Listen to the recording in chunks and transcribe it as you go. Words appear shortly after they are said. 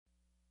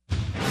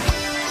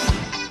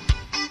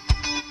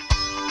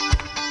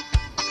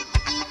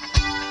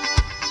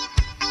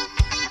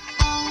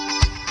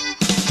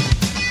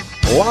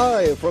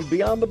Live from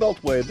Beyond the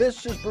Beltway,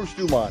 this is Bruce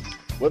Dumont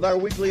with our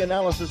weekly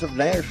analysis of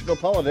national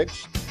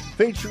politics,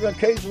 featuring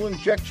occasional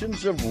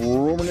injections of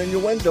rumor and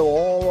innuendo,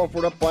 all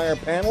offered up by our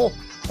panel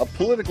of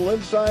political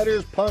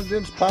insiders,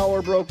 pundits,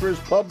 power brokers,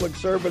 public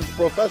servants,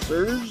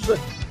 professors,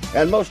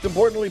 and most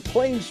importantly,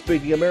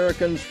 plain-speaking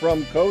Americans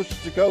from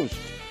coast to coast.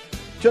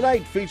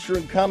 Tonight,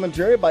 featuring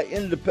commentary by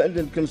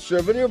independent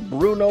conservative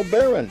Bruno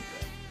Barron,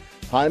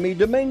 Jaime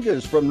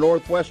Dominguez from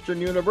Northwestern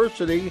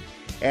University,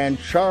 and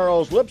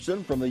Charles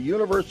Lipson from the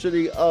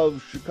University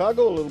of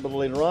Chicago. A little bit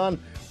later on,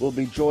 we'll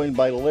be joined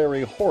by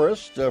Larry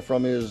Horist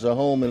from his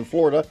home in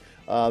Florida.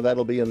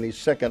 That'll be in the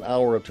second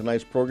hour of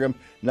tonight's program.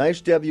 Nice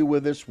to have you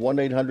with us,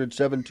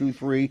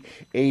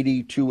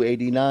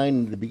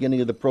 1-800-723-8289. The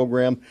beginning of the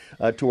program,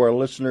 to our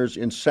listeners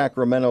in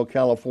Sacramento,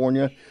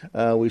 California,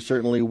 we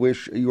certainly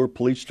wish your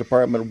police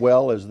department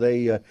well as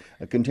they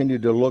continue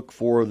to look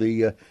for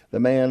the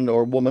man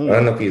or woman. I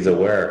don't know if he's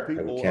aware. I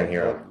can't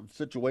hear him.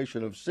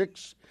 Situation of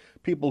 6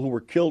 people who were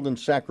killed in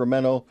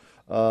Sacramento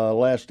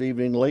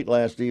late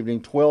last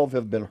evening. 12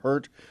 have been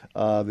hurt.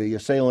 The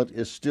assailant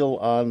is still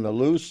on the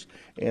loose,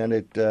 and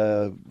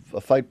a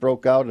fight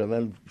broke out, and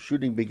then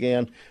shooting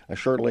began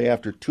shortly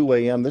after 2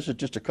 a.m. This is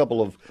just a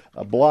couple of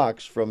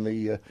blocks from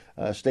the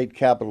state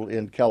capitol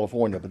in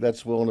California, but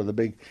that's one of the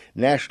big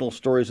national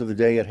stories of the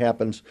day. It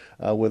happens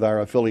with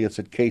our affiliates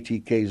at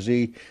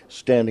KTKZ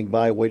standing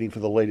by, waiting for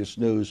the latest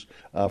news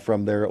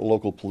from their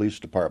local police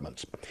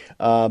departments.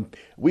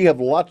 We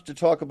have lots to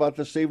talk about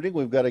this evening.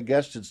 We've got a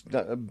guest.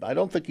 I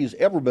don't think he's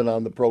ever been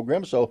on the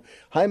program. So,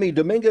 Jaime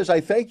Dominguez,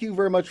 I thank you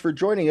very much for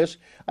joining us.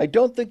 I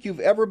don't think you've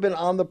ever been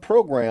on the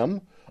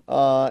program,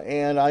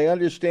 and I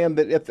understand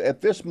that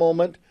at this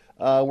moment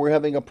we're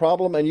having a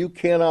problem and you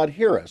cannot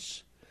hear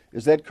us.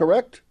 Is that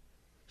correct?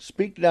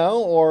 Speak now,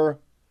 or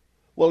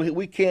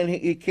he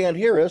can't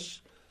hear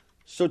us,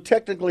 so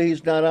technically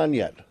he's not on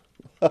yet.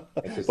 I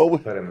just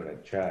put him in the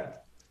chat.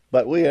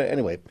 But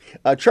anyway,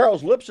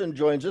 Charles Lipson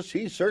joins us.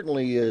 He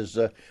certainly is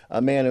a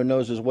man who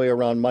knows his way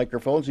around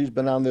microphones. He's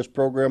been on this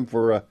program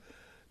for,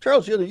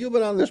 Charles, you've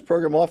been on this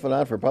program off and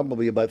on for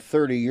probably about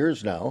 30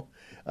 years now,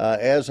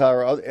 as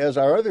our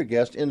other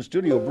guest in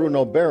studio,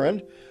 Bruno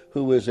Barron,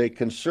 who is a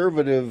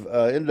conservative,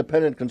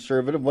 independent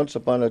conservative. Once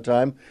upon a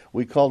time,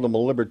 we called him a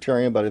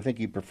libertarian, but I think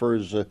he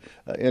prefers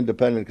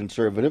independent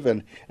conservative.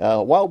 And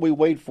while we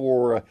wait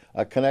for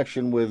a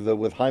connection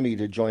with Jaime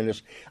to join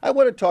us, I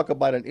want to talk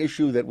about an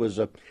issue that was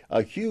a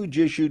huge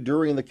issue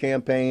during the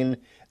campaign.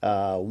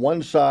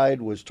 One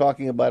side was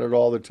talking about it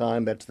all the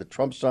time. That's the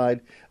Trump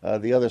side.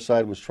 The other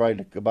side was trying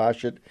to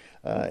kibosh it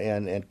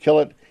and kill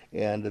it.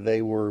 And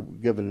they were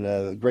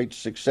given great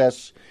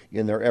success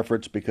in their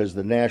efforts because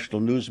the national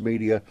news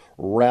media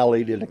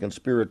rallied in a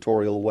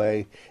conspiratorial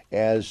way,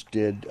 as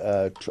did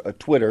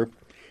Twitter,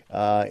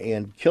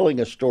 and killing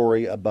a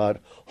story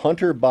about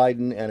Hunter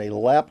Biden and a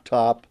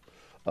laptop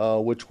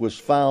which was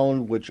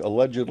found, which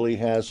allegedly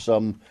has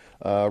some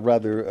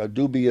rather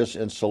dubious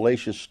and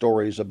salacious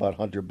stories about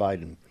Hunter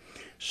Biden.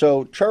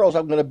 So, Charles,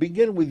 I'm going to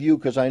begin with you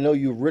because I know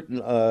you've written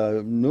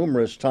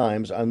numerous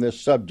times on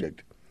this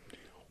subject.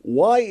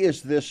 Why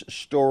is this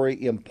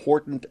story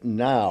important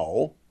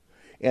now,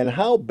 and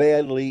how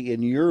badly,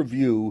 in your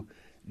view,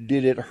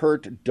 did it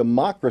hurt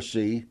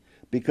democracy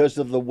because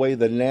of the way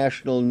the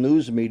national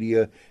news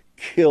media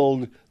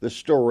killed the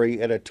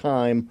story at a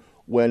time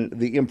when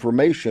the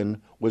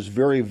information was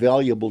very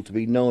valuable to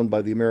be known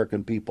by the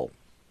American people?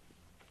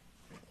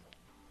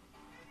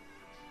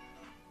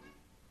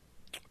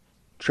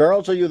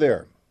 Charles, are you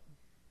there?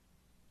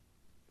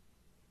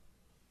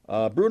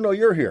 Bruno,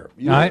 you're here.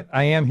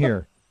 I am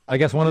here. I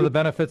guess one of the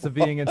benefits of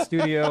being in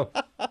studio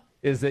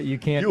is that you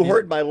can't. You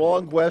heard my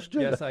long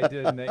question. Yes, I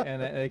did, and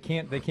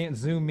they can't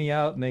zoom me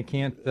out, and they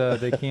can't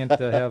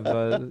have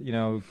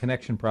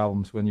connection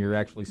problems when you're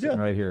actually sitting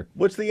right here.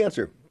 What's the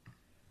answer?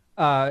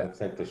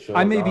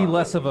 I may be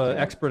less of an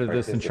expert at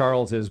this than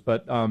Charles is,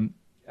 but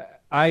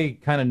I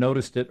kind of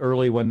noticed it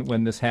early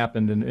when this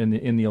happened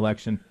in the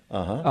election.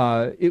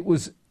 It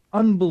was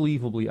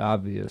unbelievably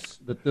obvious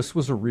that this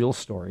was a real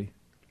story,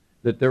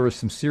 that there were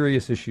some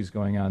serious issues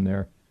going on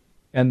there.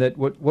 And that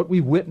what we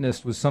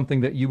witnessed was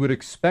something that you would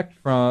expect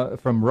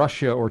from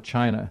Russia or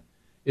China,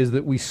 is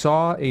that we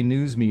saw a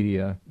news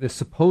media, this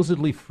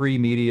supposedly free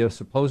media,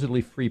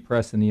 supposedly free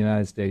press in the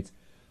United States,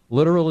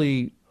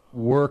 literally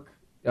work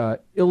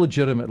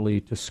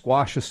illegitimately to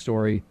squash a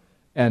story.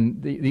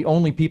 And the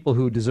only people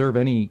who deserve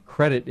any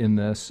credit in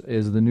this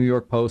is the New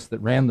York Post that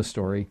ran the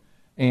story,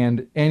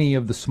 and any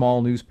of the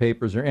small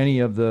newspapers or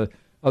any of the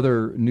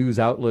other news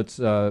outlets,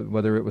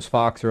 whether it was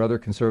Fox or other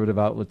conservative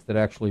outlets that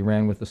actually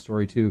ran with the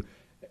story too.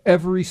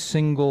 Every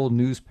single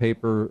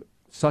newspaper,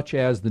 such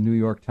as the New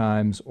York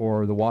Times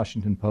or the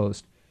Washington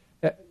Post,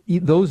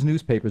 those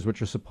newspapers,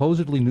 which are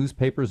supposedly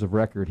newspapers of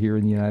record here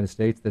in the United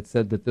States, that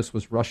said that this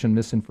was Russian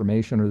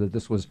misinformation or that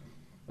this was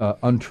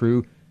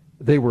untrue,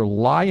 they were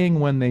lying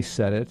when they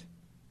said it.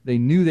 They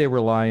knew they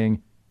were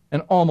lying,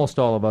 and almost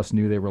all of us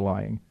knew they were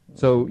lying.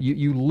 So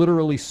you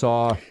literally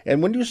saw...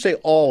 And when you say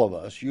all of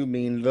us, you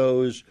mean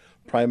those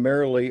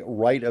primarily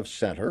right of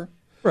center,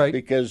 Right.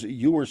 Because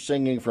you were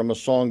singing from a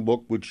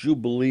songbook which you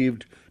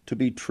believed to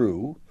be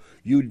true.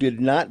 You did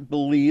not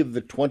believe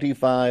the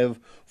 25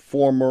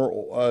 former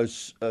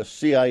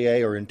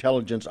CIA or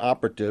intelligence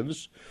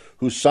operatives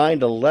who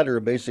signed a letter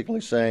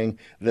basically saying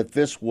that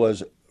this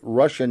was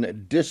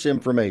Russian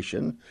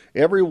disinformation.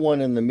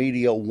 Everyone in the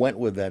media went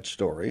with that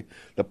story.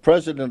 The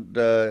president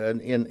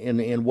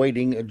in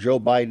waiting, Joe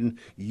Biden,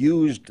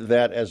 used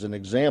that as an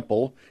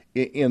example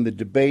in the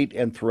debate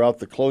and throughout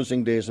the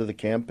closing days of the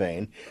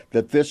campaign,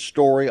 that this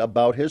story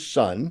about his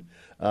son,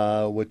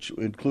 which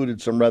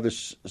included some rather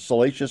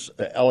salacious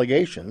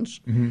allegations,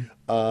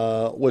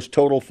 was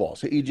total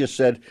false. He just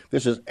said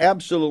this is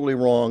absolutely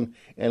wrong,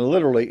 and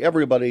literally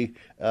everybody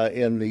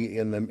in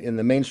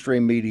the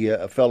mainstream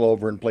media fell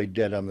over and played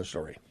dead on the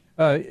story.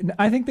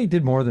 I think they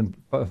did more than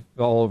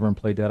fall over and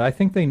play dead.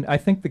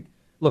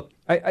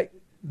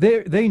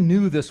 They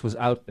knew this was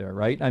out there,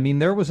 right? I mean,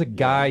 there was a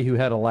guy who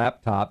had a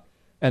laptop,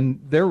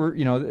 and there were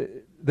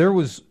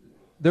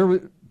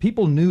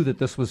people knew that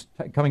this was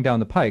coming down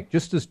the pike,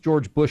 just as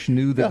George Bush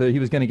knew that he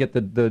was going to get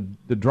the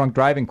drunk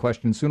driving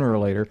question sooner or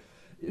later.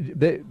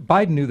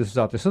 Biden knew this was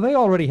out there, so they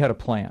already had a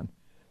plan.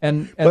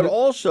 But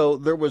also,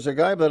 there was a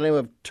guy by the name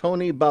of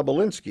Tony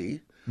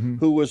Bobulinski,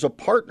 who was a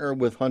partner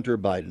with Hunter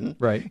Biden.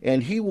 Right.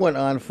 And he went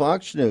on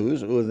Fox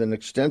News with an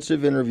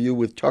extensive interview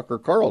with Tucker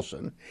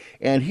Carlson,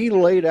 and he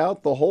laid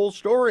out the whole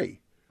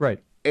story. Right.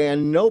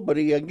 And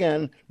nobody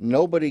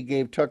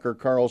gave Tucker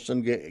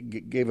Carlson,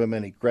 gave him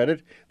any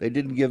credit. They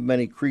didn't give him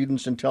any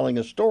credence in telling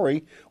a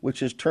story, which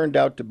has turned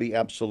out to be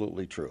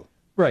absolutely true.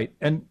 Right.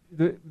 And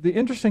the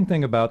interesting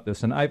thing about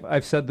this, and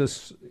I've said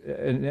this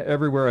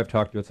everywhere I've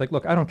talked to, it's like,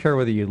 look, I don't care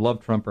whether you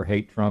love Trump or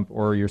hate Trump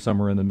or you're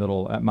somewhere in the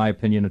middle. My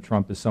opinion of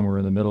Trump is somewhere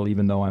in the middle,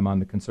 even though I'm on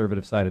the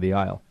conservative side of the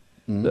aisle.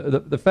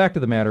 The fact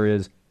of the matter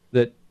is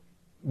that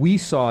we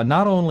saw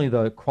not only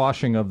the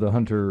quashing of the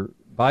Hunter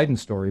Biden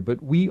story,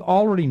 but we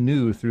already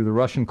knew through the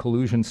Russian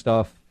collusion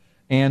stuff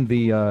and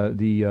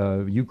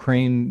the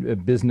Ukraine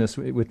business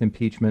with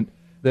impeachment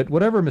that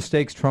whatever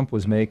mistakes Trump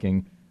was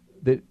making,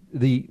 that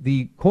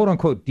the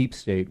quote-unquote deep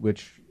state,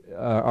 which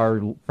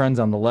our friends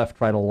on the left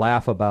try to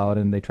laugh about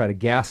and they try to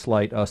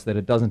gaslight us that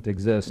it doesn't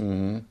exist,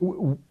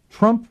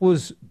 Trump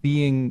was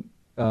being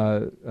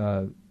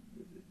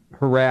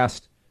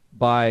harassed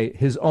by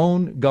his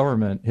own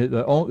government.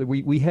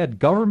 We had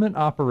government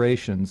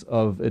operations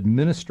of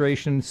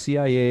administration,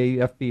 CIA,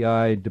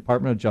 FBI,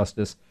 Department of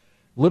Justice,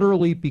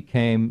 literally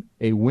became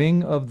a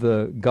wing of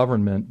the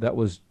government that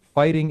was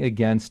fighting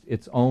against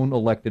its own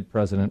elected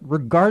president,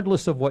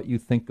 regardless of what you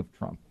think of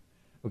Trump.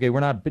 Okay,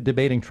 we're not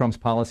debating Trump's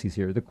policies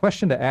here. The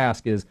question to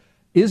ask is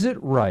it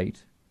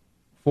right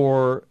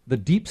for the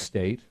deep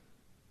state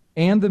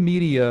and the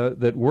media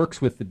that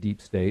works with the deep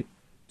state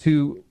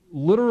to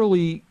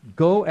literally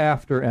go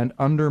after and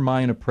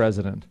undermine a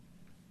president,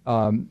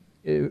 a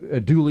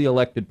duly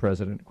elected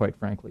president, quite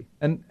frankly?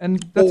 And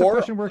that's a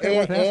question worth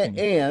asking.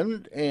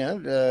 And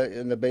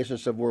in the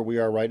basis of where we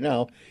are right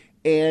now,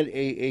 and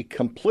a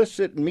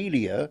complicit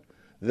media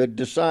that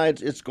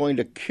decides it's going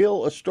to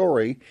kill a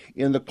story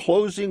in the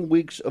closing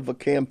weeks of a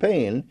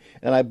campaign.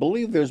 And I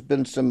believe there's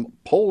been some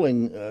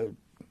polling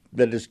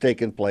that has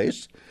taken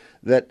place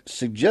that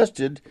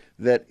suggested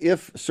that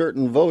if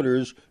certain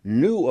voters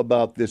knew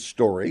about this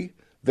story,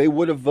 they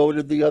would have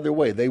voted the other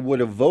way. They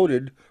would have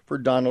voted for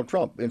Donald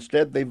Trump.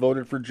 Instead, they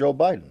voted for Joe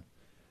Biden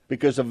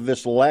because of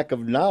this lack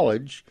of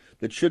knowledge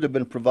that should have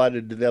been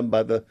provided to them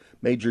by the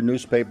major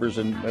newspapers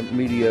and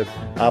media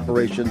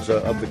operations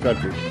of the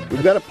country.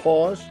 We've got to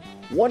pause.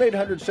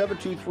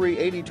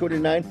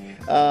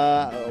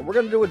 1-800-723-8029. We're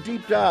going to do a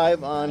deep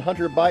dive on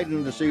Hunter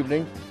Biden this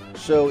evening.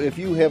 So if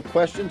you have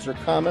questions or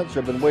comments,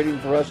 have been waiting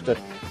for us to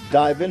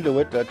dive into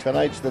it,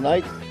 tonight's the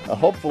night.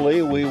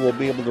 Hopefully we will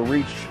be able to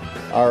reach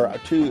our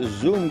two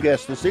Zoom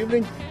guests this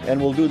evening,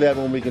 and we'll do that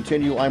when we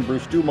continue. I'm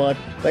Bruce Dumont.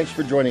 Thanks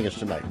for joining us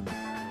tonight.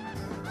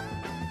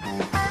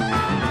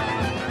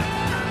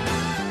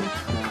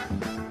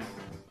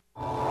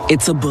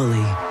 It's a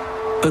bully,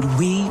 but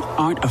we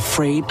aren't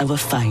afraid of a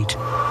fight.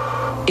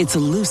 It's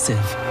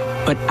elusive,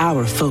 but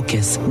our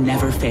focus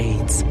never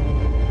fades.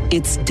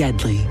 It's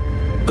deadly,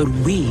 but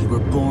we were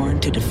born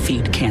to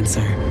defeat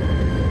cancer.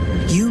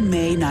 You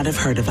may not have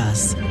heard of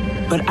us,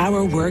 but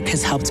our work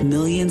has helped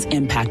millions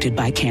impacted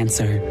by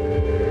cancer.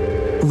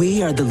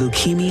 We are the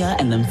Leukemia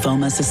and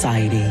Lymphoma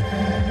Society.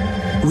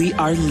 We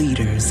are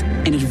leaders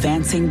in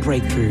advancing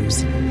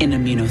breakthroughs in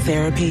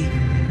immunotherapy,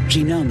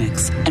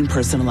 genomics, and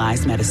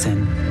personalized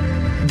medicine.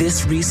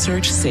 This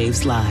research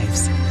saves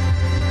lives.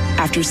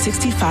 After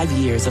 65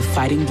 years of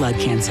fighting blood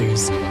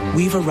cancers,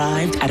 we've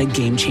arrived at a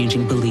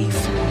game-changing belief.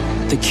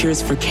 The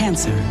cures for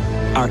cancer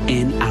are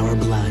in our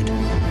blood.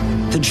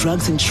 The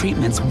drugs and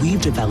treatments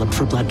we've developed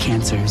for blood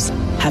cancers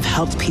have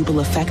helped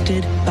people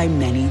affected by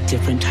many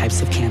different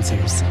types of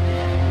cancers.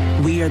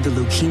 We are the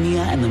Leukemia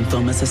and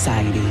Lymphoma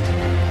Society.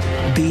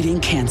 Beating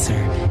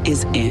cancer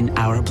is in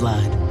our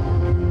blood.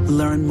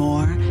 Learn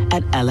more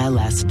at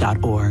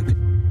LLS.org.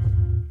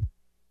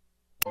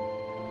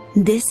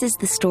 This is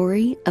the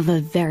story of a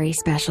very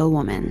special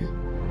woman.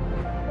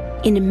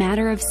 In a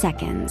matter of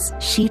seconds,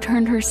 she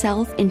turned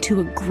herself into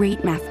a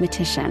great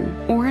mathematician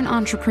or an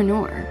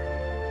entrepreneur.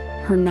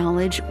 Her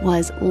knowledge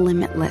was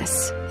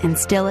limitless and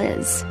still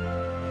is.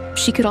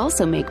 She could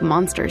also make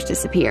monsters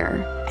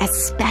disappear,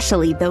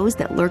 especially those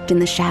that lurked in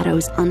the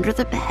shadows under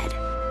the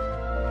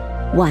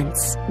bed.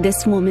 Once,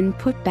 this woman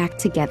put back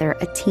together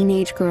a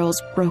teenage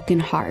girl's broken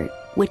heart,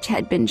 which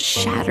had been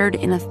shattered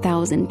in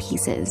 1,000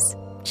 pieces,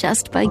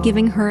 just by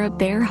giving her a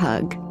bear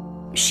hug.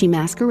 She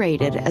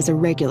masqueraded as a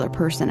regular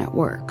person at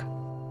work,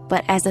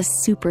 but as a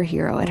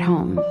superhero at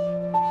home.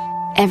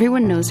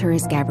 Everyone knows her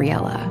as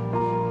Gabriella.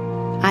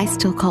 I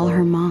still call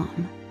her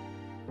Mom.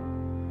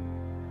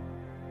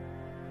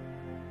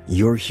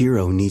 Your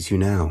hero needs you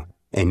now,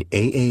 and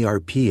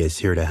AARP is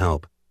here to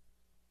help.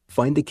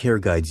 Find the care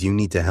guides you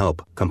need to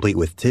help, complete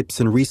with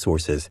tips and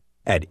resources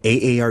at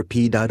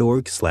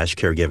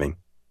aarp.org/caregiving.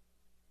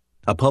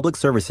 A public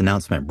service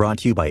announcement brought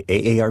to you by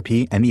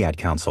AARP and the Ad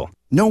Council.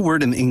 No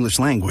word in the English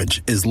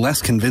language is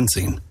less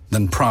convincing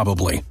than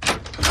probably.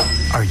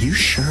 Are you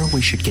sure we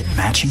should get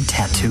matching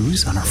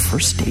tattoos on our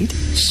first date?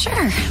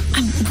 Sure.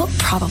 We'll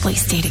probably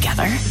stay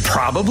together.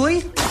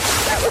 Probably?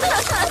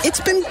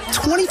 It's been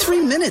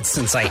 23 minutes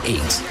since I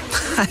ate.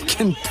 I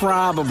can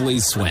probably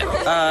swim.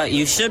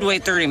 You should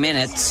wait 30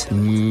 minutes.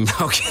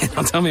 Okay,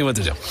 now tell me what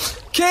to do.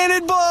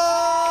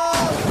 Cannonball!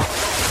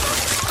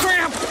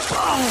 Cramp!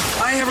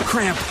 Oh, I have a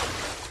cramp.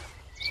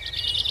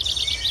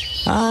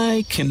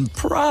 I can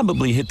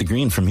probably hit the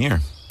green from here.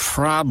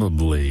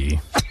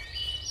 Probably.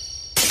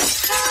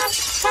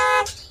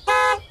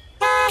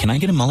 Can I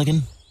get a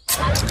mulligan?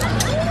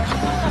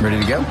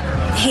 Ready to go?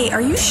 Hey, are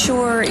you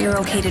sure you're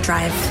okay to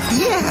drive?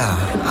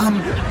 Yeah,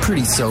 I'm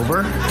pretty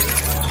sober.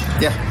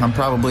 Yeah, I'm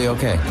probably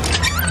okay.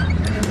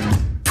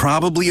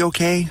 Probably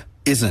okay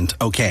isn't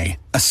okay,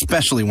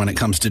 especially when it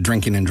comes to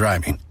drinking and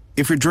driving.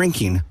 If you're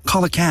drinking,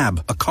 call a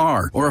cab, a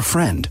car, or a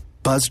friend.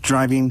 Buzzed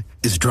driving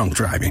is drunk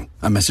driving.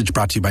 A message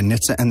brought to you by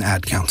NHTSA and the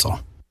Ad Council.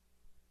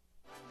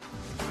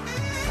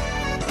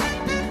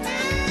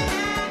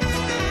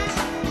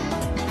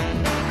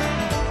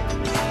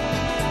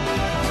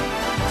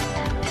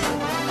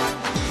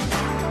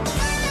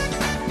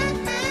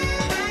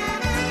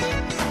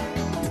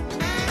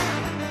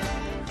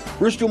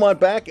 Bruce Dumont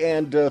back,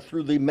 and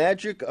through the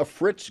magic of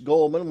Fritz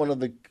Goldman, one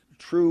of the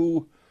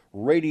true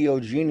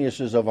radio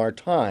geniuses of our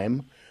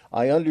time,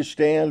 I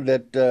understand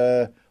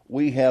that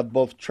we have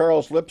both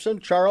Charles Lipson.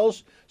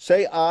 Charles,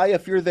 say aye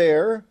if you're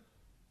there.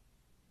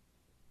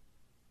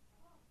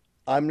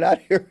 I'm not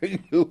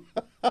hearing you.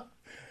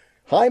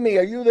 Jaime,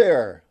 are you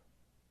there?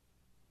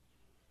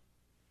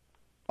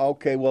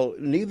 Okay, well,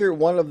 neither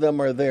one of them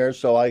are there,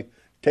 so I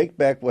take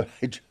back what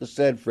I just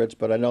said, Fritz,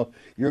 but I know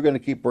you're going to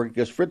keep working,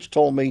 because Fritz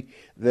told me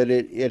that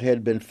it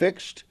had been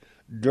fixed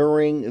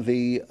during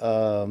the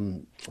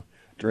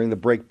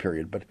break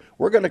period. But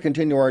we're going to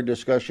continue our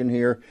discussion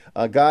here.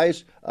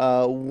 Guys,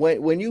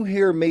 when you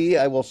hear me,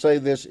 I will say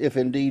this, if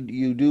indeed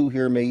you do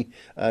hear me,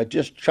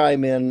 just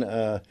chime in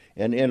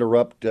and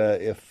interrupt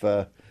if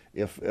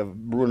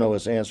Bruno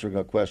is answering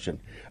a question.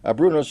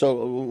 Bruno, so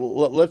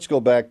let's go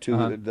back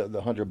to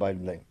the Hunter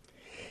Biden thing.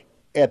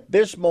 At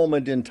this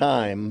moment in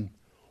time,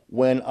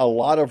 when a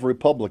lot of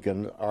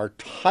Republicans are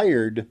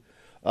tired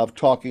of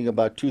talking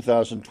about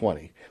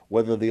 2020,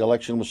 whether the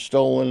election was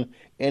stolen,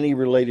 any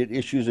related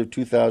issues of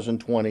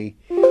 2020,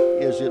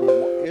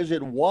 is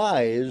it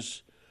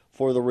wise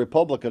for the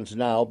Republicans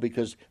now,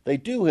 because they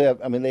do have,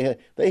 I mean,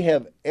 they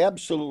have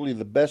absolutely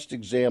the best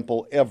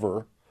example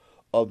ever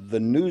of the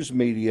news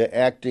media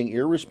acting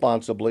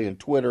irresponsibly and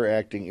Twitter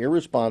acting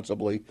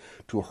irresponsibly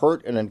to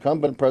hurt an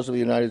incumbent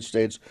president of the United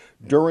States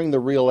during the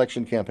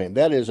re-election campaign.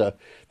 That's a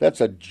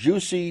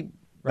juicy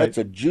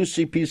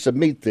piece of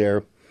meat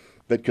there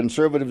that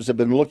conservatives have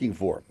been looking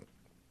for.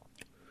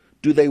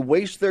 Do they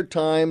waste their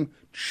time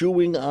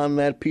chewing on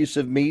that piece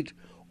of meat,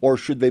 or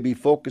should they be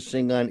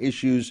focusing on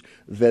issues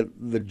that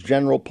the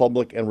general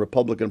public and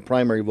Republican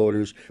primary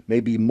voters may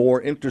be more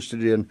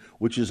interested in,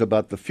 which is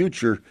about the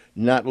future,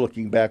 not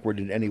looking backward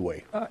in any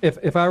way?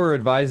 If I were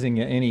advising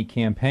any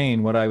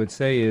campaign, what I would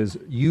say is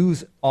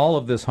use all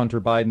of this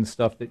Hunter Biden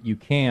stuff that you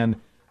can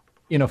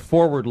in a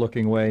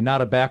forward-looking way,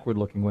 not a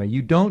backward-looking way.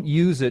 You don't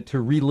use it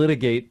to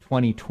relitigate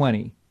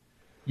 2020.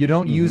 You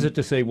don't use it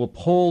to say, well,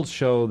 polls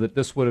show that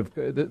this would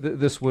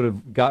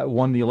have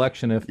won the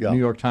election if the New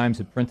York Times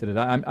had printed it.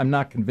 I'm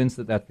not convinced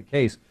that that's the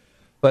case,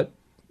 but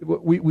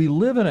we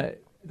live in a.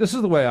 This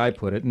is the way I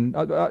put it, and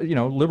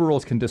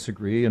liberals can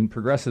disagree and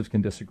progressives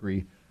can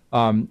disagree,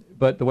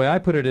 but the way I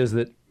put it is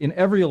that in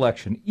every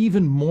election,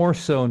 even more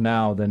so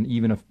now than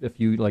even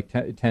if you like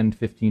 10,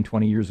 15,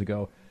 20 years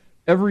ago,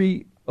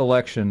 every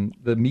election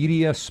the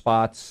media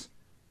spots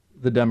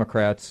the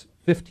Democrats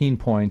 15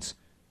 points.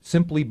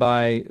 Simply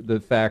by the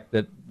fact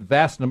that the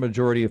vast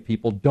majority of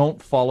people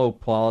don't follow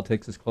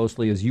politics as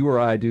closely as you or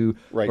I do,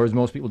 or as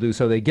most people do.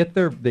 So they get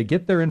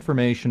their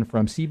information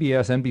from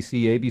CBS,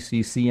 NBC,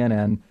 ABC,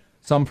 CNN,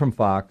 some from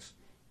Fox,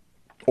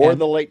 or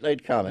the late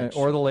night comics,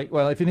 or the late.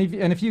 Well,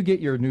 if you get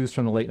your news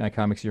from the late night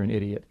comics, you're an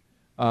idiot.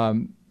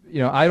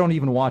 I don't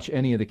even watch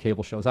any of the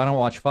cable shows. I don't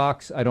watch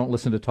Fox. I don't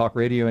listen to talk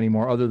radio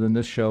anymore, other than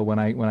this show when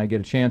I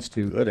get a chance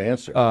to. Good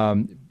answer.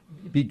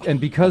 And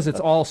because it's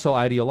all so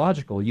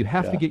ideological, you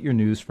have to get your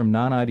news from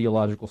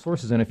non-ideological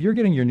sources. And if you're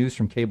getting your news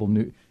from cable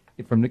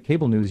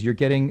news, you're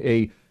getting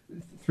a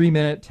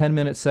 3-minute,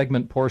 10-minute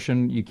segment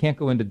portion. You can't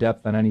go into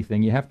depth on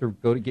anything. You have to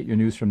go to get your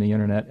news from the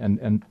internet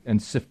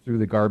and sift through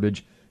the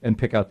garbage and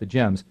pick out the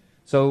gems.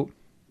 So.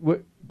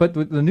 But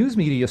the news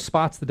media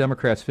spots the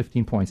Democrats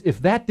 15 points.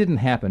 If that didn't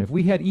happen, if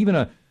we had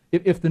even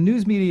if the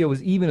news media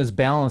was even as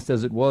balanced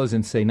as it was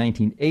in, say,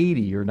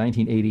 1980 or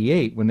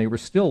 1988, when they were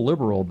still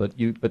liberal, but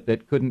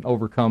that couldn't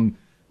overcome,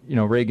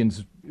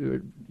 Reagan's,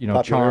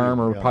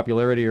 charm or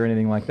popularity or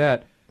anything like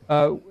that,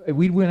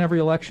 we'd win every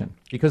election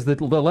because the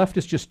left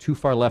is just too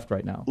far left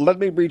right now. Let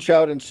me reach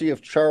out and see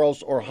if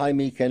Charles or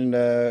Jaime can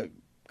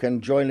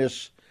join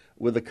us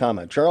with a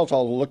comment. Charles,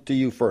 I'll look to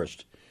you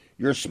first.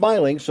 You're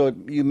smiling, so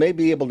you may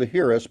be able to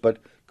hear us, but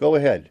go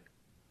ahead.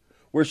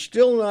 We're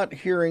still not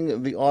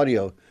hearing the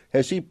audio.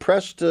 Has he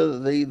pressed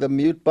the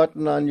mute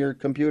button on your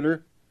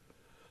computer?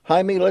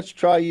 Jaime, let's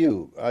try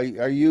you.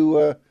 Are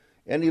you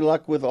any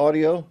luck with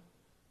audio?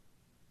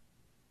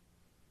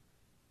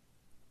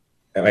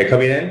 Am I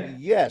coming in?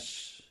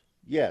 Yes.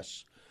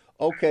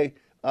 Okay.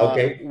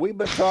 Okay. We've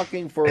been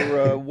talking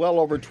for well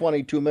over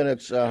 22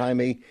 minutes,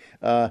 Jaime.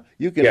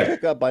 You can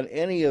pick up on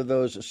any of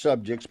those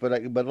subjects, but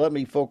let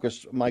me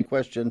focus my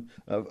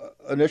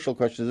initial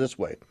question this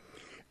way.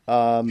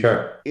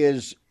 Sure.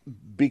 Is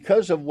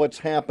because of what's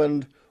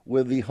happened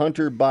with the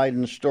Hunter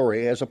Biden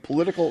story, as a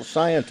political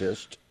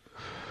scientist,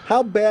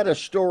 how bad a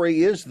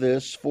story is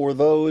this for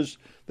those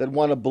that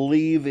want to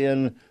believe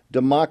in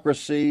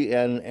democracy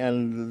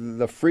and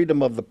the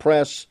freedom of the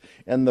press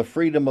and the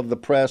freedom of the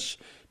press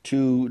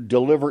to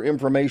deliver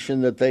information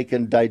that they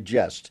can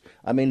digest?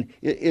 I mean,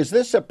 is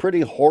this a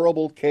pretty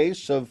horrible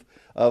case of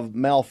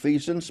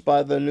malfeasance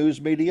by the news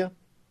media?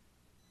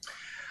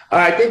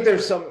 I think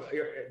there's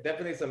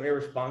definitely some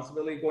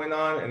irresponsibility going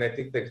on, and I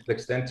think the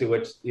extent to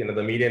which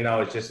the media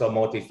now is just so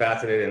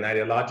multifaceted and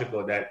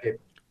ideological that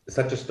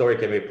such a story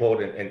can be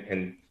pulled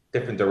in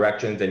different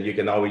directions, and you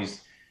can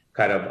always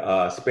kind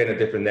of spin a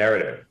different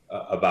narrative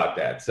about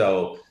that.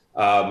 So,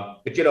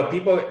 but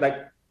people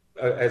like.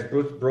 As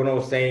Bruno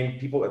was saying,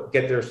 people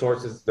get their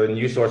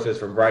news sources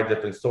from very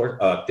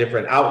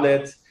different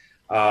outlets.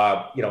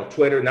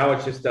 Twitter, now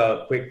it's just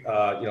a quick,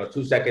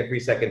 2-second,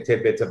 3-second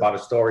tidbits about a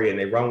story, and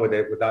they run with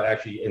it without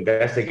actually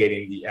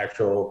investigating the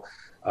actual,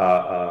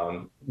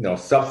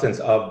 substance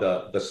of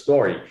the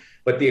story.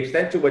 But the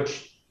extent to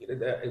which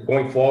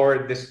going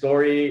forward, this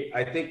story,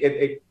 I think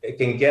it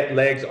can get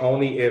legs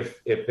only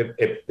if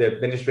the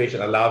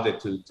administration allows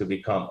it to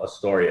become a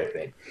story, I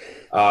think.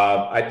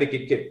 I think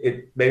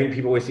maybe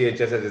people will see it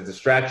just as a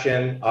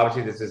distraction.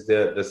 Obviously, this is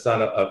the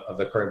son of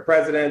the current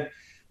president.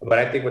 But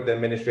I think what the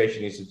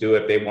administration needs to do,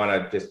 if they want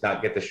to just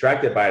not get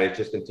distracted by it, is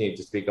just continue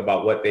to speak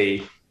about what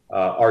they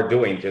are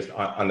doing just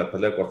on the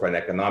political front,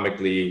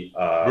 economically.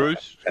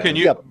 Bruce, can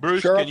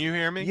you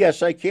hear me?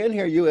 Yes, I can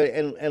hear you.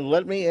 And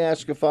let me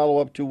ask a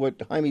follow-up to what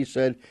Jaime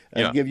said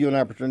and give you an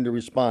opportunity to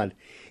respond.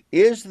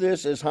 Is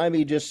this, as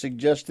Jaime just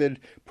suggested,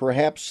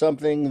 perhaps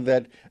something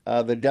that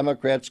the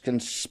Democrats can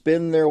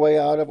spin their way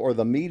out of, or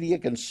the media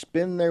can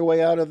spin their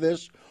way out of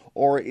this?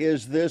 Or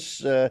is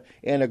this an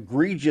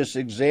egregious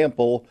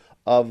example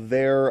of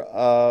their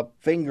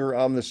finger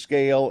on the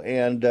scale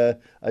and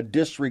a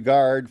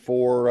disregard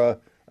for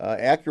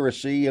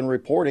accuracy in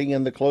reporting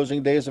in the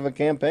closing days of a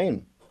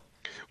campaign?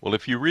 Well,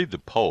 if you read the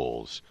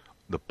polls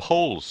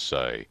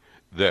say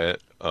that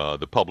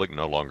the public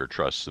no longer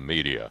trusts the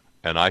media,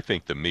 and I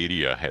think the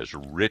media has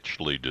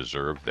richly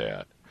deserved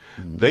that.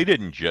 Mm-hmm. They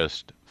didn't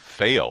just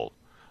fail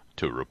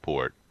to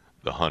report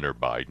the Hunter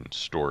Biden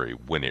story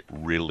when it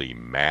really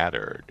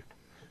mattered.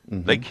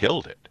 Mm-hmm. They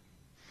killed it.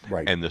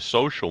 Right. And the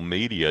social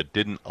media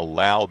didn't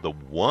allow the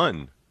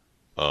one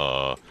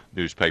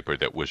newspaper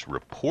that was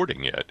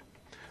reporting it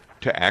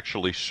to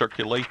actually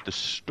circulate the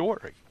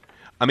story.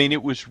 I mean,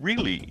 it was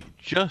really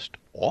just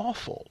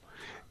awful.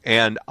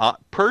 And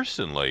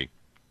personally,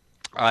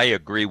 I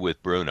agree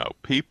with Bruno.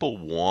 People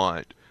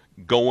want,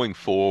 going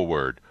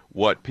forward,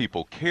 what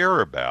people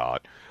care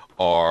about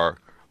are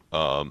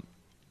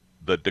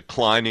the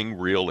declining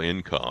real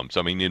incomes.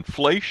 I mean,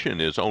 inflation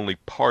is only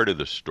part of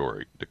the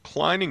story.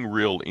 Declining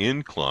real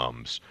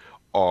incomes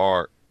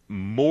are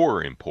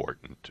more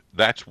important.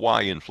 That's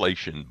why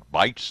inflation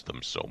bites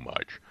them so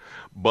much.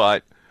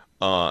 But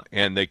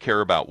and they care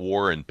about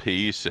war and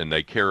peace, and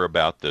they care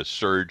about the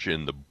surge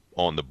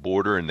on the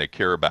border, and they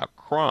care about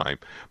crime.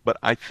 But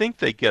I think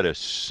they get a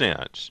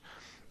sense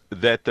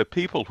that the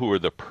people who are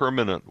the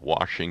permanent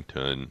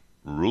Washington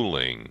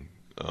ruling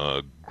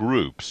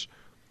groups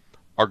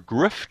are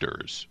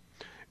grifters.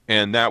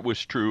 And that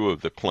was true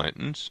of the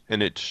Clintons,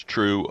 and it's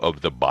true of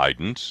the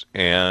Bidens.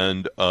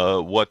 And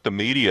what the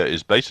media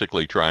is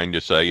basically trying to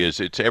say is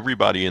it's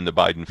everybody in the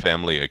Biden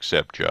family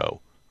except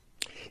Joe.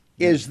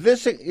 Is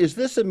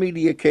this a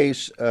media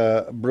case,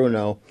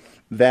 Bruno,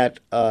 that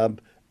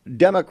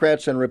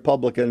Democrats and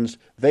Republicans,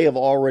 they have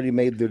already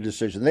made their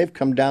decision. They've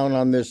come down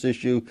on this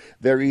issue.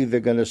 They're either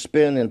going to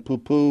spin and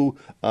poo-poo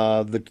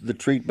the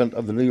treatment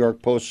of the New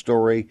York Post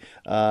story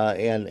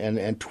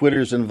and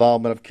Twitter's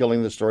involvement of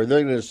killing the story.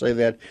 They're going to say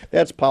that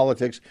that's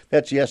politics.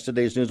 That's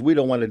yesterday's news. We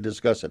don't want to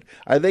discuss it.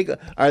 Are they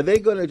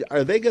going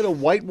to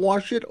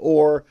whitewash it,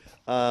 or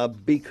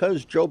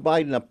because Joe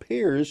Biden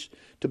appears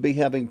to be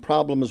having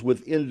problems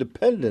with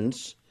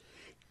independents?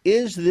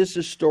 Is this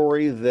a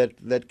story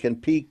that can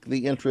pique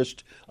the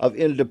interest of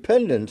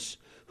independents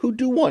who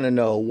do want to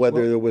know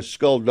whether there was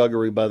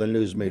skullduggery by the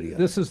news media?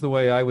 This is the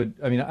way I would.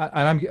 I mean,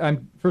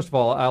 I'm first of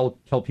all, I'll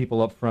tell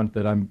people up front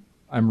that I'm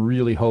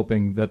really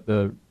hoping that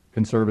the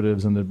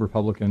conservatives and the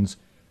Republicans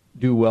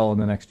do well in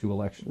the next two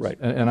elections. Right.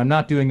 And I'm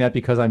not doing that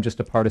because I'm just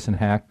a partisan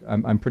hack.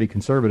 I'm pretty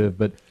conservative,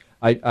 but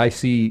I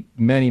see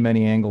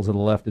many angles of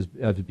the left as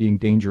being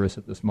dangerous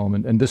at this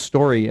moment. And this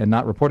story and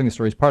not reporting the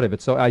story is part of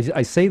it. So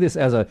I say this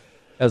as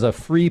a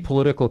free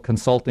political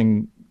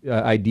consulting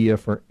idea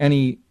for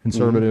any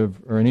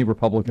conservative or any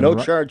Republican. No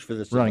charge for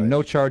this. Running,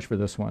 no charge for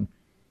this one.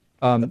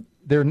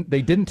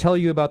 They didn't tell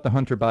you about the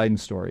Hunter Biden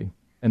story,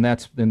 and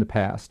that's in the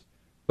past.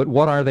 But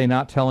what are they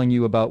not telling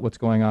you about what's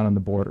going on the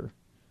border?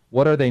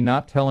 What are they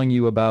not telling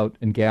you about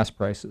in gas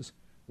prices?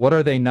 What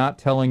are they not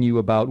telling you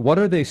about? What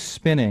are they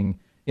spinning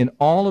in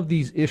all of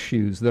these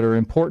issues that are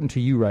important to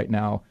you right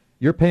now?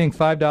 You're paying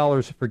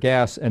 $5 for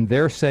gas, and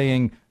they're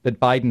saying that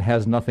Biden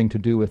has nothing to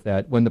do with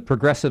that, when the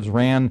progressives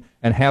ran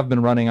and have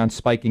been running on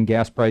spiking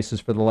gas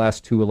prices for the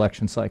last two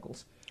election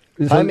cycles.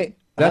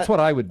 That's what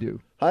I would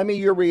do. Jaime,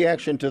 your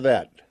reaction to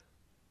that?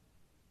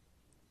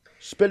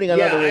 Spinning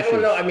on other issues. I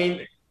don't know. I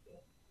mean,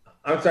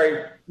 I'm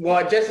sorry.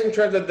 Well, just in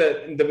terms of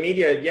the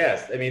media,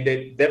 yes. I mean,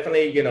 they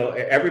definitely,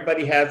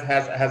 everybody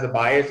has a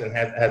bias and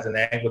has an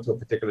angle to a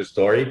particular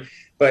story.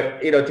 But,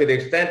 to the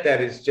extent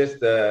that it's just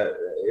the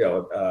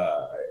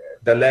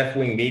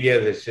left-wing media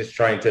is just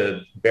trying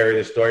to bury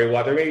the story,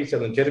 while there may be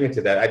some legitimacy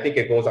to that, I think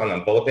it goes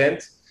on both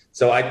ends.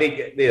 So I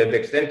think the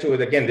extent to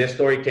it, again, this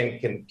story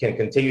can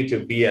continue to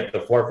be at the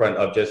forefront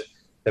of just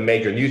the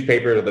major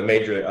newspapers or the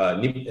major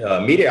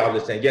media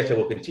outlets, and yes, it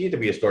will continue to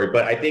be a story.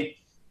 But I think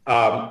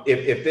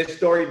if this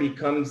story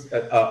becomes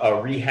a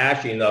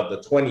rehashing of the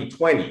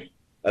 2020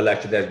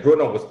 election, as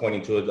Bruno was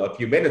pointing to a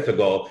few minutes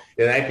ago,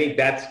 then I think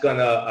that's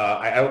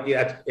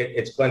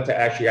it's going to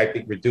actually, I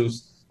think,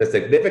 reduce the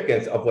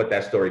significance of what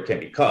that story can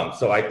become.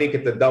 So I think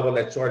it's a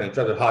double-edged sword in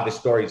terms of how this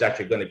story is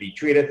actually going to be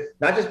treated,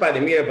 not just by the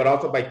media, but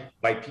also by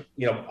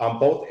on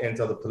both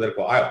ends of the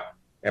political aisle,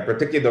 and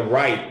particularly the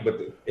right,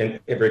 in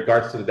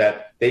regards to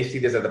that, they see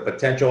this as a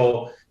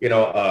potential, it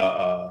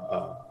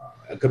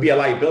could be a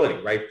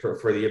liability, right,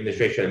 for the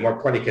administration, and more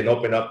importantly, can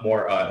open up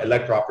more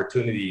electoral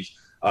opportunities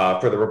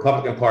for the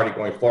Republican Party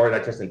going forward,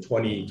 not just in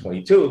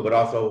 2022, but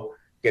also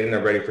getting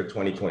them ready for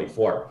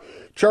 2024.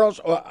 Charles,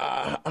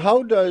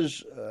 how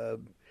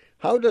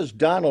does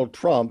Donald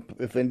Trump,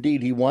 if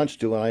indeed he wants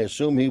to, and I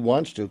assume he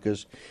wants to,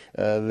 because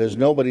there's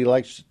nobody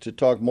likes to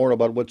talk more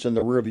about what's in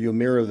the rearview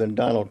mirror than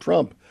Donald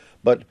Trump,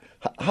 but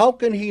how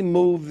can he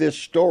move this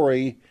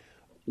story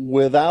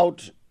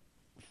without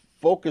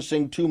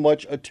focusing too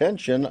much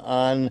attention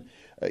on,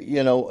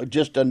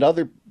 just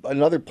another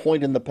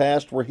point in the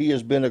past where he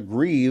has been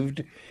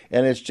aggrieved,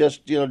 and it's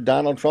just,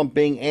 Donald Trump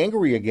being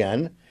angry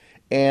again,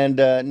 and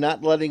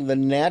not letting the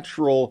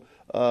natural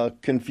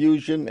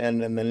confusion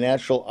and the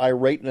natural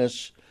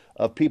irateness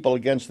of people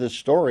against this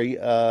story,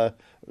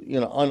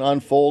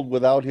 unfold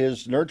without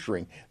his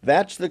nurturing.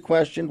 That's the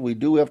question. We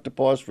do have to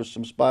pause for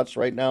some spots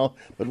right now,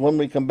 but when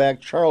we come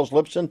back, Charles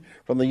Lipson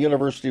from the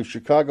University of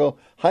Chicago,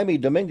 Jaime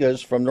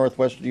Dominguez from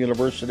Northwestern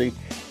University,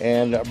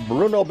 and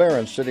Bruno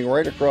Barron sitting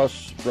right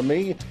across from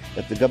me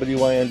at the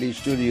WIND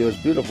studios,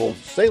 beautiful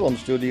Salem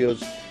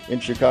studios in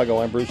Chicago.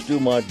 I'm Bruce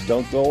Dumont.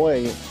 Don't go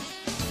away.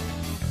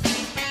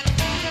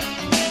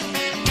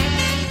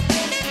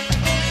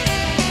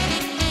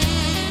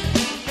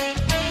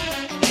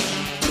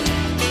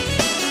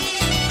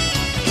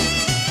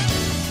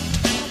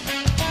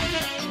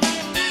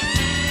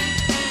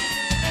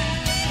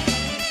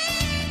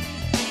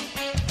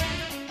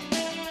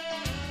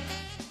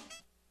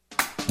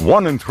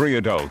 One in 3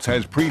 adults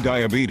has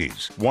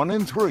prediabetes. 1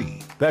 in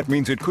 3. That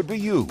means it could be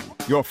you,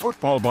 your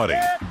football buddy,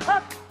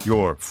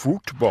 your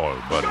football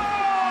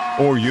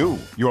buddy, or you,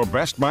 your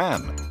best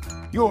man,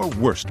 your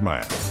worst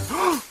man,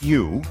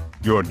 you,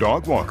 your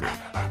dog walker,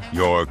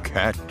 your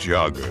cat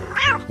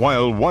jogger.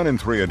 While 1 in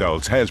 3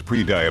 adults has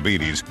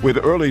prediabetes,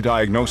 with early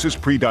diagnosis,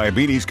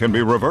 prediabetes can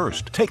be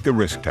reversed. Take the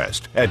risk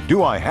test at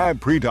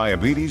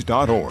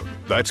doihaveprediabetes.org.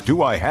 That's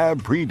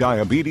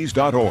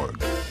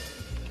doihaveprediabetes.org.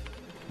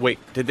 Wait,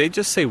 did they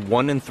just say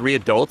 1 in 3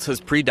 adults has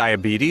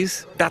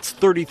prediabetes? That's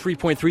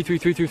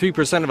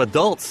 33.33333% of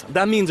adults.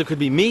 That means it could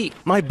be me,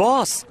 my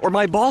boss, or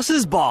my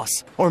boss's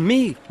boss, or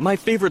me, my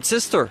favorite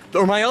sister,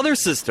 or my other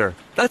sister.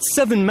 That's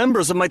 7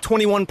 members of my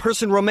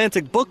 21-person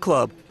romantic book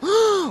club.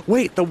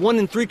 Wait, the 1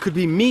 in 3 could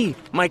be me,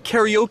 my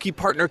karaoke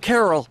partner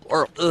Carol,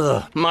 or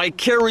my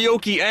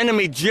karaoke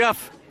enemy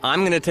Jeff.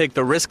 I'm gonna take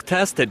the risk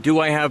test at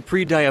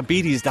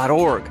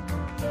doihaveprediabetes.org.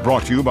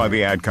 Brought to you by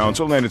the Ad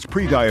Council and its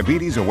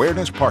pre-diabetes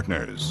awareness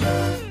partners.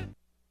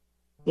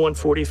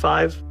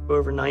 145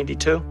 over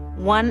 92.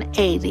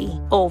 180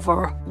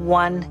 over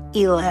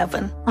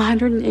 111.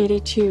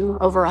 182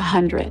 over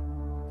 100.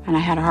 And I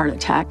had a heart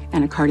attack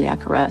and a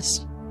cardiac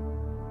arrest.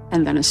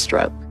 And then a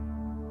stroke.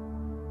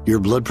 Your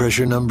blood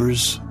pressure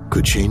numbers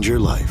could change your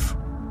life.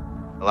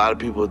 A lot of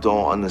people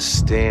don't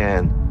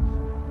understand,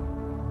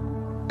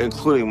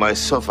 including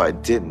myself, I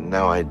didn't,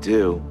 now I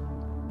do,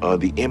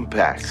 the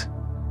impact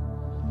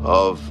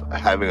of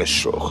having a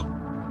stroke.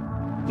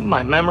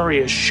 My memory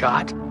is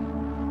shot.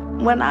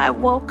 When I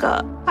woke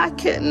up, I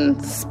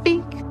couldn't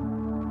speak.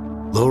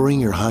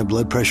 Lowering your high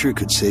blood pressure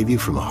could save you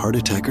from a heart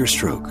attack or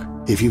stroke.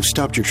 If you've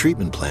stopped your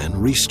treatment plan,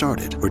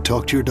 restart it or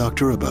talk to your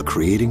doctor about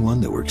creating one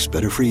that works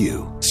better for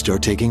you.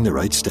 Start taking the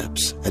right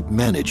steps at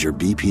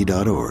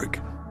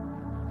manageyourbp.org.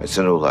 It's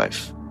a new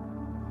life,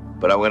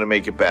 but I'm going to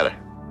make it better.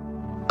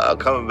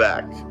 Coming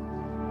back.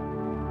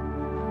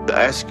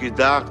 Ask your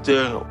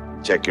doctor,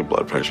 check your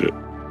blood pressure.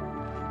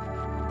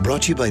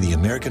 Brought to you by the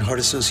American Heart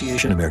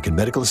Association, American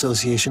Medical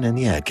Association, and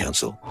the Ad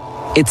Council.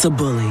 It's a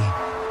bully,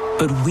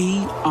 but we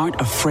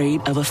aren't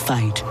afraid of a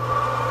fight.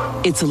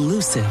 It's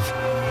elusive,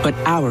 but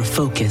our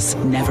focus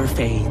never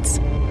fades.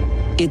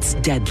 It's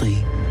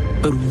deadly,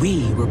 but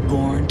we were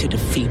born to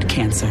defeat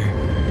cancer.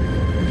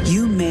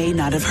 You may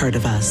not have heard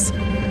of us,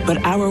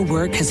 but our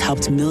work has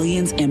helped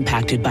millions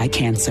impacted by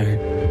cancer.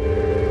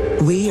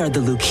 We are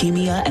the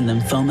Leukemia and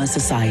Lymphoma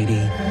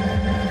Society.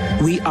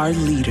 We are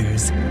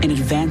leaders in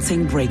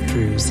advancing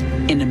breakthroughs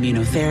in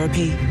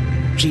immunotherapy,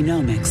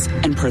 genomics,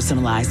 and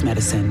personalized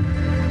medicine.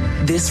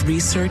 This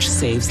research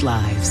saves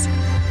lives.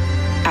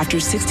 After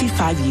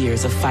 65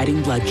 years of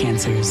fighting blood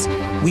cancers,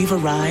 we've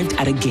arrived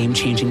at a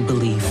game-changing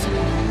belief.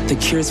 The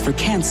cures for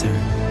cancer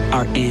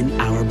are in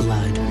our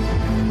blood.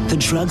 The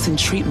drugs and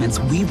treatments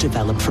we've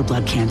developed for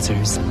blood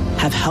cancers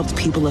have helped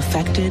people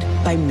affected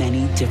by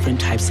many different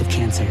types of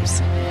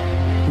cancers.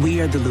 We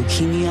are the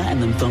Leukemia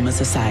and Lymphoma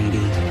Society.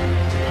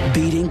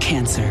 Beating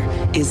cancer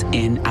is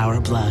in our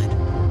blood.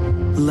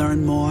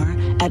 Learn more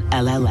at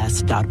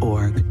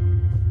LLS.org.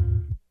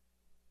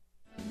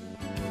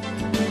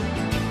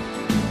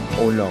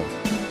 Oh no.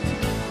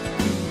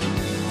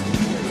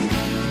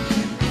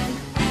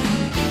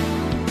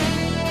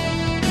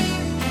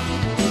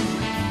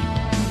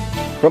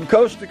 From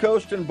coast to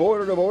coast and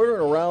border to border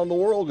and around the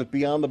world at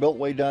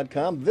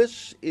BeyondTheBeltway.com.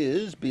 This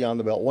is Beyond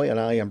the Beltway, and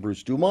I am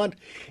Bruce Dumont.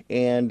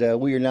 And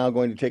we are now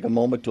going to take a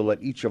moment to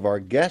let each of our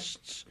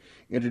guests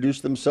introduce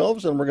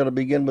themselves, and we're going to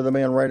begin with the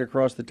man right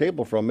across the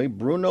table from me,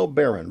 Bruno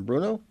Barron.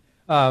 Bruno?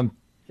 My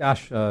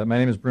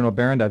name is Bruno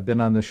Barron. I've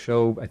been on this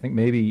show, I think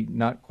maybe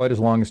not quite as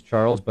long as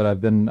Charles, but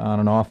I've been on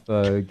and off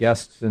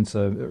guest since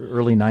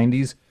early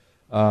 90s.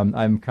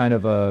 I kind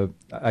of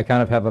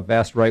have a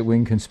vast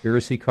right-wing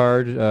conspiracy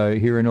card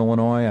here in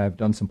Illinois. I've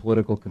done some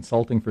political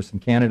consulting for some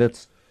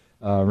candidates,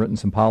 written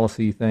some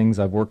policy things.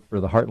 I've worked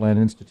for the Heartland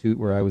Institute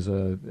where I was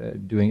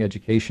doing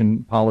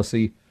education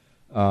policy.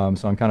 So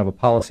I'm kind of a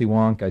policy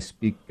wonk. I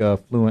speak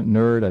fluent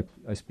nerd.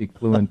 I speak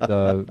fluent,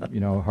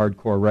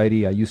 hardcore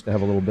righty. I used to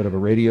have a little bit of a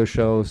radio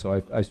show,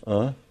 so I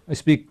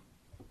speak,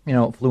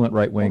 fluent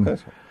right wing,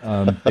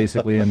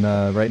 basically. And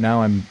right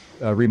now I'm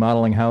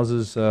remodeling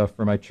houses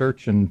for my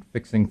church and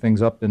fixing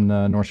things up in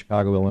North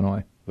Chicago,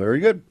 Illinois. Very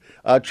good.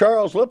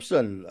 Charles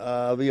Lipson,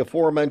 the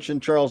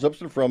aforementioned Charles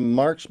Lipson from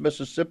Marks,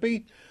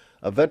 Mississippi,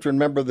 a veteran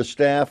member of the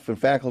staff and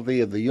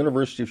faculty of the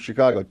University of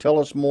Chicago. Tell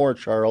us more,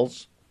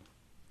 Charles.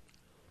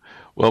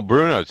 Well,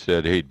 Bruno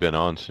said he'd been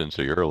on since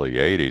the early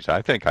 80s.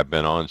 I think I've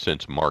been on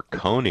since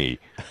Marconi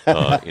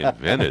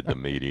invented the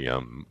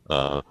medium,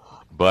 and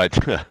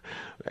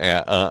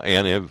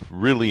have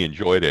really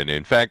enjoyed it.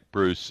 In fact,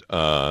 Bruce,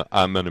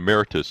 I'm an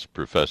emeritus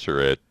professor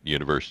at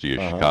University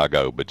of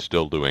Chicago, but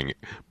still doing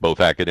both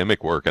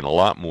academic work and a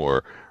lot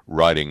more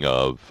writing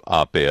of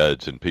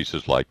op-eds and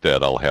pieces like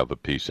that. I'll have a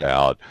piece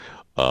out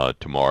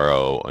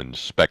tomorrow on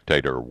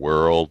Spectator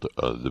World,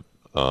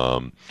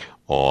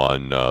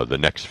 on the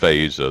next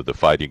phase of the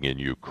fighting in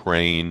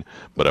Ukraine,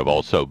 but I've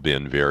also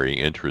been very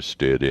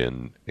interested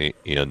in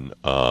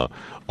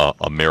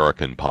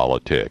American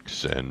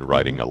politics and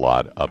writing a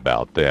lot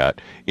about that.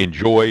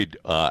 Enjoyed,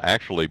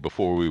 actually,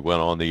 before we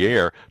went on the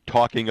air,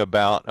 talking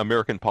about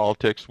American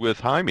politics with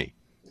Jaime.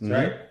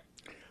 That's right.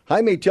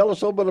 Jaime, tell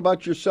us a little bit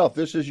about yourself.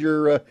 This is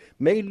your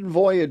maiden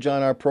voyage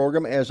on our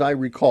program, as I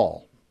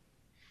recall.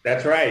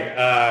 That's right.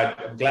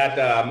 Glad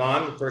I'm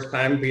on. First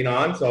time being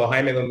on. So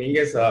Jaime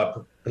Dominguez,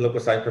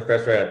 political science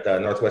professor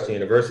at Northwestern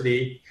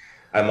University.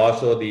 I'm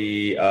also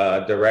the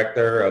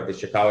director of the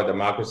Chicago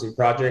Democracy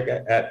Project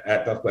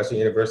at Northwestern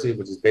University,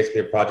 which is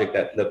basically a project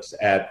that looks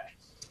at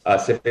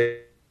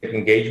civic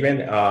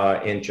engagement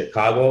in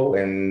Chicago.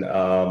 And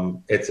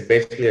it's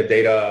basically a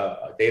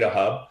data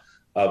hub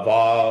of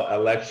all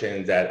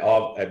elections at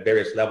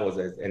various levels,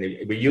 and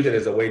we use it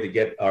as a way to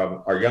get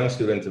our young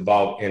students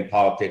involved in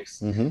politics,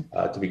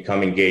 to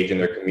become engaged in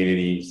their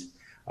communities.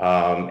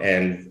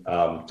 And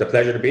it's a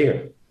pleasure to be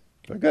here.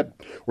 Very good.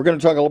 We're going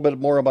to talk a little bit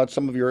more about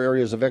some of your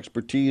areas of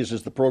expertise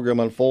as the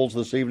program unfolds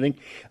this evening.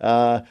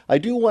 I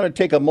do want to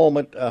take a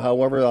moment,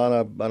 however, on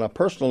a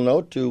personal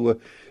note, to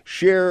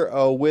share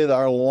with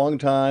our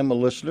longtime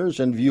listeners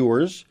and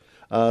viewers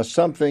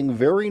something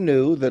very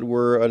new that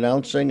we're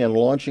announcing and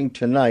launching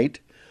tonight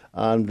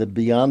on the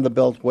Beyond the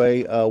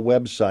Beltway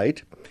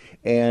website.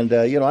 And,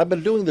 I've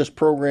been doing this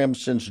program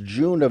since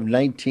June of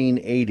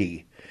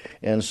 1980.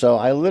 And so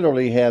I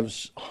literally have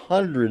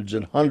hundreds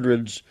and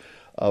hundreds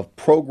of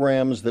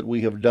programs that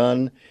we have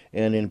done,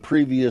 and in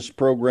previous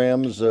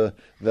programs that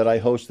I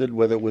hosted,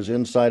 whether it was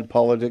Inside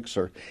Politics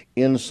or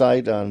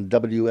Insight on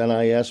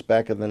WNIS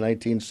back in the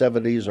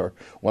 1970s, or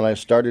when I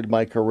started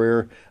my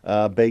career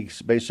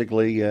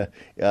basically in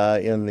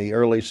the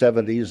early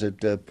 70s at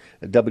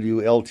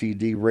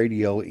WLTD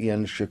Radio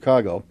in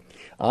Chicago.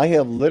 I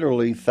have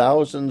literally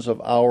thousands of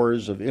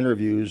hours of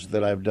interviews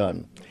that I've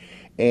done.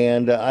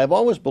 And I've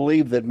always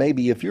believed that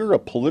maybe if you're a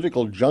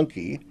political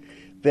junkie,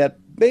 that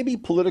maybe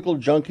political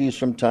junkies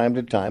from time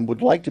to time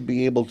would like to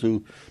be able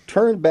to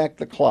turn back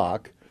the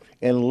clock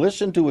and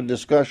listen to a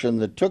discussion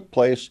that took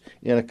place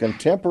in a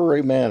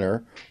contemporary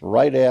manner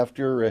right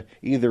after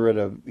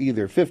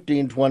either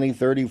 15, 20,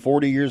 30,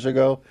 40 years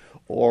ago,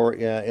 or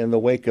in the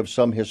wake of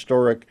some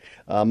historic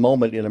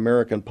moment in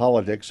American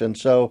politics. And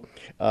so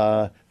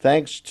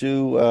thanks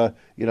to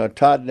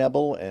Todd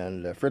Nebel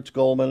and Fritz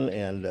Goldman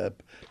and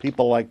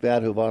people like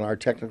that who've on our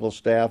technical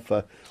staff,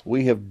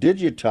 we have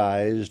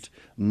digitized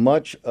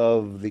much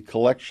of the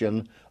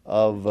collection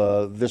of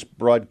this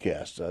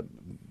broadcast,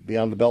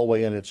 Beyond the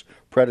Beltway and its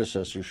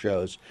predecessor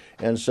shows.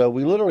 And so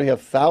we literally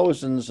have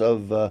thousands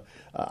of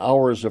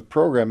hours of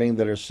programming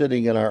that are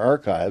sitting in our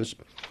archives.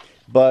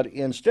 But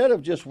instead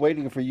of just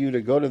waiting for you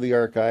to go to the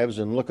archives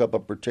and look up a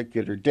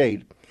particular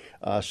date,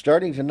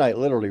 starting tonight,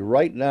 literally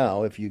right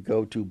now, if you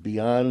go to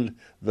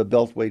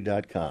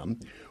beyondthebeltway.com,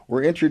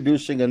 we're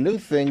introducing a new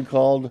thing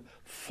called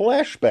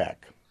Flashback.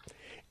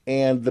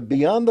 And the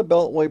Beyond the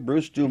Beltway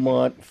Bruce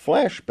Dumont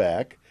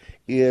Flashback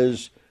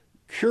is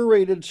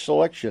curated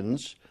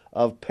selections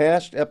of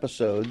past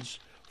episodes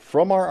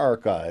from our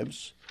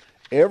archives.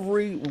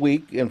 Every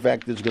week, in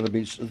fact, there's going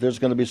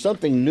to be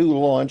something new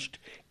launched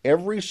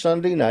every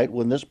Sunday night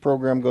when this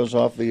program goes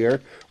off the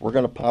air. We're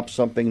going to pop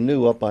something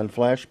new up on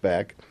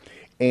Flashback.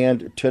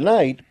 And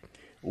tonight,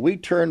 we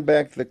turn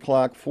back the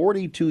clock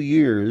 42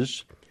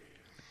 years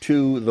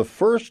to the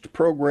first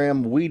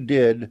program we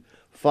did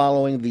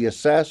following the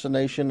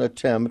assassination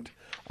attempt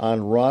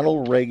on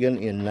Ronald Reagan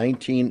in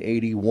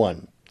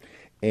 1981.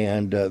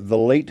 And the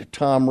late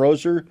Tom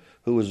Roser,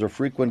 who was a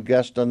frequent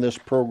guest on this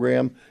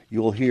program,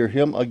 you'll hear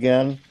him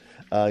again.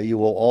 You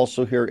will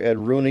also hear Ed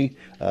Rooney,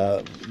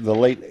 the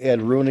late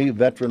Ed Rooney,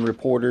 veteran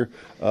reporter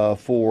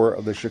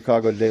for the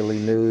Chicago Daily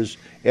News.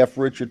 F.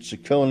 Richard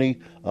Ciccone,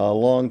 a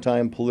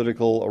longtime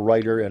political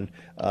writer and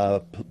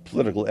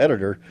political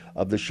editor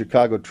of the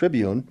Chicago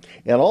Tribune.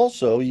 And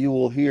also you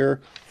will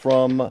hear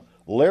from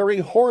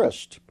Larry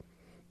Horist.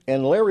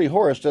 And Larry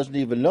Horist doesn't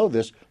even know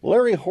this.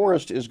 Larry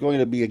Horist is going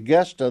to be a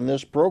guest on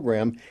this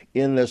program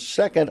in the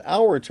second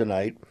hour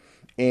tonight.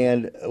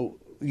 And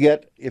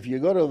yet, if you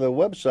go to the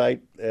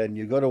website and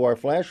you go to our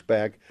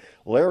Flashback,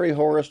 Larry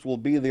Horist will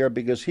be there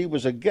because he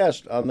was a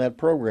guest on that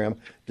program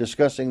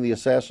discussing the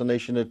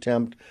assassination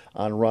attempt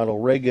on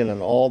Ronald Reagan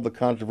and all the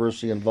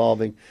controversy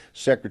involving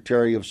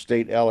Secretary of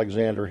State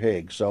Alexander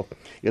Haig. So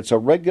it's a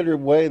regular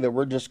way that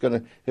we're just going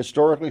to,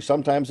 historically,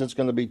 sometimes it's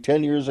going to be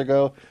 10 years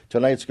ago.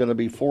 Tonight's going to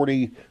be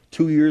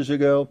 42 years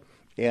ago.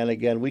 And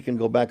again, we can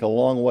go back a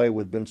long way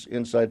with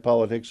Inside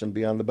Politics and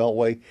Beyond the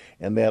Beltway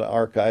and that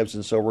archives.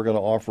 And so we're going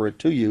to offer it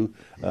to you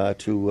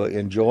to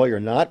enjoy or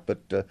not. But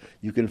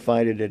you can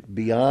find it at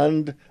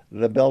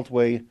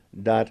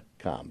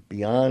beyondthebeltway.com.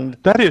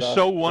 That is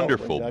so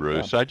wonderful,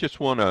 Bruce. I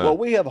just want to... Well,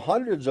 we have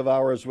hundreds of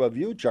hours of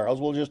you,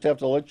 Charles. We'll just have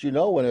to let you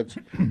know when it's...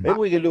 Maybe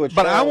we can do it.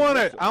 But I want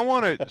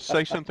to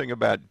say something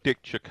about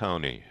Dick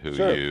Ciccone,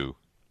 who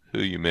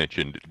you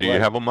mentioned. Do you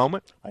have a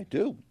moment? I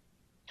do.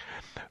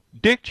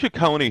 Dick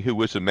Ciccone, who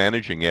was the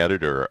managing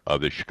editor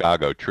of the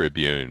Chicago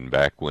Tribune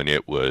back when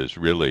it was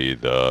really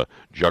the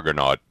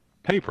juggernaut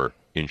paper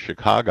in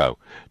Chicago,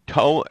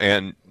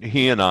 and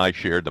he and I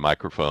shared the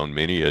microphone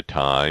many a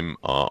time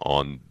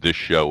on this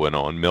show and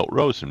on Milt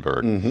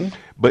Rosenberg. Mm-hmm.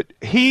 But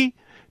he,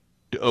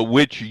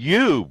 which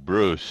you,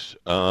 Bruce,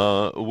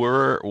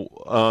 were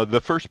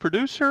the first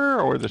producer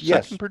or the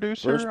second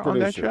producer on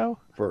that show?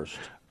 First.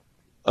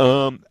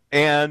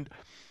 And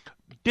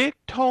Dick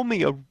told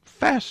me a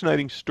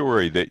fascinating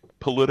story that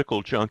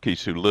political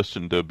junkies who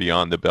listen to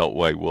Beyond the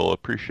Beltway will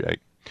appreciate.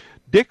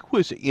 Dick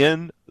was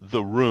in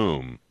the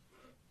room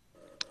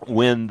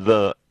when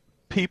the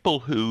people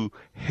who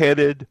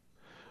headed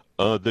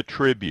the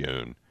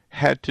Tribune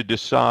had to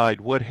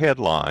decide what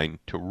headline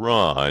to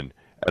run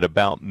at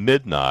about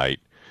midnight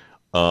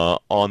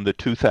on the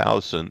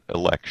 2000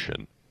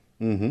 election.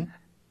 Mm-hmm.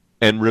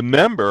 And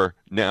remember,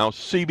 now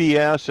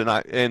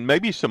CBS and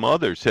maybe some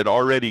others had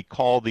already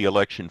called the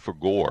election for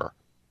Gore.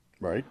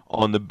 Right.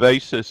 On the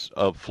basis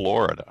of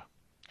Florida.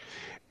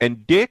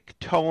 And Dick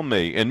told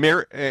me, and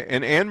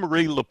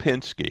Anne-Marie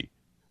Lipinski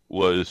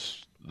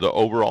was the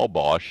overall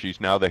boss. She's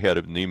now the head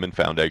of Neiman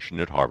Foundation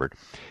at Harvard.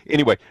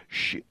 Anyway,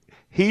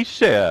 he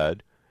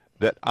said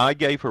that I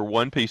gave her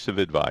one piece of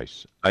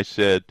advice. I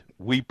said,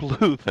 we blew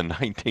the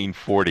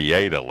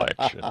 1948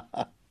 election.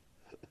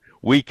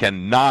 We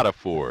cannot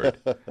afford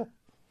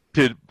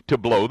to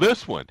blow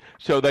this one.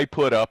 So they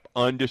put up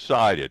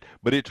undecided.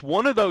 But it's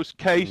one of those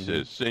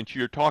cases, since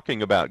you're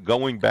talking about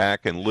going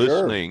back and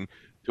listening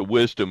to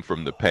wisdom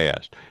from the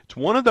past, it's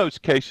one of those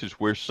cases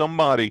where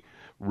somebody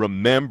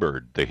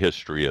remembered the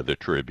history of the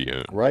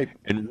Tribune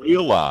and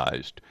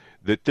realized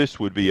that this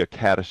would be a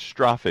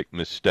catastrophic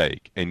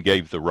mistake and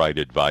gave the right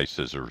advice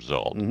as a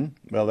result.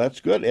 Well,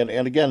 that's good.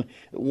 And again,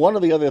 one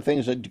of the other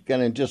things that,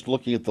 again, just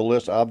looking at the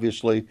list,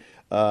 obviously,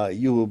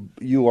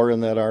 you are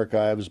in that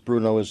archives.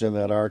 Bruno is in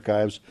that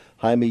archives.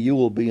 Jaime, you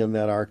will be in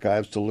that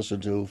archives to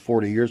listen to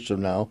 40 years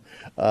from now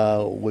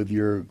with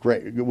your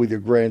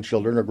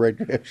grandchildren or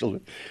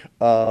great-grandchildren.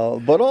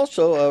 But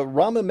also,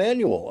 Rahm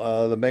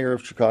Emanuel, the mayor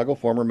of Chicago,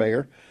 former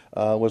mayor,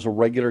 was a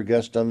regular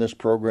guest on this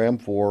program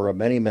for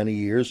many, many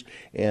years.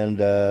 And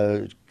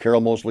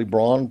Carol Moseley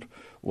Braun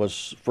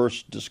was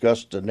first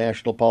discussed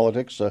national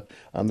politics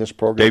on this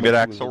program. David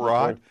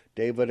Axelrod.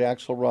 David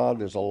Axelrod.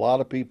 There's a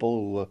lot of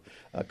people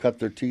who cut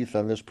their teeth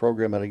on this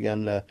program. And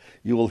again,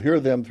 you will hear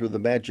them through the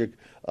magic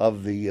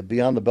of the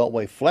Beyond the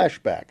Beltway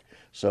flashback.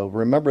 So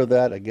remember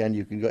that. Again,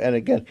 you can go, and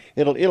again,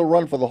 it'll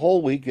run for the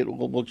whole week.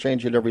 We'll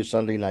change it every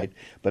Sunday night.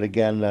 But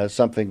again,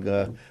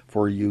 something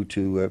for you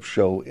to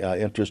show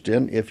interest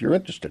in if you're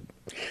interested.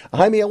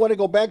 Jaime, I want to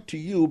go back to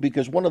you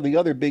because one of the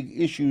other big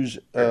issues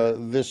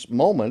this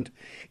moment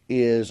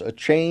is a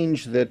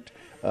change that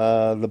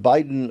the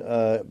Biden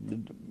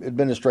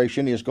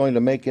administration is going to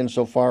make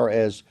insofar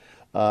as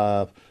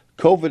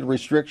COVID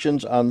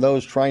restrictions on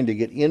those trying to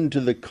get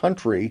into the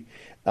country,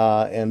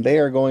 and they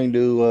are going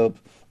to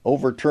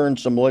overturn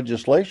some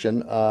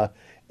legislation,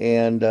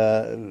 and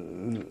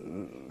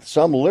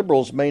some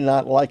liberals may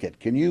not like it.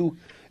 Can you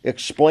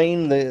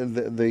explain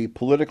the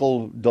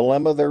political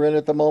dilemma they're in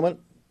at the moment?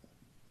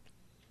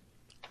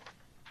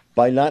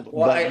 By not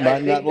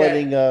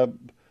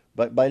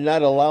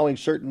allowing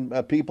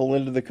certain people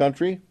into the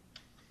country?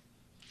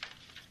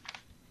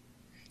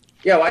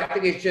 Yeah, well, I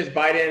think it's just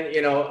Biden,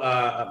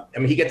 I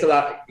mean,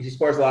 he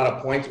scores a lot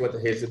of points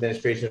with his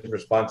administration's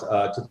response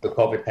to the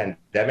COVID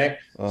pandemic.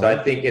 So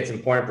I think it's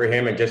important for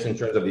him, and just in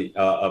terms of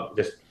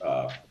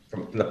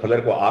from the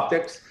political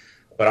optics,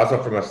 but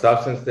also from a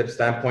substantive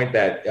standpoint,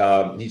 that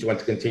he's going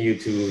to continue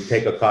to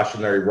take a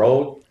cautionary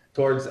road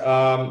towards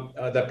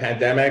the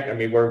pandemic. I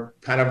mean, we're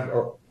kind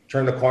of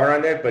turned the corner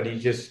on it, but he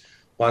just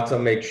wants to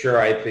make sure,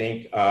 I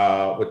think,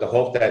 with the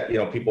hope that,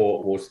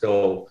 people will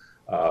still,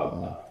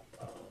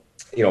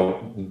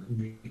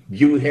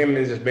 view him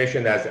and his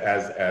mission as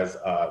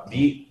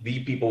the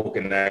people who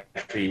can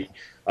actually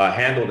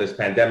handle this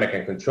pandemic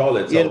and control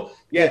it. So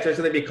there's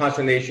going to be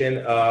consternation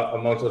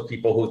amongst those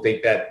people who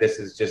think that this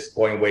is just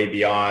going way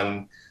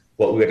beyond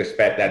what we would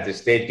expect at this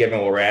stage, given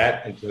where we're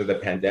at in terms of the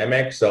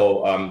pandemic.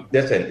 So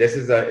listen, this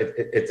is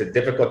it's a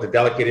difficult, a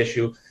delicate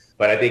issue.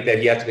 But I think that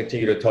he has to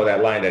continue to toe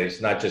that line, that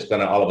it's not just going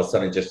to all of a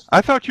sudden just...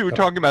 I thought you were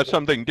talking about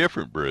something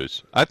different,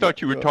 Bruce. I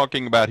thought you were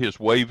talking about his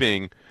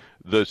waiving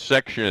the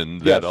section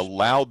that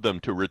allowed them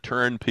to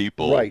return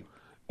people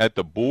at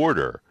the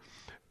border.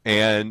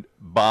 And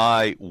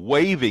by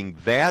waiving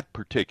that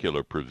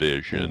particular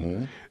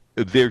provision,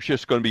 there's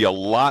just going to be a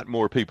lot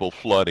more people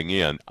flooding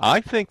in. I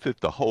think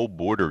that the whole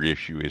border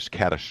issue is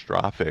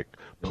catastrophic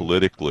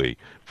politically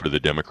for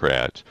the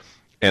Democrats.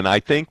 And I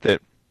think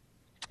that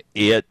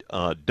it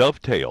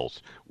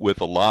dovetails with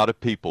a lot of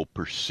people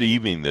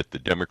perceiving that the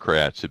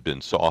Democrats have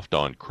been soft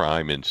on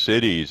crime in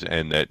cities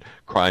and that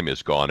crime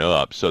has gone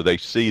up. So they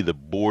see the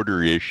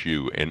border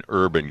issue and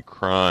urban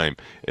crime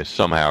as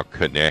somehow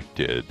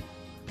connected.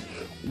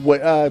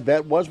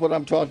 That was what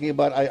I'm talking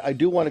about. I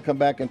do want to come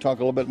back and talk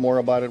a little bit more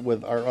about it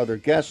with our other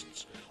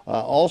guests.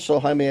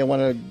 Also, Jaime, I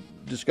want to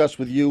discuss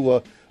with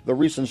you the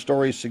recent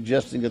stories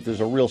suggesting that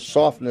there's a real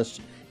softness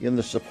in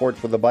the support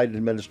for the Biden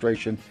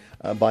administration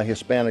by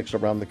Hispanics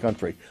around the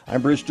country.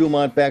 I'm Bruce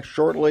Dumont, back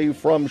shortly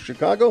from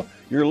Chicago.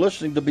 You're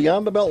listening to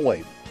Beyond the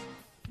Beltway.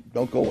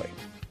 Don't go away.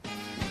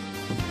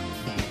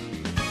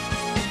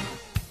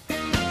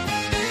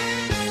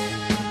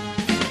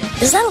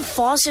 Is that a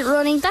faucet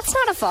running? That's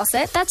not a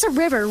faucet. That's a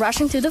river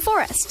rushing through the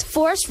forest.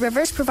 Forest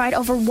rivers provide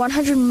over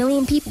 100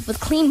 million people with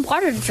clean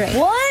water to drink.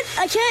 What?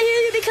 I can't hear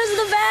you because of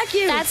the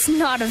vacuum. That's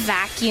not a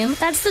vacuum.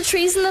 That's the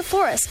trees in the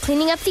forest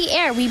cleaning up the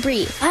air we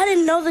breathe. I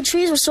didn't know the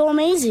trees were so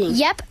amazing.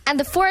 Yep, and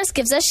the forest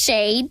gives us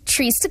shade,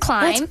 trees to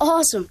climb. That's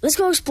awesome. Let's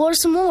go explore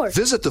some more.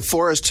 Visit the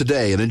forest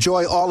today and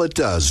enjoy all it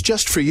does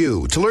just for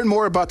you. To learn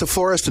more about the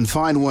forest and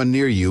find one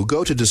near you,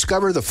 go to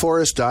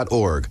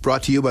discovertheforest.org.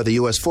 Brought to you by the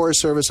U.S. Forest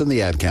Service and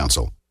the Ad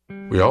Council.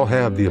 We all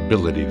have the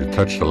ability to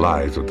touch the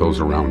lives of those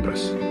around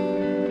us.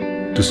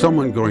 To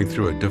someone going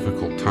through a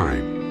difficult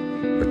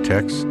time, a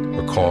text,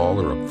 a call,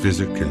 or a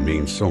visit can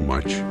mean so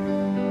much.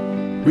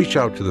 Reach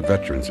out to the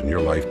veterans in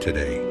your life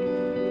today.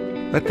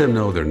 Let them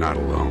know they're not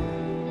alone.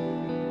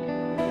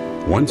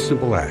 One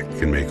simple act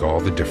can make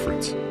all the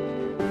difference.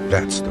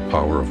 That's the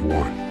power of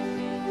one.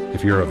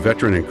 If you're a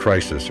veteran in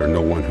crisis or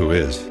know one who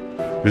is,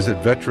 visit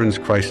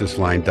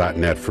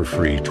veteranscrisisline.net for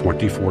free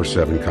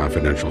 24/7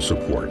 confidential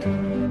support.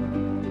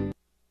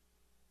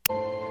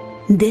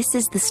 This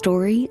is the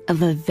story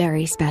of a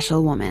very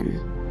special woman.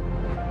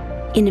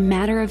 In a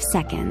matter of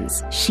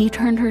seconds, she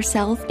turned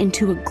herself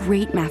into a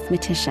great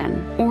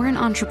mathematician or an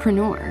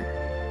entrepreneur.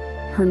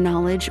 Her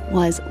knowledge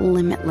was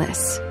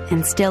limitless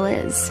and still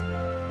is.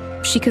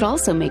 She could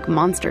also make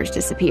monsters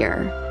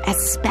disappear,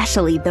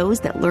 especially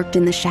those that lurked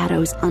in the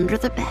shadows under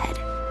the bed.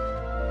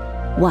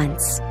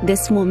 Once,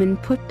 this woman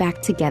put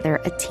back together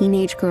a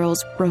teenage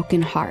girl's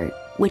broken heart,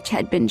 which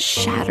had been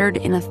shattered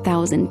in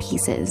 1,000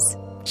 pieces,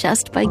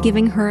 just by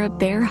giving her a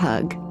bear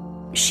hug.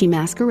 She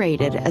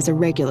masqueraded as a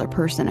regular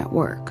person at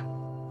work,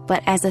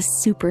 but as a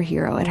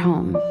superhero at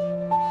home.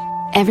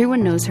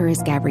 Everyone knows her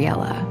as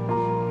Gabriella.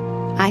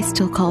 I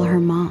still call her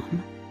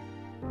Mom.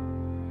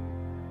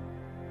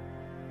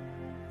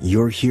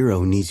 Your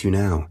hero needs you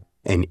now,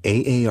 and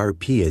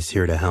AARP is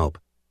here to help.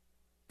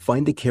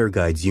 Find the care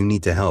guides you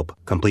need to help,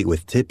 complete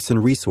with tips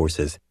and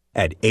resources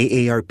at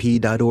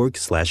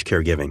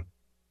aarp.org/caregiving.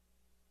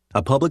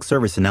 A public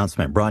service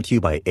announcement brought to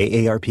you by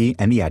AARP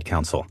and the Ad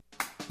Council.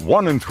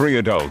 1 in 3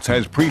 adults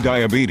has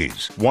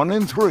prediabetes. 1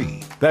 in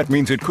 3. That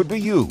means it could be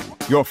you,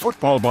 your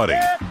football buddy,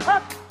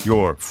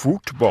 your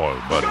football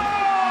buddy,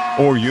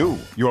 or you,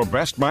 your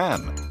best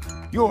man,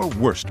 your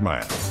worst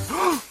man,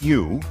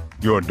 you,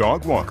 your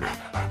dog walker,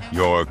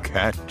 your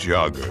cat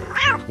jogger.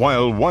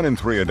 While 1 in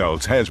 3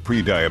 adults has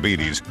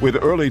prediabetes, with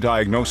early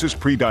diagnosis,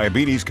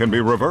 prediabetes can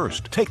be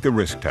reversed. Take the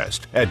risk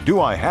test at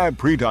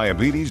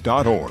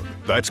doihaveprediabetes.org.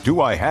 That's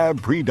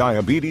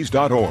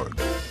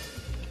doihaveprediabetes.org.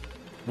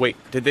 Wait,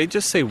 did they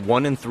just say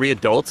 1 in 3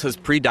 adults has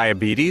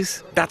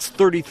prediabetes? That's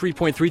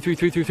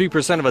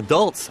 33.33333% of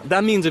adults.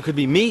 That means it could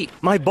be me,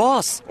 my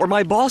boss, or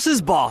my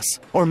boss's boss,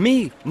 or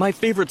me, my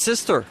favorite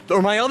sister,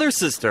 or my other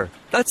sister.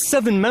 That's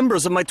 7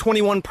 members of my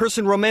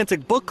 21-person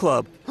romantic book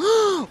club.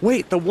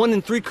 Wait, the 1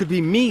 in 3 could be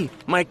me,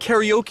 my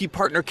karaoke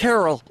partner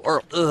Carol,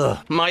 or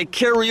my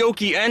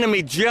karaoke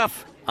enemy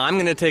Jeff. I'm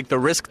going to take the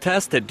risk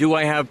test at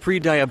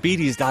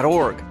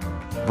doihaveprediabetes.org.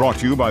 Brought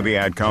to you by the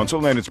Ad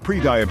Council and its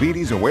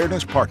Prediabetes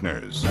Awareness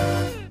Partners.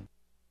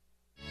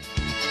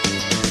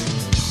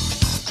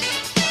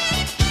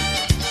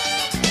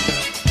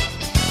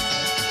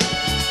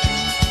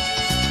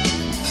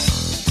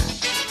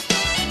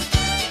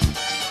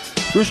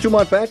 Bruce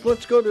Dumont back.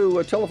 Let's go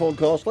to telephone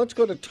calls. Let's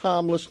go to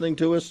Tom listening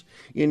to us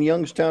in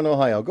Youngstown,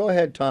 Ohio. Go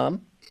ahead,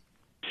 Tom.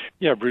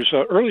 Yeah, Bruce.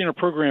 Early in the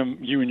program,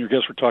 you and your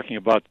guests were talking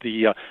about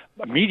the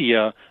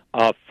media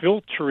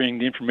filtering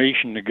the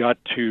information that got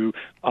to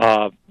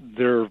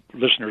their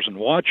listeners and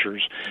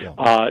watchers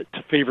to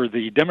favor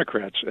the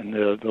Democrats and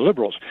the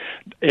liberals.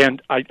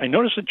 And I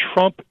noticed that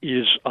Trump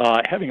is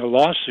having a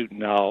lawsuit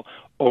now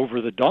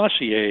over the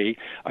dossier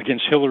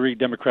against Hillary,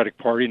 Democratic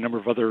Party, a number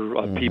of other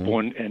people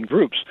and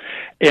groups.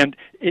 And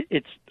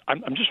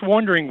I'm just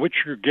wondering what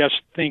your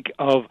guests think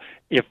of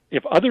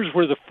if others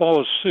were to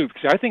follow suit.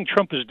 Because I think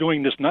Trump is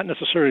doing this not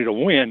necessarily to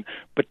win,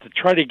 but to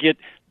try to get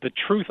the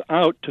truth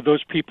out to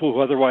those people who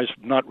otherwise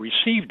have not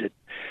received it.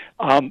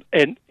 And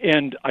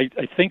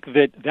I think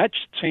that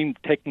same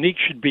technique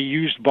should be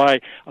used by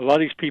a lot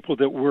of these people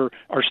that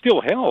are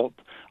still held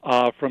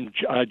from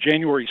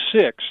January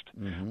 6th.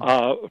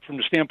 From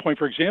the standpoint,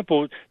 for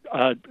example,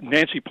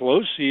 Nancy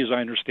Pelosi, as I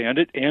understand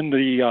it, and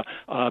the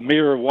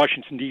mayor of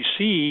Washington,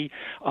 D.C.,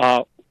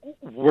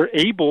 were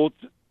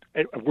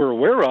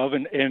aware of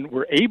and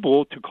were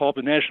able to call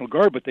the National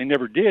Guard, but they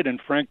never did. In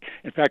fact,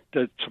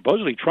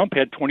 supposedly Trump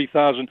had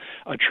 20,000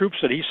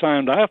 troops that he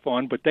signed off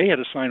on, but they had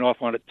to sign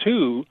off on it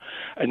too,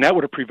 and that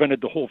would have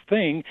prevented the whole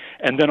thing.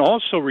 And then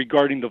also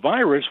regarding the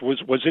virus,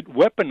 was it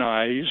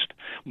weaponized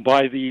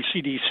by the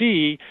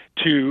CDC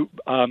to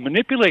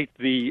manipulate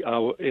the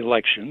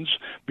elections?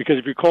 Because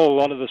if you recall, a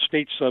lot of the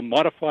states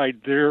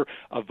modified their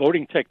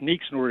voting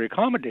techniques in order to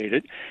accommodate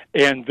it.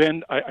 And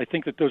then I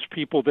think that those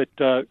people that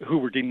who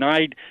were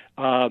denied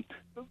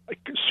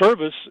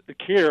service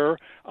care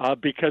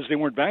because they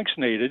weren't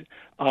vaccinated,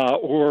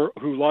 or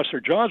who lost their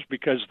jobs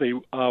because they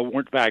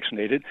weren't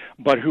vaccinated,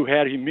 but who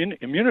had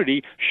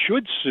immunity,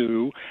 should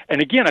sue.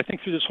 And again, I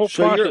think through this whole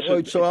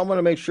process. So I want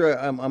to make sure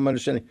I'm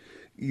understanding.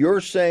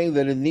 You're saying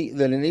that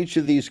in each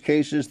of these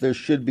cases there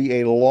should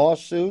be a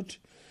lawsuit,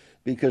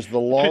 because the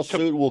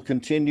lawsuit will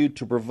continue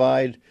to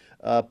provide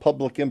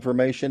public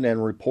information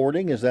and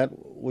reporting. Is that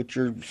what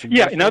you're suggesting?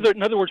 Yeah. In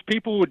other words,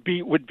 people would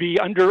be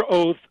under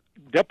oath,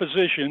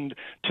 depositioned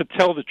to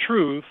tell the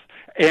truth,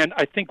 and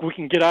I think we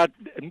can get out,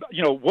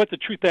 what the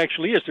truth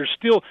actually is. There's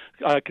still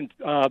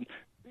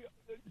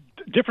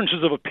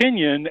differences of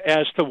opinion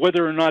as to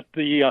whether or not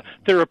the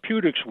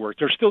therapeutics work.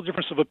 There's still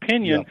difference of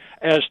opinion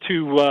as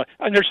to,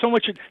 and there's so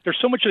much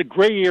of a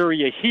gray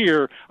area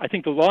here. I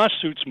think the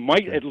lawsuits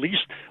might, at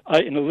least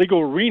in the legal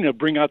arena,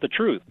 bring out the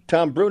truth.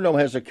 Tom Bruno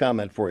has a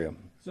comment for you.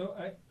 So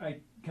I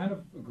kind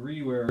of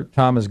agree where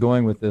Tom is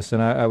going with this,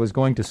 and I was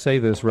going to say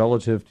this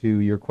relative to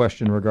your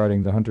question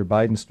regarding the Hunter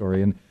Biden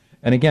story.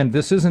 And again,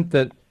 this isn't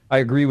that I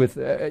agree with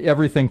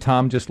everything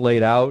Tom just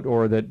laid out,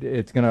 or that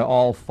it's going to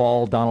all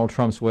fall Donald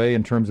Trump's way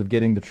in terms of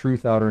getting the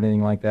truth out or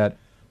anything like that.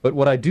 But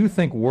what I do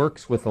think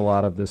works with a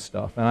lot of this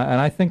stuff, and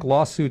I think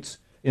lawsuits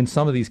in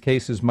some of these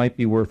cases might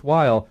be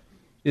worthwhile,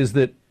 is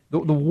that the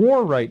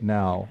war right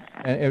now,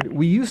 and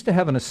we used to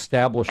have an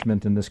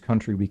establishment in this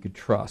country we could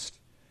trust.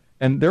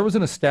 And there was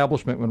an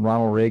establishment when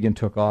Ronald Reagan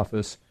took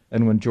office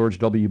and when George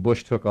W.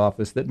 Bush took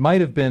office that might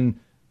have been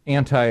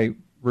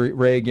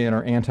anti-Reagan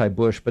or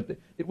anti-Bush, but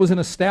it was an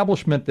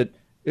establishment that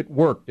it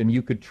worked and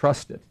you could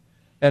trust it.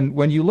 And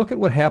when you look at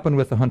what happened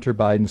with the Hunter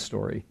Biden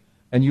story,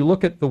 and you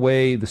look at the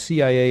way the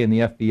CIA and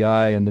the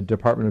FBI and the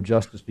Department of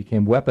Justice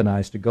became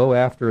weaponized to go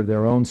after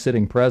their own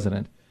sitting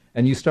president,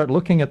 and you start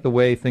looking at the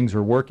way things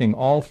are working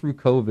all through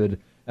COVID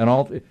and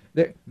all,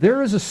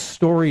 there is a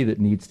story that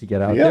needs to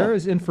get out. Yeah. There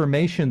is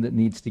information that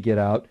needs to get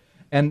out,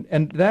 and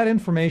that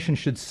information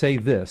should say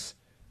this: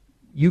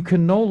 you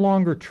can no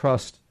longer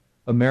trust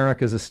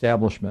America's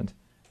establishment,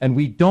 and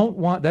we don't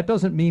want. That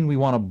doesn't mean we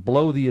want to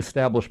blow the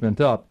establishment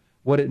up.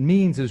 What it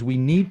means is we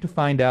need to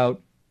find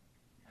out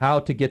how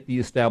to get the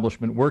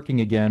establishment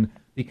working again,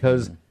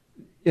 because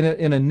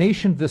in a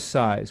nation this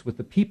size, with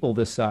the people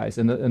this size,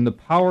 and the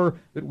power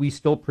that we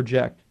still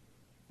project,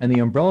 and the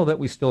umbrella that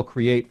we still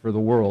create for the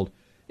world,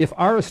 if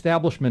our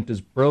establishment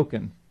is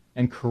broken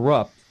and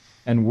corrupt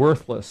and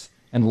worthless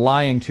and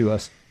lying to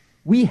us,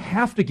 we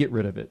have to get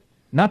rid of it.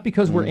 Not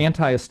because we're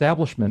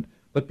anti-establishment,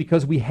 but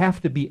because we have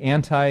to be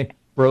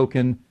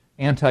anti-broken,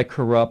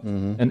 anti-corrupt,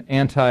 and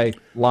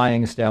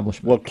anti-lying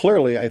establishment. Well,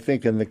 clearly, I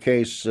think in the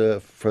case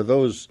for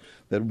those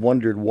that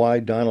wondered why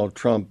Donald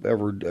Trump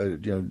ever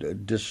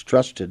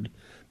mistrusted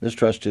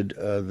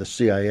the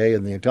CIA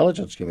and the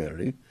intelligence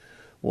community,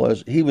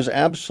 he was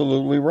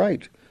absolutely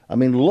right. I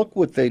mean, look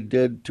what they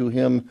did to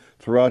him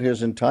throughout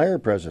his entire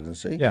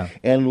presidency,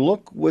 and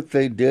look what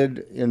they did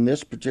in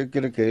this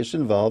particular case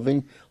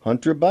involving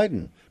Hunter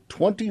Biden.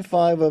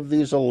 25 of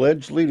these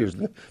alleged leaders,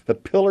 the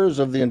pillars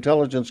of the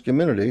intelligence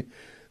community,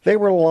 they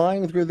were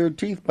lying through their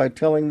teeth by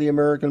telling the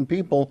American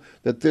people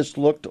that this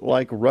looked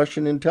like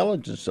Russian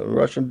intelligence,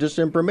 Russian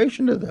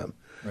disinformation to them.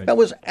 Right. That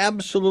was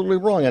absolutely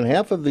wrong, and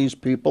half of these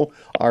people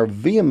are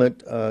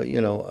vehement,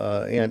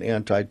 and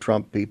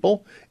anti-Trump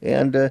people,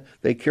 and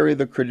they carry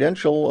the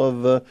credential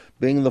of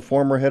being the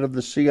former head of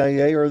the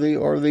CIA or the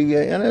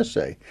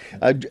NSA.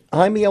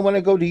 Jaime, I want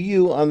to go to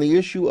you on the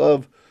issue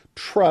of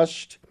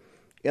trust,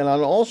 and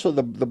on also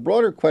the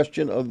broader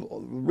question of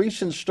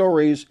recent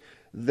stories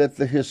that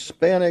the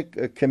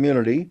Hispanic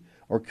community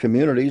or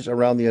communities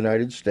around the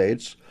United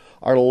States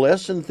are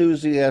less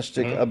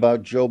enthusiastic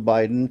about Joe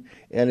Biden,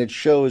 and it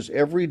shows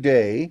every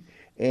day,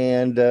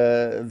 and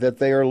that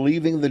they are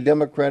leaving the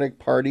Democratic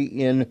Party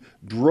in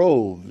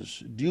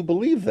droves. Do you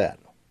believe that?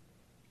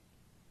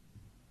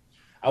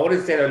 I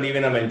wouldn't say they're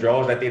leaving them in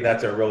droves. I think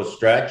that's a real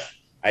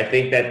stretch. I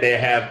think that they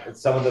have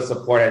some of the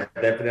support has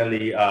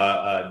definitely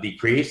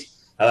decreased.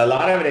 A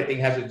lot of it, I think,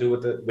 has to do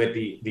with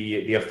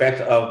the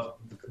effects of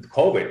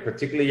COVID,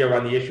 particularly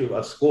around the issue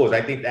of schools.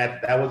 I think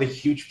that was a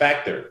huge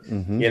factor.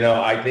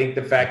 I think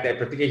the fact that,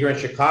 particularly here in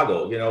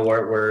Chicago,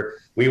 where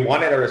we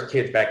wanted our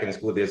kids back in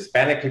school, the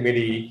Hispanic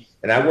community,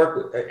 and I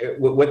work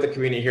with the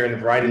community here in a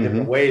variety of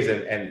different ways.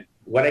 And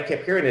what I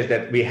kept hearing is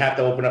that we have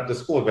to open up the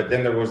schools, but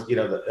then there was,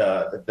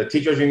 the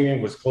teachers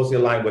union was closely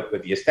aligned with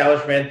the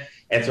establishment.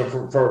 And so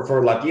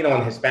for Latino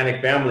and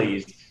Hispanic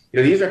families,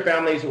 these are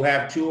families who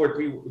have 2 or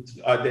 3,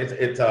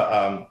 it's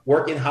a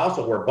working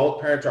household where both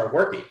parents are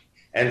working.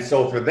 And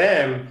so for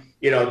them,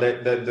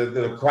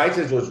 the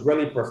crisis was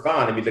really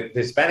profound. I mean, the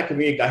Hispanic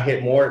community got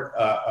hit more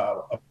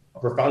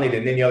profoundly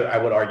than any other, I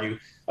would argue,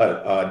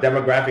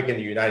 demographic in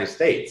the United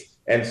States.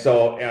 And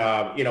so,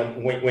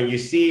 when you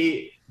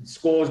see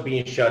schools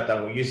being shut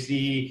down, when you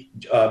see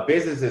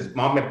businesses,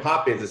 mom and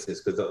pop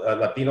businesses, because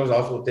Latinos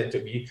also tend to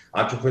be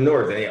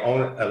entrepreneurs and they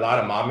own a lot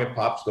of mom and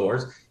pop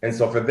stores. And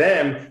so for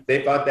them,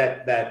 they thought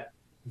that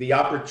the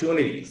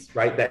opportunities,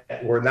 right,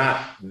 that were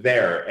not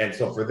there. And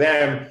so for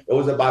them, it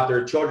was about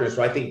their children.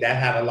 So I think that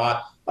had a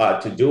lot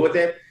to do with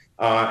it.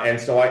 And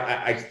so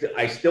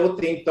I still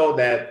think, though,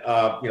 that,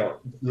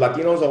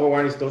 Latinos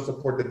overwhelmingly still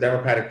support the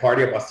Democratic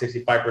Party. About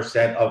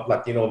 65% of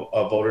Latino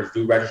voters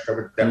do register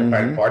with the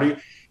Democratic Party.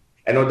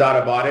 And no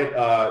doubt about it,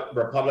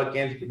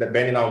 Republicans,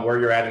 depending on where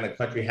you're at in the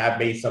country, have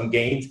made some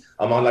gains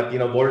among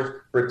Latino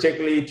voters,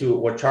 particularly to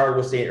what Charles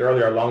was saying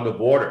earlier along the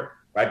border,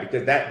 right?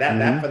 Because that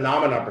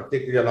phenomenon,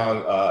 particularly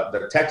along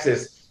the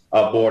Texas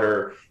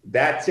border,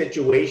 that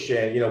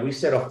situation, we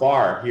sit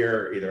afar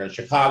here, either in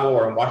Chicago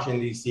or in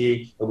Washington,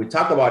 D.C., and we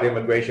talk about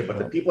immigration, but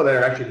the people that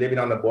are actually living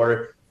on the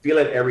border feel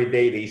it every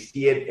day. They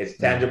see it. It's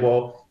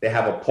tangible. They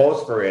have a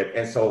pulse for it.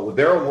 And so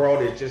their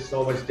world is just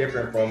so much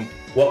different from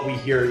what we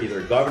hear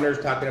either governors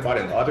talking about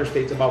in other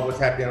states about what's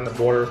happening on the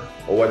border,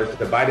 or whether it's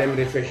the Biden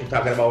administration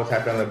talking about what's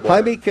happening on the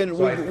border.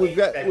 Jaime, we've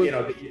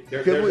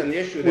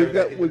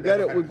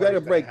got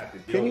a break.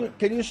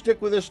 Can you stick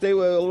with us? Stay a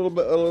little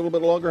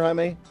bit longer,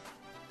 Jaime?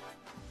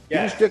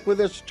 Can you stick with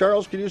us?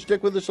 Charles, can you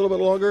stick with us a little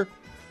bit longer?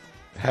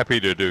 Happy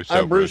to do so.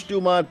 I'm Bruce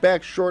Dumont,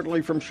 back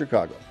shortly from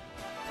Chicago.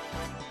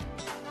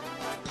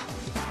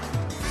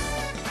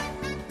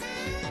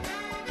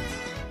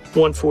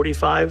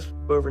 145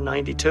 over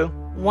 92.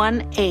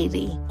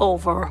 180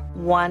 over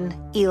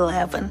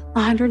 111.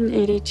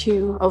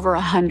 182 over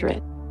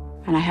 100.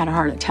 And I had a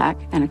heart attack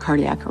and a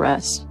cardiac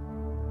arrest.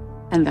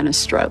 And then a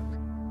stroke.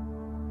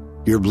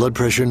 Your blood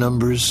pressure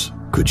numbers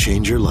could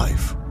change your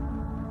life.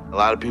 A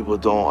lot of people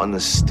don't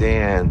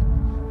understand,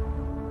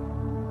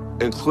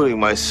 including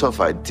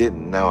myself. I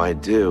didn't, now I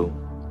do,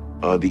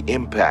 the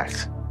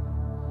impact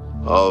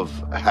of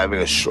having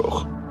a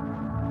stroke.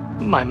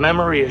 My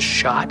memory is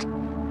shot.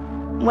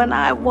 When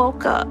I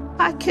woke up,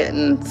 I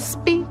couldn't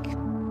speak.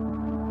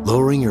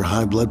 Lowering your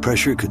high blood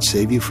pressure could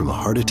save you from a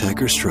heart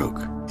attack or stroke.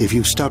 If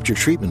you've stopped your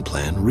treatment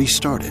plan,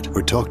 restart it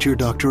or talk to your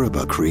doctor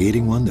about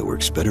creating one that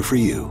works better for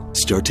you.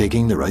 Start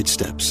taking the right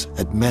steps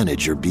at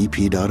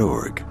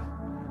manageyourbp.org.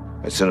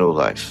 It's a new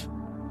life,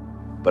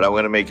 but I'm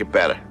going to make it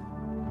better.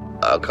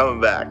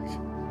 Coming back.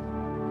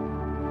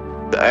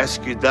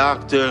 Ask your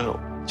doctor,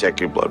 check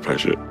your blood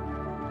pressure.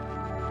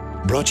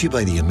 Brought to you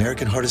by the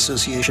American Heart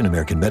Association,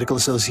 American Medical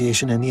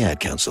Association, and the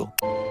Ad Council.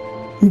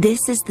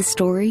 This is the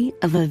story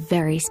of a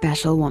very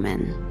special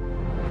woman.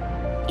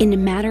 In a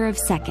matter of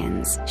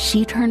seconds,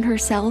 she turned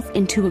herself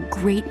into a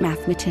great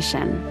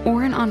mathematician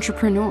or an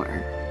entrepreneur.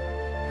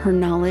 Her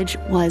knowledge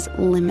was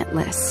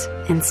limitless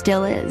and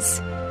still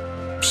is.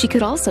 She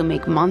could also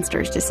make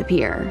monsters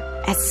disappear,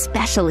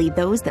 especially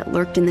those that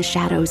lurked in the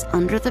shadows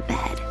under the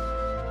bed.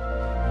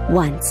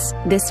 Once,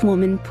 this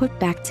woman put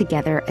back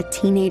together a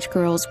teenage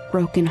girl's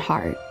broken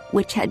heart,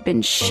 which had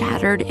been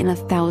shattered in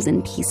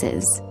 1,000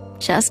 pieces,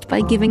 just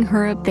by giving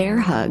her a bear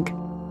hug.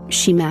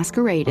 She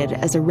masqueraded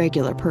as a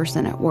regular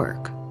person at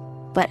work,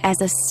 but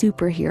as a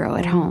superhero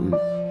at home.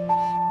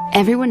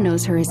 Everyone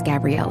knows her as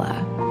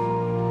Gabriella.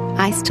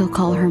 I still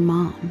call her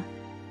Mom.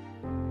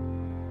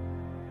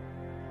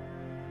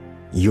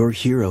 Your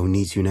hero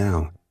needs you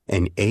now,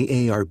 and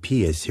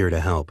AARP is here to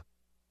help.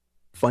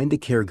 Find the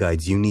care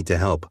guides you need to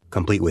help,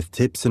 complete with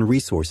tips and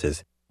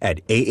resources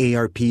at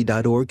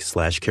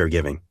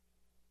aarp.org/caregiving.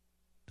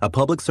 A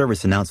public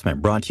service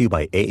announcement brought to you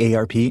by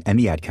AARP and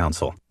the Ad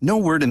Council. No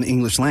word in the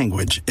English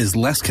language is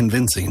less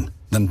convincing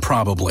than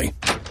probably.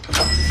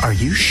 Are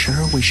you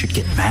sure we should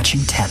get matching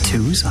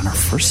tattoos on our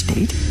first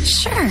date?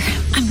 Sure.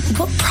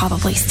 We'll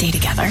probably stay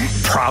together.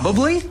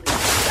 Probably?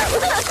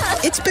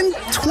 It's been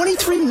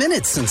 23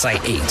 minutes since I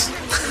ate.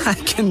 I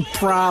can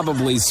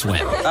probably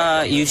swim.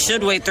 You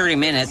should wait 30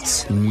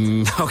 minutes.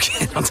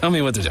 Okay, now tell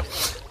me what to do.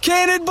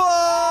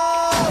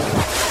 Cannonball!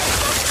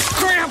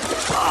 Cramp!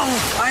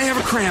 Oh, I have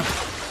a cramp.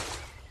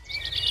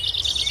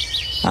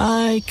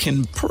 I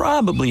can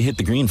probably hit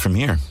the green from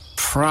here.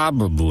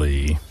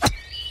 Probably.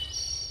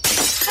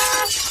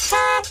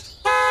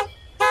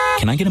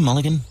 Can I get a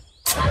mulligan?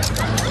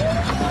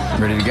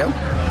 Ready to go?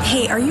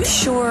 Hey, are you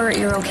sure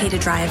you're okay to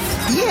drive?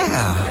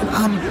 Yeah,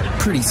 I'm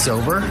pretty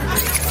sober.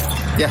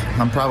 Yeah,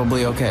 I'm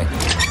probably okay.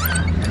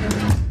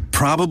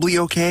 Probably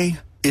okay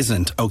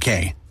isn't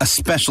okay,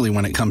 especially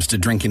when it comes to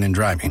drinking and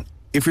driving.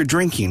 If you're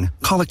drinking,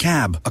 call a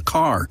cab, a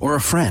car, or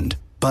a friend.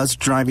 Buzzed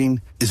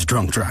driving is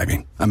drunk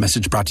driving. A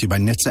message brought to you by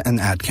NHTSA and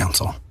the Ad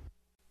Council.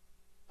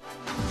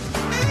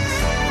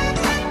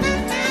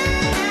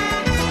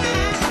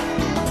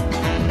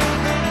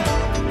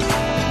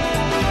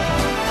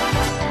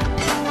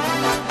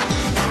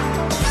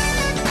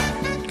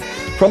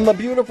 From the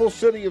beautiful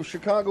city of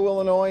Chicago,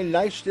 Illinois,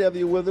 nice to have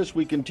you with us.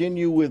 We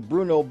continue with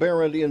Bruno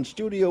Barrett in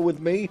studio with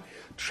me,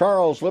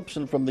 Charles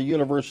Lipson from the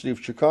University of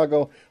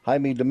Chicago,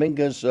 Jaime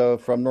Dominguez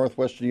from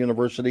Northwestern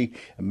University,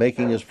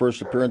 making his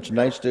first appearance.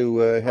 Nice to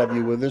have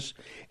you with us.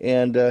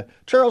 And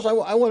Charles,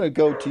 I want to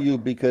go to you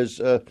because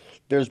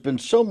there's been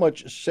so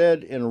much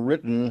said and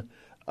written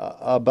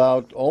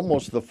about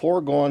almost the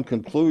foregone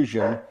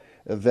conclusion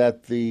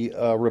that the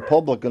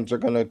Republicans are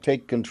going to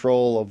take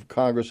control of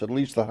Congress, at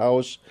least the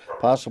House,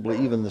 possibly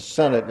even the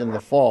Senate in the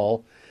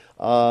fall.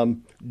 Do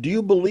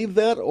you believe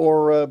that,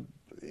 or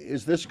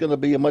is this going to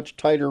be a much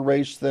tighter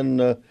race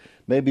than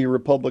maybe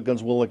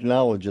Republicans will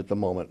acknowledge at the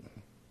moment?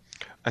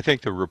 I think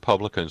the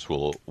Republicans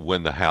will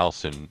win the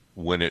House and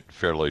win it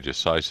fairly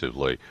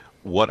decisively.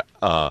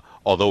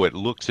 Although it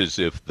looks as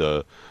if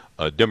the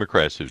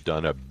Democrats have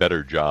done a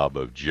better job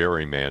of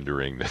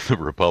gerrymandering than the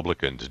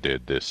Republicans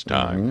did this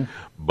time.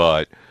 Mm-hmm.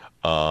 But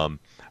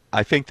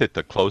I think that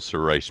the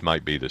closer race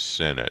might be the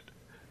Senate.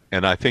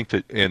 And I think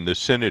that the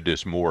Senate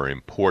is more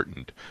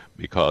important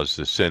because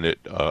the Senate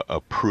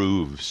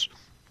approves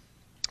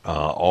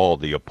all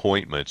the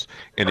appointments.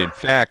 And in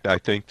fact, I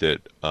think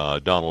that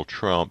Donald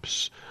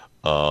Trump's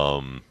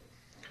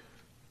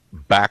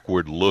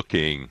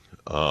backward-looking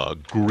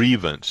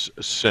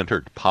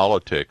grievance-centered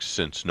politics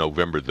since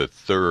November the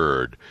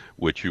 3rd,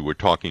 which you were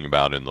talking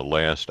about in the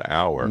last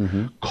hour,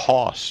 mm-hmm.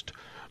 cost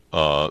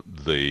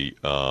the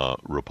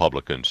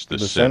Republicans the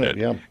Senate,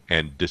 yeah.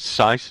 and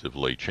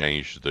decisively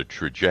changed the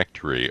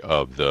trajectory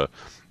of the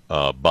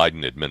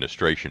Biden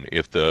administration.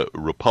 If the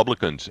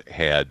Republicans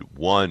had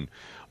won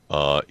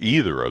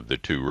either of the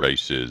two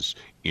races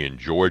in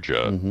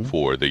Georgia mm-hmm.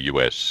 for the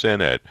U.S.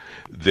 Senate,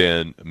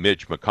 then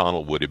Mitch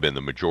McConnell would have been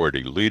the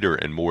majority leader,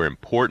 and more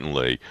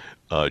importantly,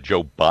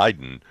 Joe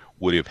Biden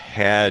would have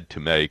had to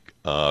make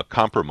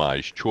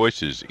compromise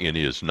choices in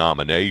his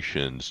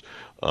nominations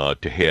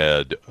to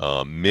head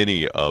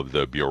many of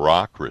the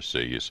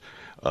bureaucracies,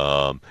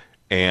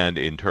 and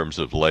in terms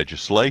of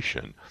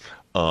legislation.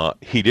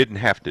 He didn't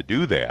have to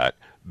do that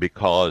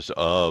because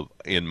of,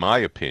 in my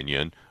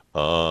opinion,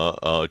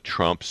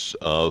 Trump's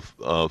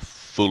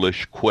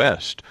foolish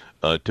quest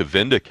to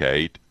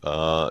vindicate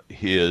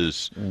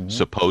his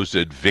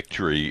supposed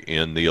victory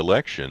in the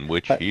election,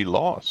 which he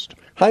lost.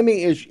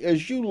 Jaime,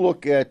 as you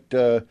look at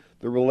the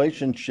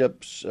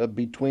relationships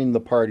between the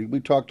party, we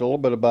talked a little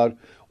bit about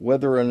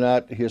whether or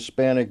not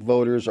Hispanic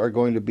voters are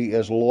going to be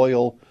as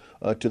loyal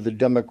to the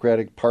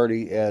Democratic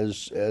Party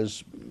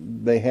as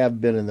they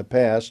have been in the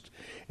past,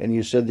 and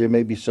you said there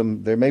may be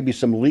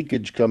some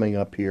leakage coming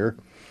up here.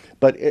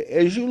 But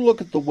as you look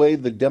at the way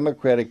the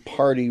Democratic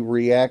Party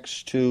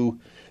reacts to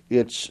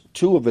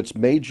two of its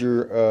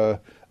major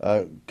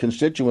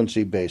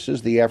constituency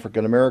bases, the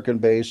African American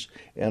base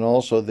and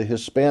also the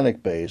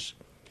Hispanic base,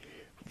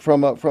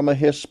 from a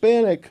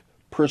Hispanic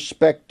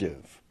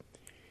perspective,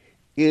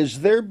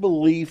 is their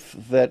belief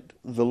that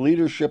the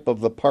leadership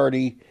of the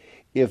party,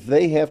 if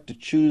they have to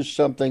choose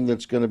something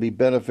that's going to be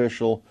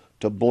beneficial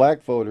to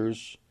black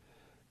voters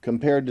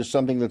compared to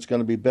something that's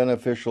going to be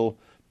beneficial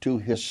to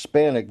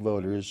Hispanic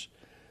voters,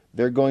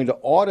 they're going to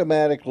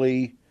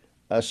automatically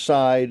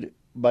side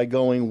by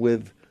going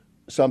with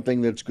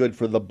something that's good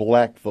for the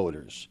black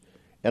voters?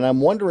 And I'm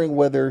wondering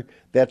whether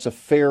that's a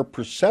fair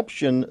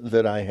perception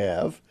that I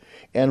have,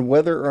 and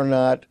whether or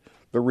not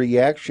the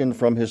reaction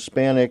from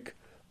Hispanic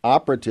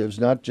operatives,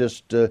 not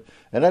just, and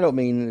I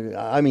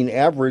mean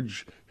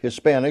average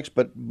Hispanics,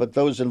 but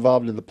those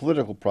involved in the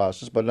political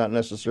process, but not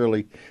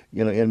necessarily,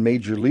 in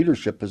major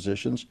leadership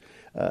positions,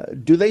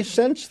 do they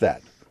sense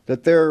that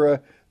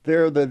they're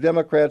the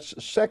Democrats'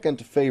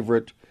 second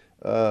favorite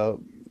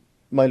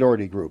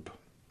minority group?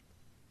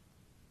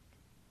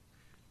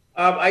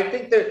 I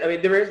think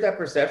there is that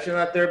perception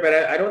out there, but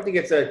I don't think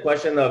it's a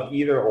question of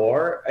either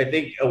or. I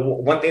think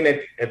one thing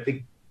that I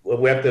think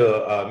we have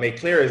to make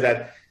clear is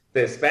that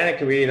the Hispanic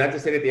community, not to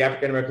say that the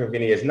African American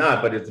community is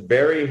not, but it's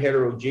very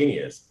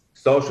heterogeneous,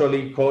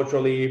 socially,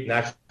 culturally,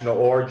 national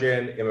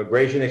origin,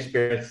 immigration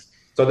experience.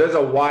 So there's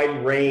a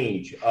wide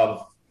range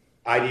of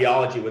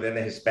ideology within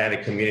the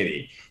Hispanic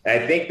community.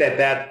 And I think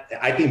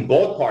I think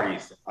both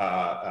parties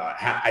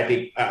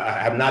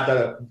have not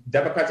done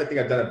Democrats, I think,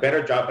 have done a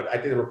better job, but I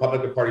think the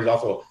Republican parties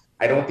also,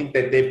 I don't think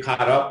that they've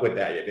caught up with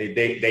that yet.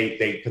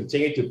 They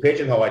continue to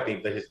pigeonhole, I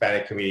think, the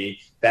Hispanic community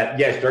that,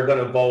 yes, they're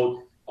going to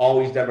vote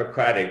always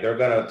Democratic. They're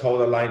going to toe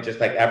the line just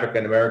like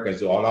African Americans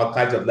do on all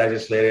kinds of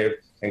legislative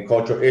and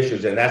cultural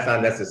issues. And that's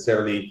not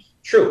necessarily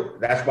true.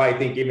 That's why I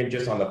think even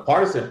just on the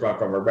partisan front,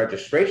 from a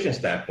registration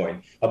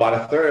standpoint, about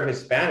a third of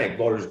Hispanic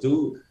voters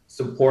do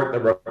support the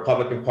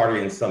Republican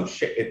Party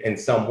in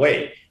some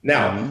way.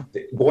 Now,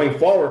 going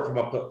forward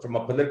from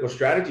a political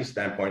strategy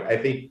standpoint, I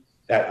think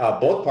that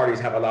both parties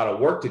have a lot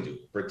of work to do,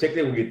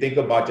 particularly when you think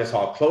about just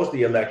how close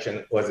the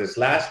election was this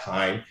last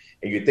time,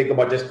 and you think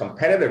about just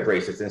competitive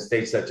races in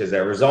states such as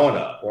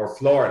Arizona or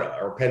Florida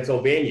or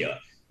Pennsylvania.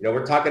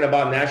 We're talking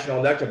about national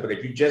election, but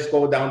if you just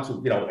go down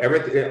to,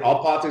 everything,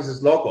 all politics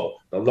is local.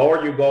 The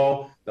lower you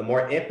go, the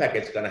more impact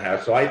it's going to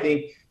have. So I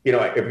think,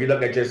 if you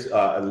look at just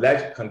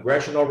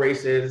congressional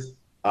races,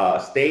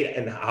 state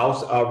and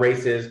House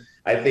races,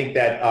 I think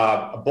that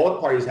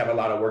both parties have a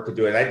lot of work to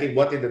do. And I think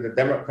one thing that the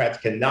Democrats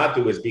cannot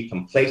do is be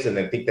complacent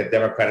and think that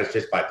Democrats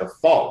just by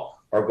default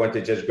are going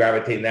to just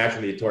gravitate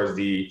naturally towards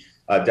the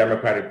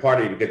Democratic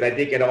Party, because I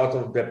think it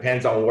also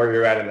depends on where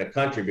you're at in the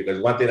country.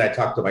 Because one thing I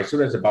talk to my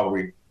students about,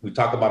 we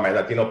talk about my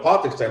Latino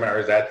politics seminar,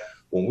 is that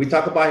when we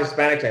talk about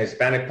Hispanics and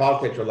Hispanic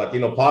politics or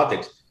Latino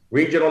politics,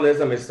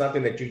 regionalism is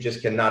something that you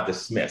just cannot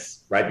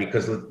dismiss, right?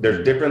 Because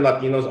there's different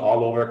Latinos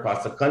all over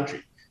across the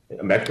country.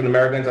 Mexican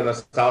Americans in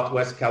the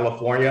Southwest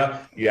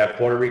California, you have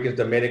Puerto Ricans,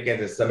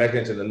 Dominicans, and some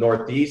Mexicans in the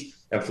Northeast.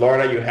 In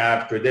Florida, you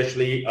have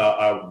traditionally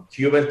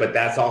Cubans, but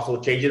that's also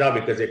changing now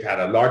because they've had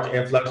a large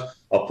influx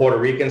of Puerto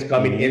Ricans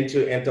coming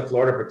into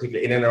Florida,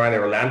 particularly in and around the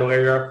Orlando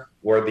area,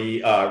 where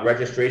the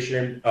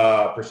registration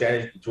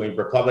percentage between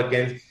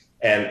Republicans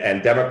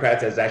and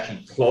Democrats has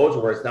actually closed,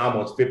 where it's now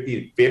almost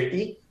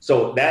 50-50.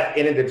 So that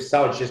in and of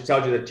itself just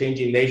tells you the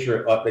changing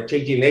nature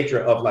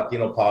of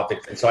Latino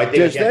politics. And so I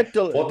think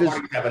both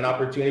parties have an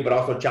opportunity, but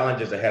also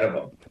challenges ahead of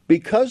them.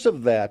 Because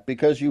of that,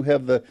 because you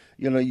have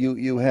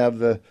you have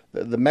the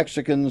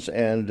Mexicans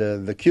and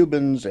the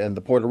Cubans and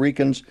the Puerto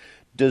Ricans,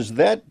 does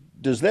that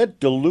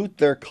dilute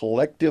their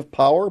collective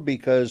power?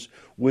 Because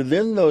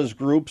within those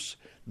groups,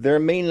 there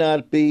may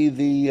not be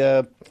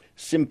the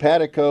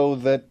simpatico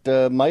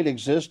that might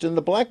exist in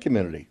the black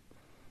community.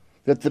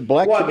 That the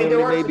black community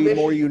may be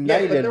more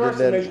united. Yeah, but there are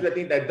some issues, I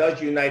think, that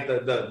does unite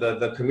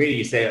the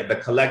community, say the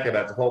collective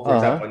as a whole. For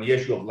example, on the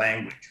issue of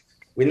language,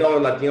 we know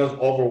Latinos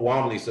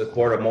overwhelmingly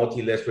support a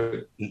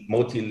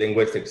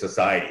multilinguistic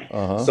society.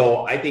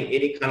 So I think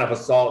any kind of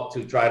assault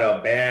to try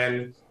to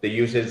ban the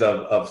uses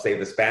of say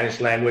the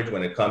Spanish language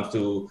when it comes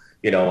to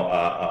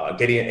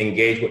getting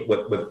engaged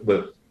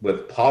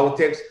with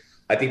politics,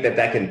 I think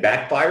that can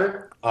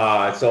backfire.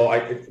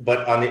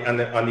 But on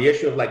the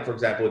issue of, like, for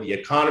example, the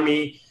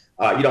economy,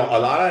 a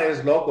lot of it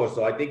is local.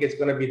 So I think it's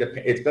going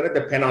to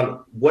depend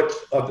on which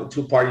of the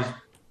two parties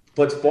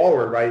puts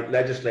forward, right,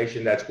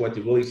 legislation that's going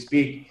to really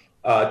speak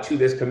to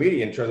this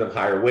community in terms of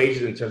higher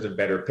wages, in terms of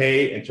better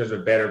pay, in terms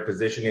of better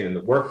positioning in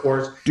the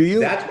workforce.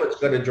 That's what's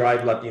going to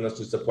drive Latinos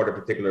to support a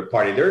particular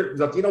party.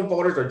 Latino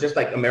voters are just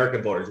like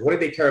American voters. What do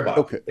they care about?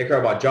 Okay. They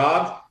care about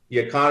jobs, the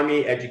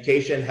economy,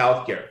 education,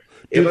 healthcare.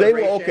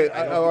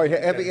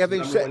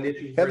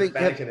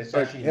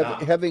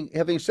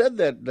 Having said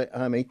that,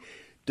 Jaime,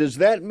 does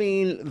that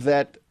mean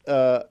that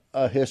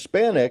a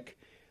Hispanic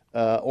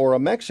or a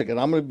Mexican,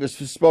 I'm going to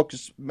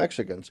focus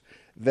Mexicans,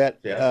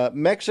 that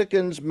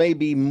Mexicans may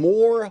be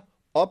more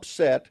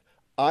upset,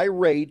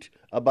 irate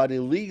about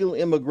illegal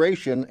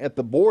immigration at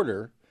the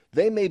border?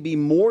 They may be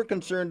more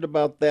concerned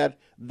about that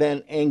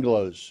than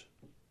Anglos.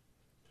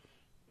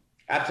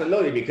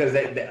 Absolutely, because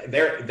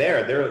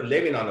they're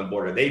living on the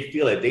border. They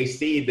feel it. They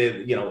see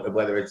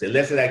whether it's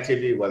illicit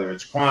activity, whether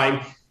it's crime,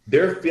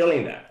 they're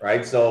feeling that,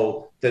 right?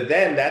 So to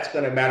them, that's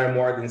going to matter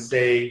more than,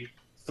 say,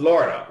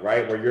 Florida,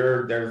 right, where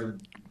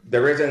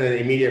there isn't an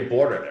immediate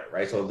border there,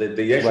 right? So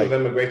the issue of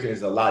immigration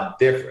is a lot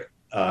different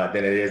than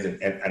it is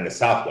in the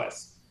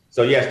Southwest.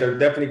 So yes,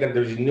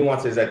 there's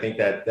nuances, I think,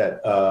 that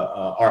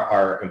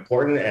are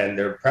important, and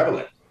they're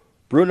prevalent.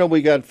 Bruno,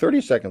 we got 30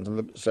 seconds in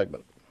the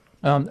segment.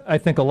 I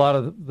think a lot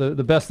of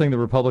the best thing the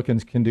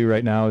Republicans can do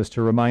right now is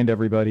to remind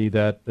everybody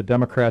that the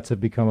Democrats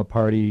have become a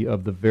party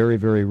of the very,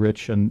 very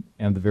rich and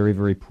the very,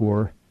 very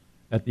poor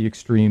at the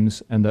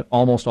extremes, and that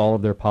almost all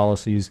of their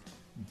policies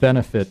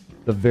benefit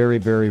the very,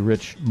 very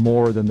rich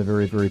more than the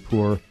very, very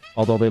poor,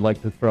 although they like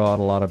to throw out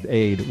a lot of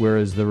aid,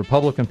 whereas the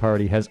Republican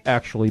Party has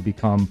actually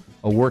become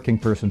a working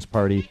person's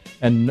party,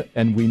 and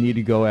we need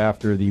to go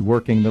after the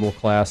working middle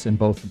class in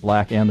both the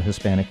black and the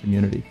Hispanic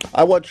community.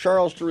 I want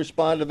Charles to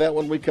respond to that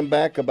when we come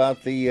back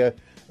about the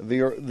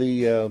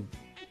rebranding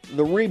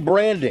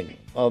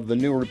of the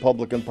new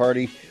Republican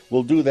Party.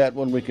 We'll do that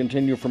when we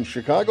continue from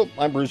Chicago.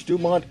 I'm Bruce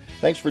Dumont.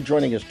 Thanks for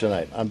joining us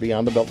tonight on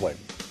Beyond the Beltway.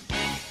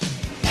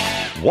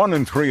 1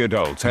 in 3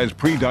 adults has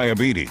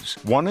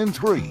prediabetes. 1 in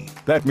 3.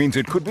 That means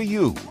it could be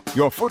you,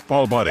 your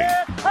football buddy,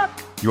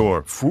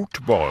 your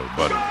football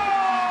buddy,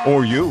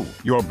 or you,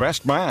 your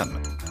best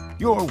man,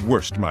 your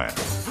worst man,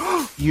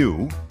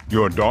 you,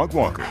 your dog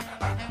walker,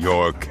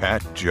 your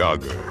cat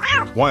jogger.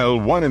 While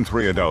 1 in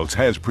 3 adults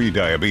has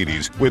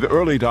prediabetes, with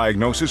early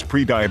diagnosis,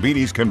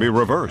 prediabetes can be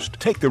reversed.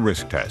 Take the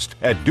risk test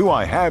at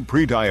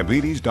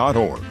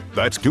doihaveprediabetes.org.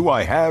 That's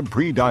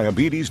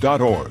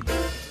doihaveprediabetes.org.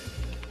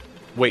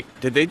 Wait,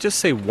 did they just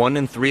say 1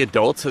 in 3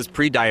 adults has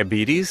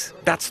prediabetes?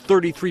 That's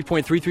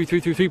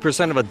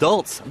 33.3333% of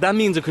adults. That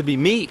means it could be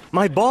me,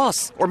 my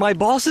boss, or my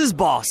boss's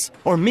boss,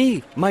 or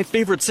me, my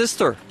favorite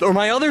sister, or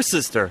my other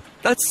sister.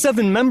 That's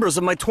 7 members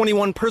of my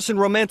 21-person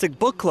romantic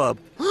book club.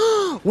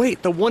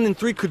 Wait, the 1 in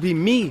 3 could be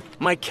me,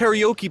 my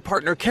karaoke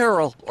partner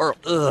Carol, or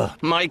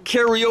my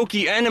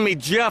karaoke enemy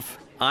Jeff.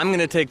 I'm going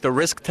to take the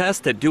risk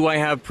test at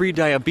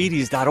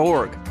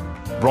doihaveprediabetes.org.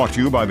 Brought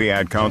to you by the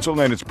Ad Council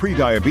and its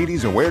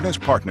Prediabetes Awareness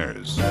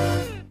Partners.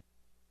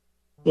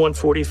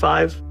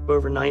 145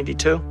 over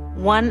 92.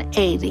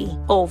 180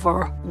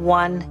 over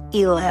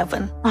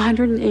 111.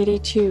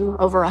 182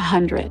 over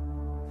 100.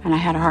 And I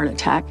had a heart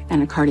attack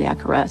and a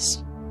cardiac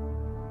arrest.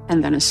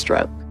 And then a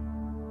stroke.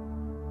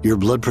 Your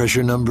blood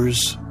pressure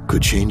numbers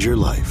could change your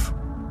life.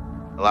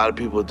 A lot of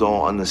people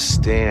don't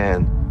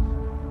understand,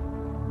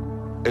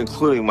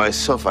 including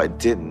myself. I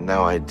didn't,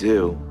 now I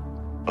do,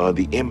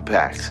 the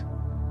impact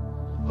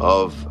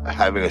of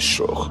having a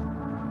stroke.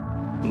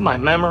 My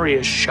memory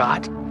is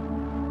shot.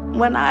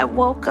 When I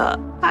woke up,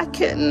 I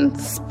couldn't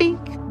speak.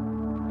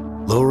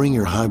 Lowering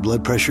your high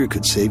blood pressure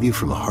could save you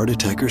from a heart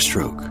attack or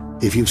stroke.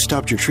 If you've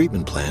stopped your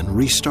treatment plan,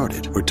 restart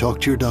it or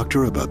talk to your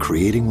doctor about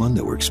creating one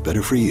that works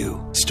better for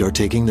you. Start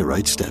taking the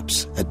right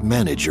steps at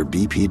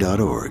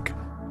manageyourbp.org.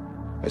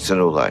 It's a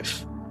new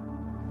life,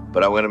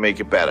 but I'm going to make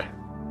it better.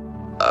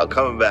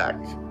 Coming back.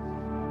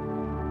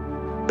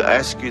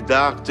 Ask your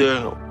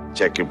doctor,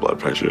 check your blood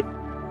pressure.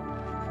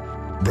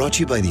 Brought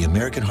to you by the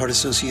American Heart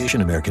Association,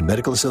 American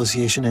Medical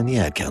Association, and the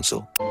Ad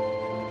Council.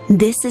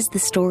 This is the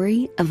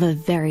story of a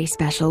very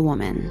special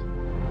woman.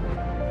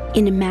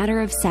 In a matter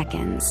of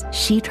seconds,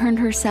 she turned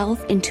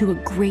herself into a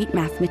great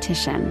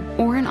mathematician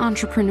or an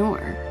entrepreneur.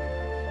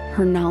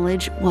 Her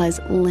knowledge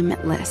was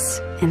limitless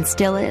and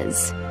still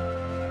is.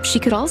 She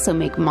could also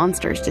make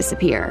monsters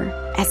disappear,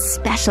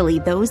 especially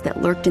those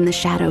that lurked in the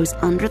shadows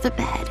under the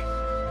bed.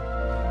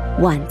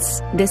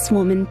 Once, this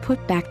woman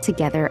put back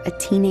together a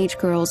teenage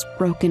girl's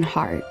broken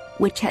heart,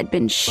 which had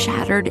been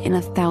shattered in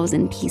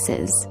 1,000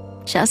 pieces,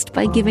 just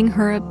by giving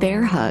her a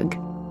bear hug.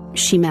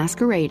 She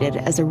masqueraded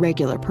as a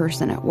regular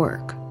person at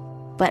work,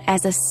 but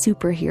as a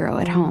superhero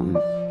at home.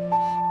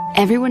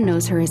 Everyone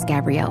knows her as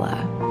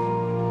Gabriella.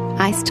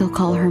 I still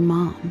call her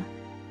Mom.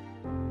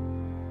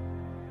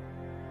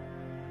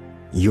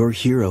 Your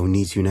hero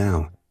needs you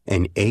now,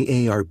 and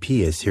AARP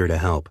is here to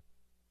help.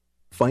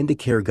 Find the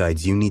care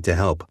guides you need to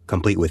help,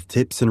 complete with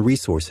tips and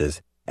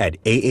resources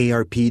at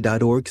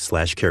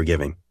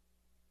aarp.org/caregiving.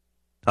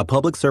 A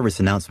public service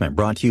announcement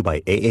brought to you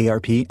by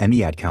AARP and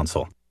the Ad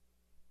Council.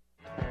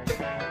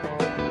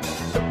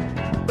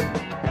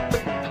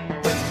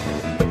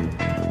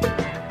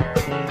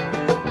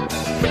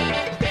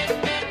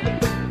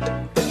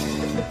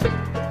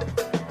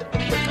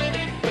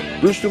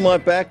 Bruce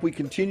Dumont back. We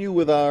continue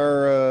with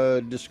our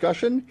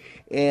discussion,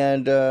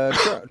 and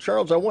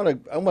Charles, I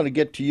want to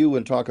get to you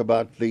and talk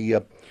about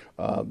the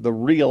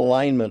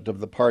realignment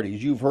of the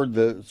parties. You've heard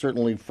the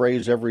certainly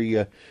phrase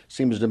every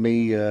seems to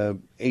me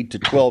 8 to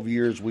 12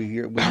 years we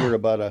hear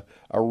about a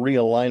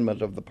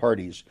realignment of the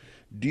parties.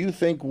 Do you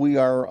think we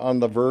are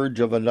on the verge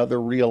of another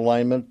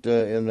realignment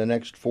in the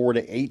next 4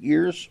 to 8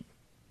 years?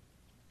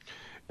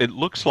 It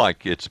looks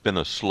like it's been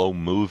a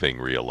slow-moving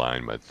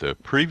realignment. The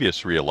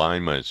previous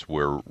realignments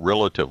were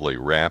relatively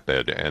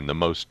rapid, and the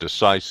most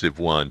decisive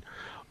one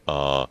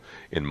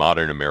in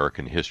modern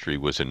American history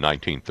was in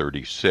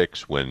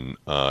 1936 when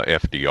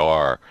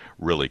FDR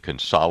really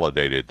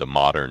consolidated the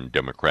modern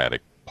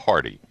Democratic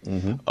Party.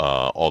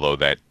 Although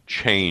that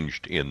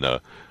changed in the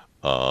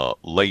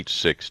late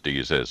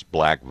 60s as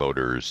black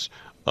voters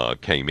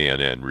came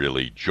in and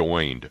really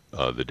joined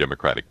the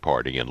Democratic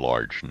Party in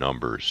large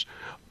numbers.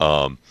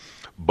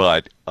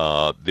 But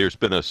there's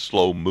been a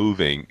slow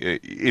moving.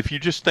 If you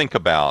just think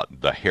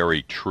about the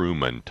Harry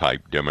Truman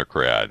type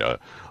Democrat,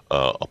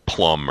 a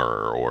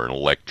plumber or an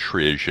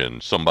electrician,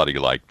 somebody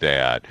like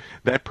that,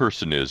 that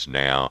person is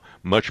now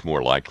much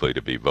more likely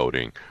to be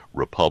voting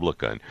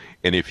Republican.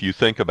 And if you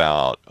think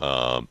about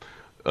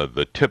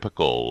the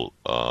typical,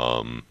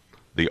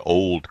 the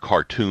old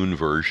cartoon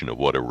version of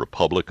what a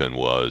Republican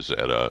was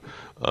at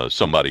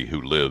somebody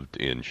who lived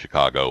in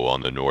Chicago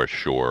on the North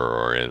Shore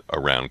or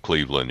around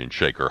Cleveland in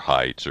Shaker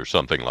Heights or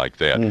something like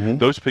that.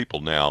 Those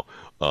people now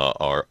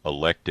are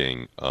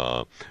electing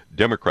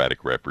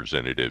Democratic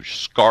representatives.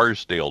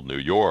 Scarsdale, New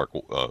York,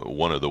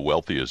 one of the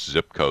wealthiest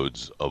zip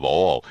codes of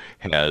all,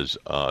 has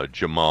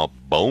Jamal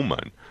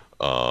Bowman,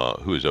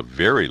 who is a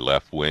very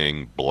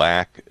left-wing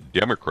black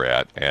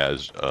Democrat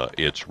as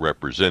its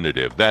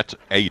representative. That's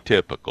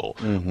atypical,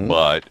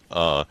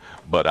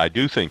 but I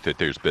do think that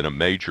there's been a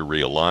major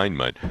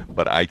realignment.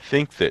 But I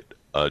think that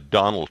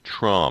Donald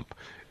Trump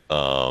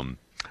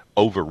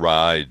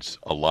overrides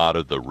a lot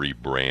of the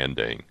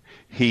rebranding.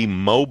 He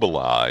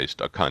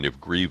mobilized a kind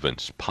of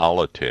grievance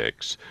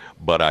politics,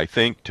 but I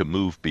think to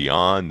move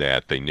beyond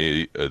that, they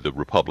need the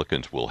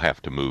Republicans will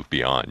have to move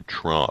beyond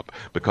Trump,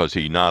 because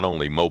he not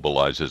only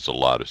mobilizes a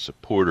lot of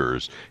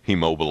supporters, he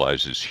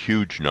mobilizes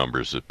huge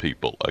numbers of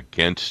people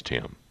against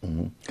him.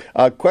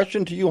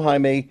 Question to you,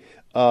 Jaime.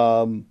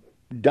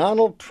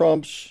 Donald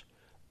Trump's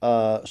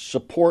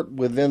support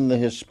within the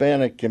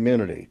Hispanic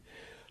community,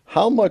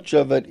 how much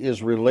of it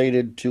is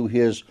related to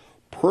his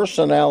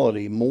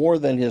personality more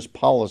than his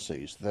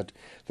policies? That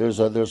there's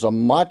a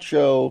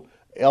macho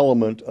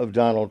element of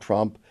Donald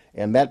Trump,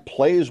 and that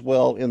plays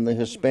well in the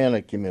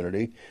Hispanic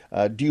community.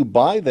 Do you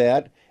buy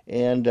that?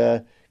 And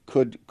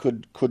could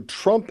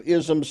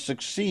Trumpism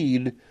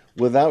succeed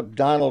without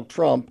Donald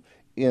Trump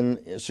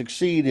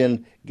succeed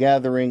in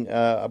gathering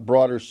a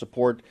broader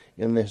support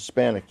in the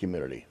Hispanic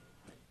community?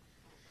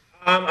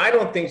 I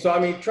don't think so. I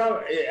mean,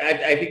 Trump,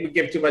 I think we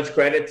give too much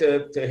credit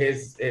to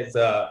his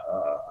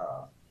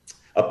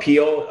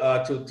appeal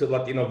to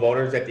Latino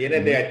voters. At the end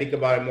of the day, I think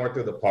about it more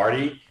through the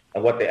party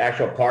and what the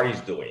actual party's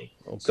doing.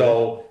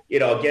 So,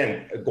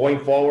 again, going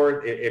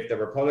forward, if the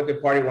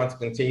Republican Party wants to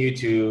continue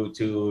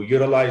to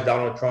utilize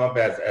Donald Trump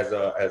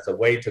as a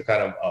way to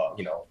kind of,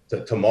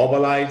 to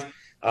mobilize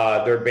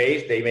their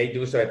base, they may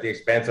do so at the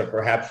expense of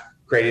perhaps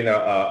creating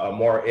a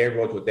more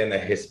inroads within the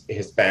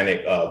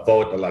Hispanic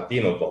vote, the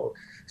Latino vote.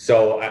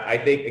 So I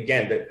think,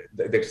 again,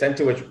 the extent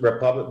to which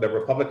the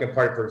Republican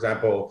Party, for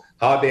example,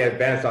 how they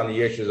advance on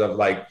the issues of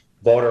like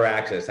voter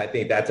access, I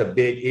think that's a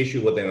big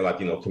issue within the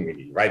Latino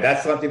community, right?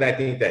 That's something I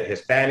think that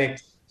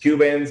Hispanics,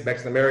 Cubans,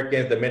 Mexican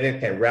Americans,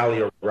 Dominicans can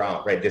rally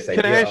around, right? This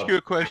idea. Can I ask you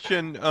a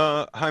question,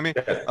 Jaime,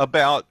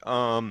 about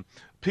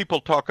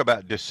people talk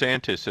about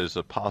DeSantis as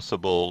a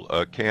possible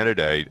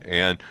candidate,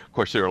 and of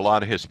course there are a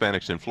lot of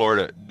Hispanics in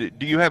Florida.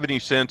 Do you have any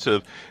sense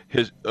of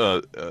his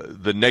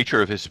the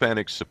nature of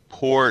Hispanic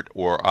support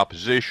or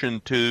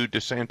opposition to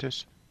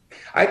DeSantis?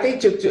 I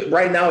think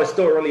right now it's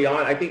still early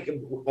on. I think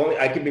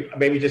I could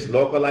maybe just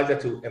localize it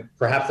to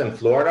perhaps in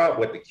Florida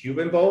with the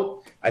Cuban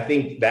vote. I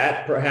think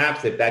that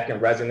perhaps if that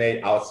can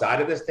resonate outside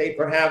of the state,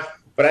 perhaps.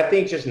 But I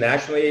think just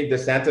nationally,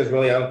 DeSantis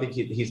really, I don't think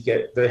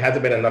there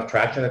hasn't been enough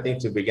traction, I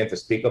think, to begin to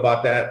speak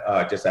about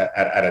that just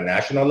at a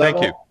national level.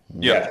 Thank you.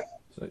 Yeah.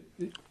 So,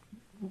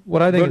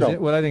 what I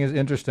think is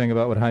interesting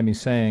about what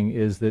Jaime's saying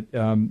is that,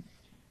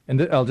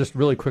 I'll just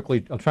really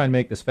quickly, I'll try and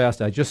make this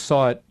fast. I just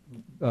saw it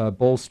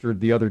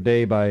bolstered the other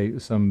day by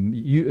some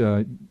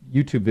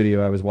YouTube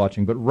video I was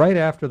watching. But right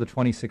after the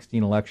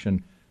 2016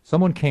 election,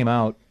 someone came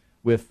out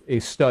with a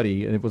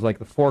study, and it was like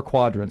the 4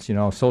 quadrants,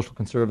 social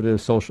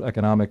conservatives, social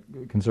economic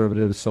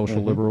conservatives,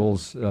 social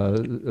liberals,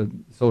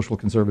 social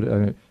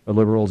conservative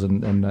liberals,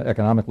 and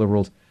economic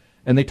liberals.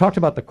 And they talked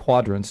about the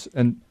quadrants.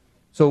 And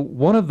so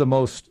one of the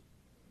most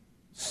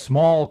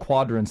small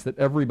quadrants that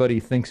everybody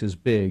thinks is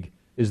big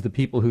is the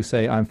people who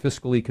say, I'm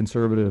fiscally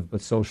conservative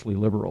but socially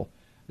liberal.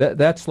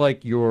 That's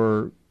like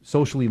your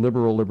socially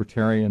liberal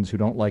libertarians who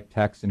don't like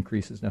tax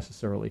increases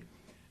necessarily.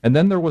 And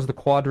then there was the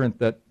quadrant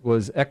that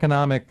was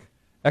economic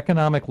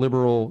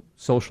liberal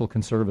social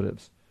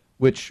conservatives,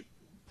 which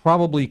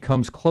probably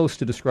comes close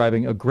to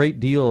describing a great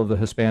deal of the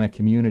Hispanic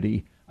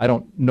community. I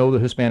don't know the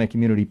Hispanic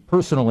community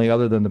personally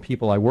other than the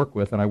people I work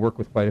with, and I work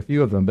with quite a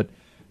few of them, but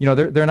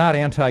they're not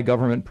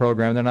anti-government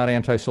program, they're not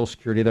anti-Social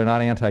Security, they're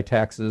not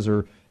anti-taxes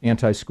or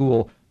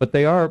anti-school, but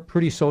they are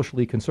pretty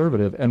socially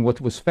conservative. And what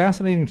was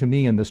fascinating to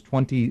me in this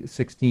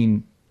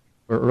 2016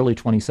 or early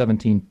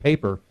 2017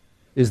 paper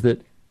is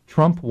that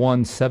Trump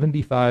won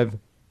 75%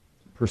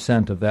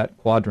 of that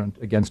quadrant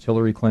against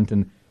Hillary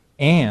Clinton,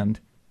 and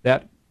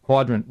that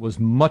quadrant was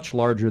much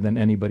larger than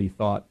anybody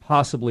thought,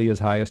 possibly as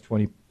high as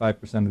 25%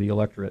 of the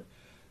electorate.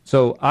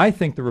 So I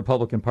think the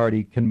Republican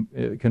Party can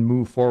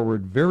move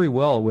forward very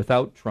well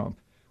without Trump.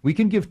 We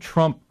can give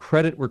Trump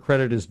credit where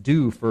credit is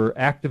due for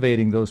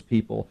activating those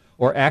people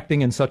or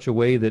acting in such a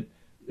way that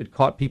it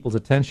caught people's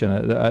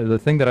attention. The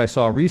thing that I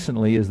saw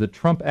recently is that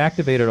Trump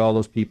activated all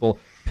those people,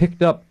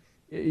 picked up,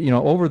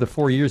 over the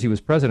 4 years he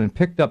was president,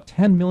 picked up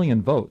 10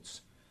 million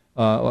votes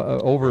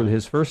over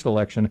his first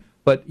election,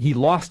 but he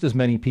lost as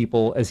many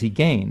people as he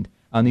gained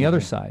on the other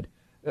side.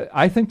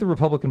 I think the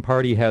Republican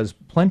Party has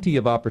plenty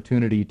of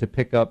opportunity to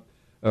pick up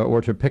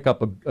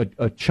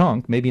a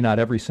chunk, maybe not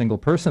every single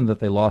person that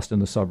they lost in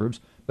the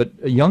suburbs, but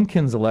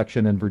Youngkin's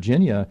election in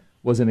Virginia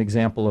was an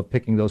example of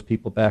picking those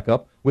people back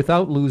up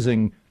without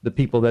losing the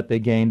people that they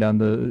gained on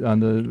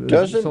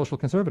the social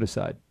conservative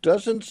side.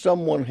 Doesn't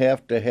someone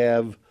have to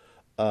have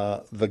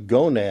the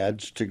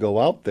gonads to go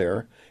out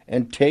there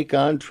and take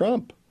on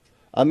Trump?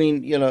 I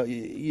mean,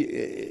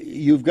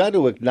 you've got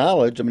to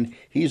acknowledge. I mean,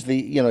 he's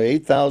the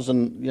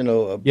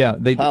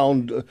 8,000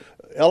 pound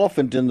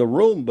elephant in the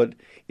room. But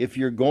if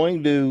you're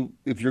going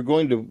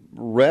to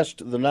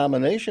wrest the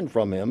nomination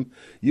from him,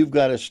 you've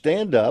got to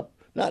stand up,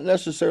 not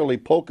necessarily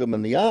poke him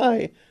in the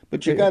eye,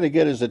 but you got to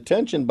get his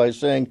attention by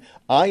saying,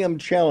 "I am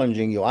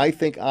challenging you. I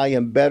think I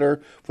am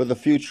better for the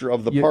future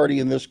of the party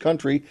in this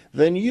country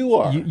than you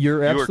are."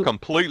 You're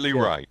completely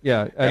right.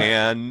 Yeah,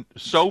 and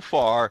so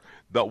far,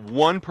 the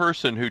one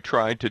person who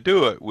tried to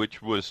do it,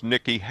 which was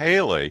Nikki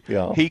Haley,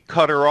 he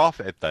cut her off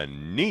at the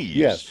knees.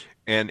 Yes.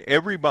 And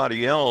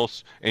everybody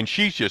else, and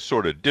she's just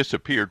sort of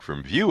disappeared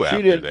from view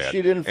that.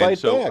 She didn't fight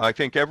so back. I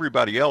think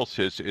everybody else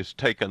has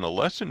taken a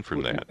lesson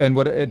from that. And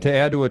to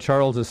add to what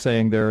Charles is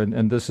saying there,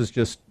 and this is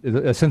just,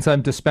 since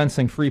I'm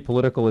dispensing free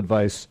political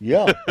advice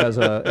as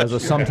a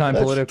sometime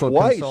political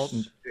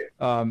consultant,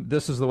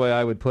 this is the way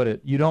I would put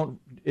it.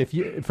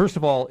 First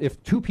of all,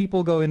 if two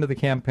people go into the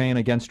campaign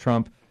against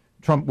Trump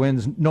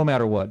wins no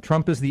matter what.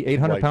 Trump is the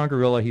 800-pound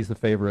gorilla. He's the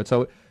favorite.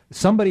 So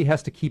somebody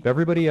has to keep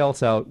everybody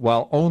else out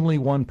while only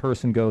one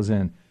person goes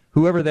in,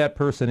 whoever that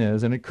person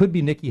is. And it could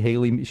be Nikki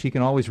Haley. She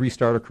can always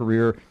restart a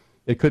career.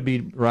 It could be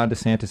Ron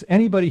DeSantis.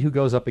 Anybody who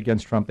goes up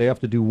against Trump, they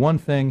have to do one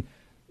thing,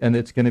 and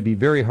it's going to be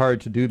very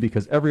hard to do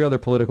because every other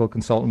political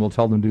consultant will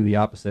tell them to do the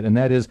opposite, and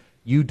that is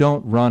you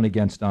don't run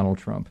against Donald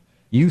Trump.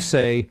 You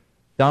say,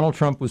 Donald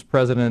Trump was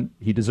president.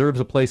 He deserves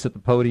a place at the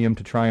podium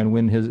to try and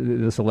win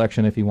this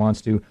election if he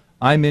wants to.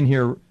 I'm in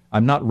here.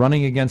 I'm not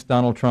running against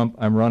Donald Trump.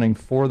 I'm running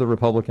for the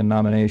Republican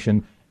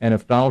nomination. And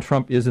if Donald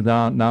Trump is a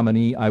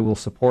nominee, I will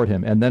support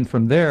him. And then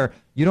from there,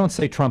 you don't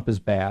say Trump is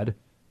bad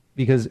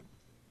because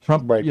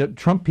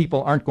Trump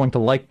people aren't going to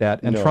like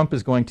that. And Trump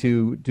is going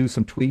to do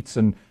some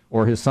tweets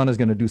or his son is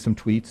going to do some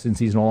tweets since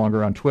he's no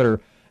longer on Twitter.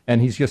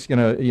 And he's just going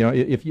to,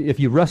 if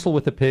you wrestle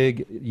with the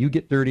pig, you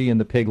get dirty and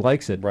the pig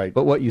likes it. Right.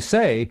 But what you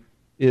say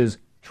is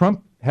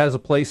Trump has a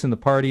place in the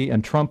party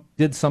and Trump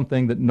did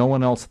something that no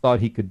one else thought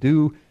he could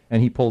do,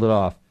 and he pulled it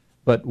off.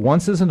 But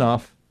once is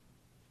enough,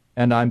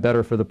 and I'm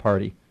better for the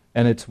party.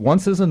 And it's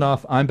once is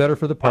enough, I'm better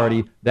for the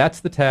party.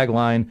 That's the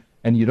tagline,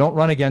 and you don't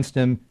run against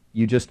him.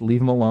 You just leave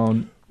him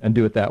alone and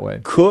do it that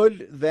way.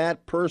 Could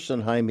that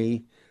person,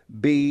 Jaime,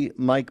 be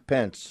Mike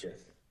Pence? Yes.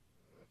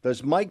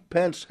 Does Mike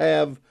Pence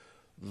have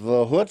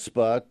the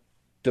chutzpah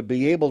to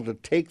be able to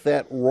take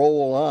that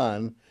role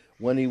on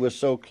when he was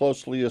so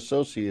closely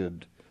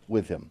associated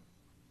with him?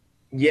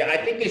 Yeah, I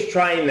think he's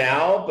trying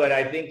now, but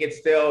I think it's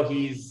still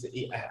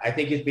I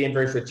think he's being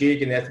very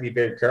strategic and he has to be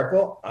very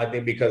careful. I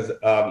think because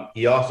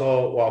he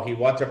also, while he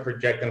wants to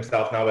project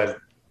himself now as,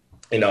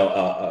 kind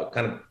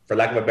of, for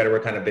lack of a better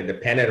word, kind of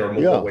independent or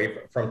move away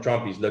from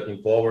Trump, he's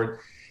looking forward.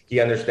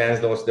 He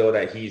understands, though, still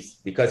that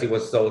because he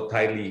was so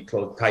tied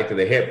to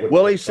the hip.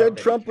 Well, he said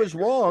Trump was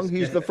wrong.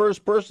 He's the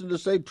first person to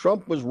say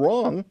Trump was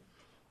wrong.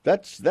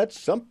 That's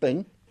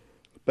something.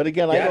 But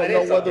again, I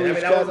don't know whether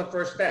he's that was the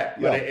first step.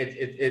 But I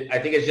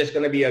think it's just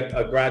going to be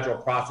a gradual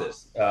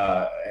process.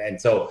 And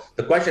so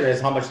the question is,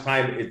 how much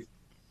time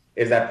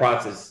is that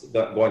process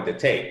going to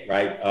take,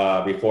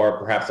 right? Before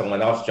perhaps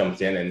someone else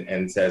jumps in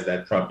and says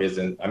that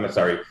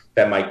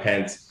that Mike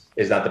Pence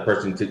is not the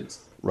person to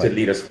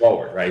lead us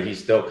forward, right?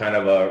 He's still kind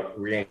of a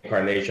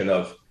reincarnation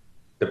of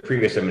the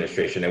previous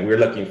administration, and we're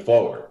looking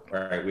forward.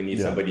 Right, we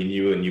need somebody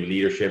new and new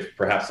leadership,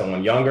 perhaps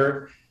someone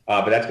younger.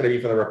 But that's going to be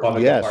for the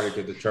Republican Party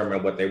to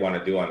determine what they want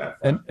to do on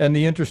that front. And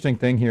the interesting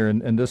thing here,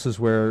 and this is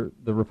where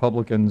the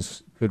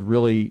Republicans could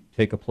really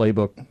take a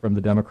playbook from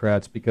the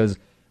Democrats, because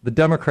the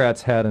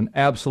Democrats had an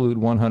absolute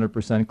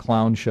 100%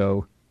 clown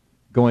show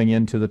going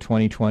into the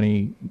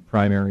 2020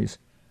 primaries.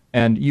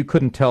 And you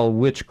couldn't tell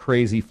which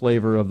crazy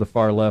flavor of the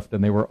far left,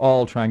 and they were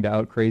all trying to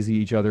out-crazy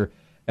each other.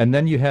 And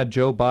then you had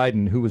Joe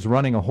Biden, who was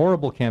running a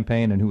horrible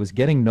campaign and who was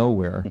getting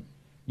nowhere.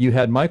 You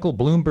had Michael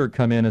Bloomberg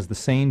come in as the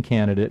sane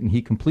candidate, and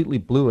he completely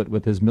blew it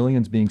with his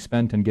millions being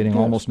spent and getting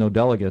almost no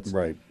delegates.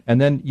 Right.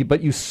 And then,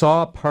 but you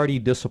saw party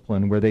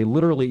discipline where they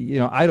literally,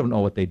 I don't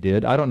know what they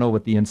did. I don't know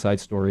what the inside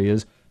story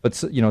is, but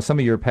some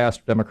of your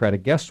past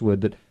Democratic guests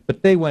would.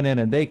 But they went in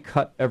and they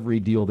cut every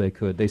deal they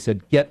could. They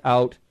said, "Get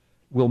out,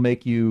 we'll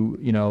make you,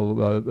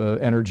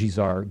 energy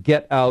czar.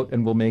 Get out,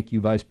 and we'll make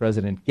you vice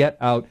president. Get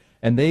out."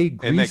 And they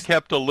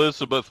kept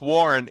Elizabeth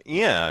Warren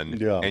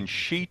in, and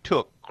she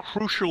took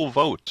crucial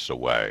votes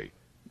away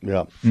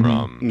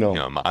from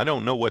him. I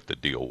don't know what the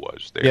deal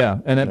was there. Yeah,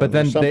 but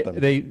then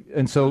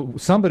so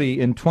somebody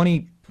in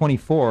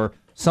 2024,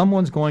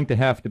 someone's going to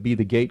have to be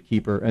the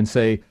gatekeeper and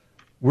say,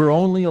 we're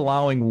only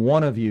allowing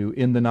one of you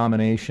in the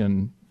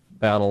nomination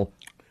battle,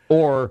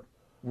 or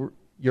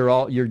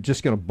you're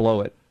just going to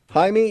blow it.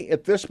 Jaime,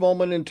 at this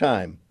moment in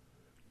time,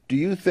 do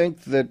you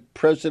think that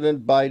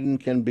President Biden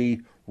can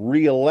be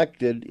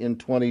reelected in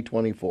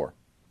 2024?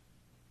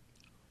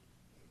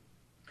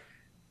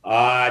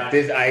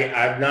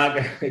 I'm not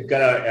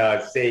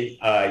gonna say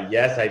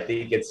yes. I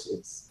think it's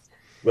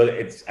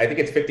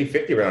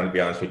 50-50 round, to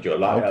be honest with you. A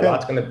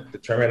lot's gonna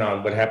determine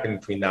on what happened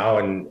between now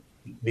and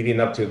leading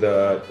up to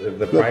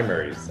the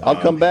primaries. I'll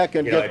come back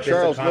and get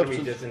Charles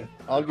Lipson.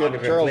 I'll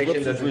get Charles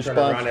Lipson's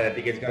response. And I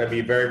think it's going to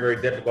be very, very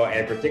difficult,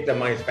 and particularly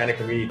among the Hispanic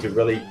community, to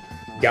really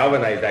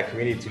galvanize that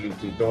community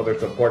to throw their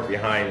support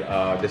behind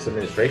this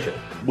administration.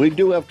 We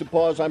do have to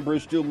pause. I'm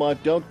Bruce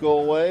Dumont. Don't go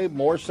away.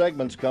 More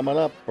segments coming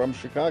up from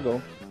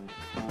Chicago.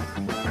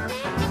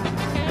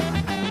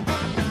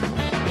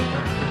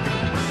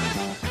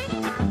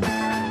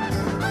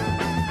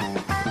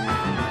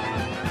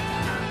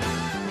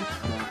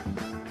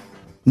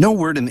 No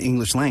word in the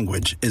English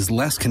language is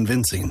less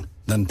convincing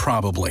than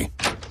probably.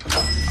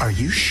 Are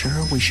you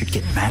sure we should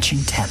get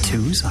matching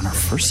tattoos on our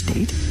first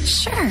date?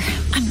 Sure.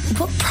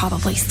 We'll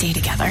probably stay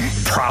together.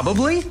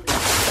 Probably?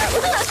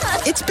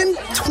 It's been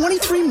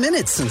 23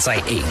 minutes since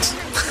I ate.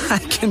 I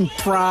can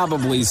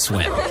probably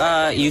swim.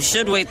 You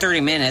should wait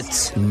 30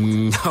 minutes.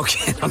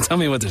 Okay, now tell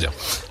me what to do.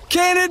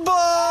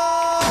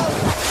 Cannonball!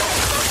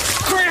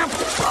 Cramp!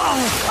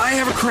 Oh, I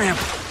have a cramp.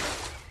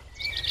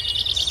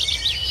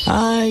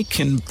 I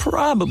can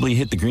probably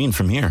hit the green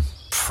from here.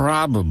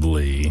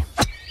 Probably.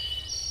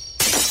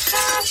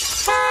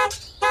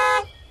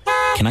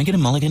 Can I get a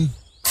mulligan?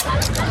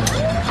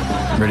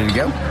 Ready to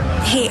go?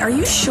 Hey, are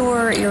you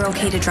sure you're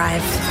okay to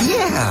drive?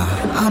 Yeah,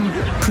 I'm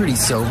pretty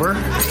sober.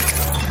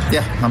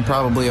 Yeah, I'm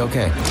probably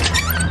okay.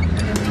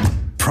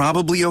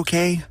 Probably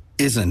okay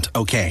isn't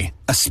okay,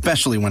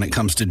 especially when it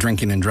comes to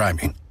drinking and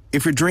driving.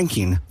 If you're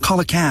drinking, call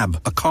a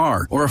cab, a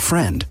car, or a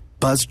friend.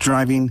 Buzzed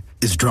driving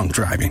is drunk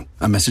driving.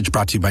 A message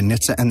brought to you by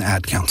NHTSA and the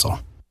Ad Council.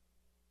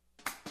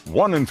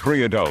 1 in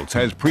 3 adults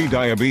has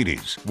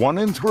prediabetes. 1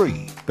 in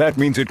 3. That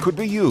means it could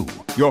be you,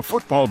 your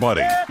football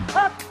buddy,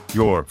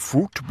 your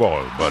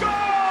football buddy,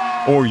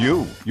 or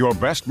you, your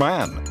best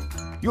man,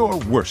 your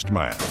worst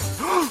man,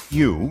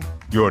 you,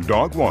 your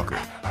dog walker,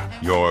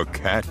 your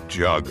cat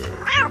jogger.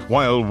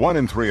 While 1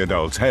 in 3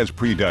 adults has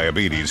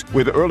prediabetes,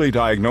 with early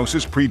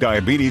diagnosis,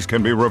 prediabetes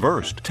can be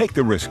reversed. Take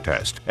the risk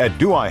test at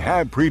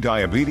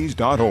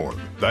doihaveprediabetes.org.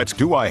 That's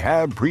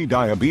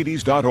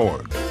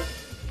doihaveprediabetes.org.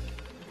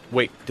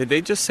 Wait, did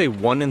they just say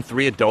 1 in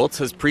 3 adults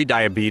has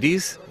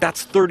prediabetes?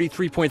 That's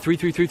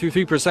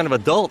 33.33333% of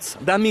adults.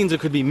 That means it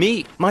could be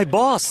me, my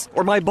boss,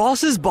 or my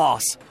boss's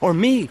boss, or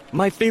me,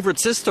 my favorite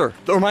sister,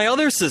 or my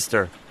other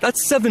sister.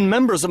 That's 7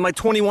 members of my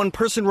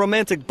 21-person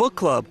romantic book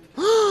club.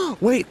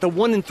 Wait, the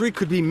 1 in 3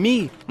 could be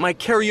me, my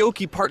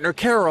karaoke partner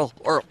Carol,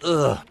 or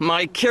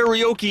my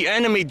karaoke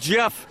enemy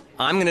Jeff.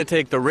 I'm gonna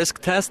take the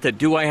risk test at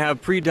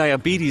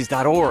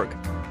doihaveprediabetes.org.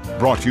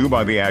 Brought to you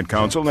by the Ad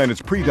Council and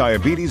its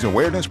Prediabetes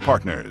Awareness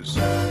Partners.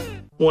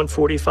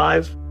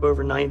 145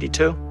 over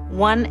 92.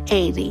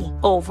 180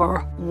 over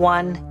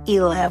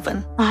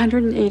 111.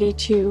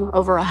 182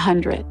 over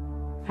 100.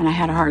 And I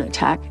had a heart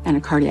attack and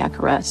a cardiac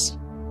arrest.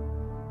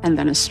 And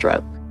then a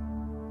stroke.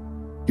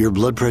 Your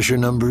blood pressure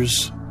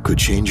numbers could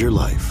change your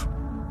life.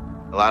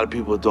 A lot of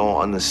people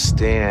don't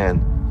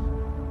understand,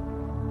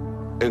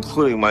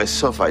 including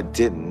myself. I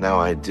didn't, now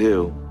I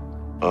do,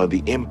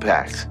 the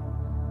impact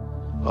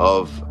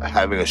of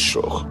having a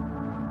stroke.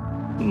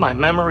 My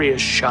memory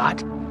is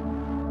shot.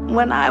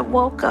 When I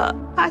woke up,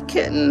 I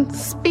couldn't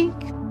speak.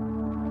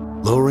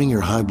 Lowering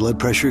your high blood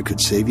pressure could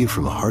save you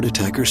from a heart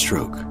attack or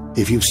stroke.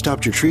 If you've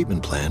stopped your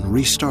treatment plan,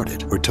 restart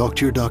it or talk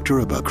to your doctor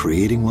about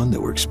creating one that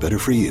works better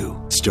for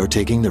you. Start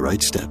taking the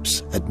right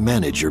steps at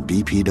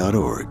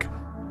manageyourbp.org.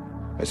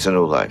 It's a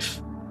new life.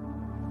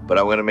 but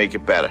I'm going to make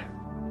it better.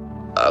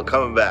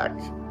 Coming back.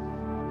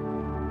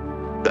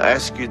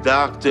 Ask your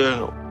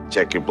doctor,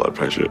 check your blood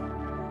pressure.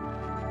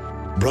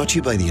 Brought to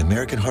you by the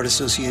American Heart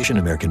Association,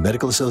 American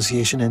Medical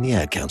Association, and the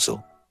Ad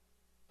Council.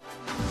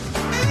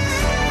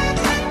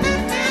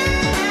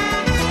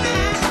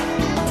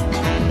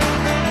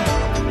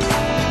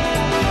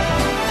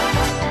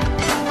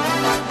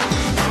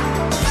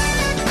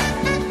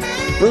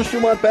 Bruce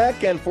Dumont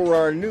back, and for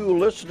our new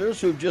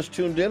listeners who've just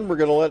tuned in, we're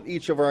going to let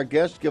each of our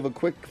guests give a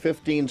quick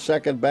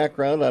 15-second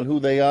background on who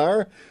they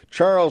are.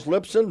 Charles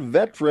Lipson,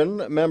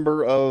 veteran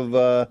member of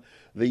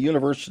the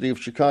University of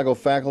Chicago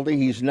faculty.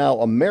 He's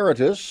now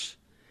emeritus.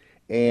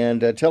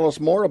 And tell us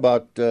more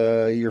about,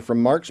 you're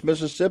from Marks,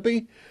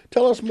 Mississippi.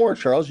 Tell us more,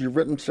 Charles. You've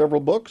written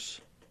several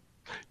books.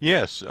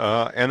 Yes,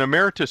 and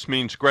emeritus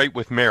means great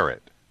with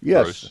merit.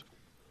 Yes.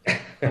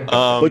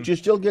 But you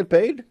still get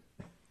paid?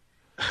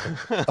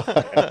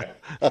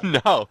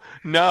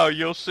 No,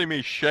 you'll see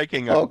me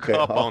shaking a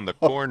cup on the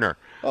corner.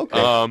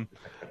 Okay.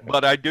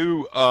 But I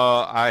do,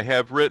 I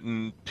have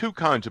written two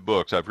kinds of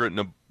books. I've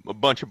written a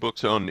bunch of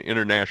books on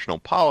international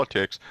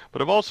politics,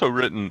 but I've also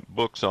written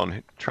books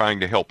on trying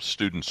to help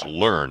students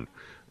learn,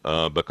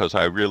 because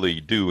I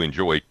really do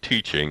enjoy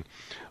teaching.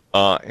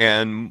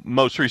 And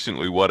most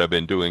recently, what I've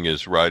been doing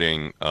is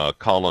writing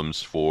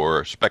columns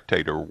for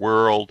Spectator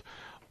World,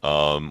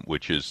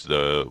 which is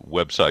the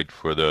website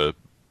for the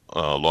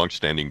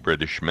long-standing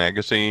British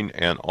magazine,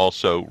 and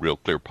also Real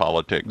Clear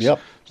Politics,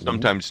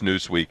 sometimes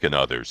Newsweek and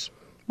others.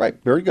 Right,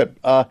 very good.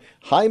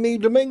 Jaime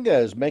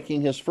Dominguez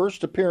making his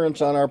first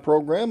appearance on our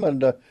program,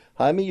 and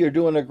Jaime, you're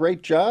doing a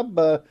great job.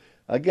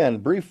 Again,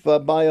 brief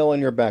bio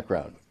and your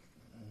background.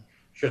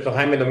 Sure. So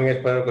Jaime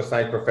Dominguez, political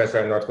science professor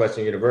at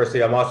Northwestern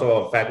University. I'm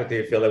also a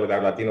faculty affiliate with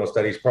our Latino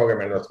Studies program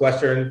at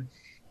Northwestern.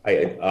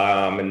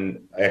 I'm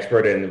an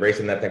expert in race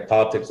and ethnic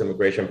politics,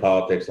 immigration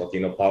politics,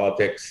 Latino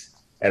politics.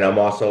 And I'm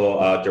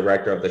also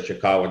director of the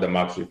Chicago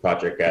Democracy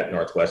Project at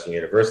Northwestern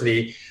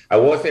University. I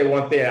will say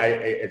one thing.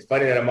 It's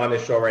funny that I'm on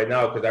this show right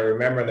now because I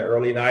remember in the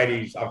early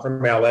 90s, I'm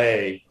from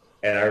LA,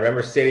 and I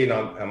remember sitting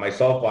on my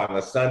sofa on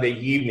a Sunday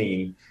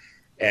evening,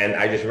 and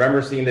I just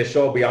remember seeing the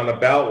show Beyond the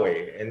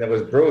Beltway, and there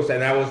was Bruce,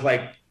 and I was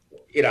like,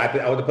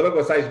 I was a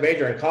political science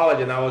major in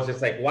college, and I was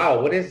just like,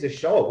 wow, what is this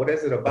show? What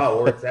is it about?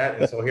 Where it's at?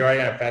 And so here I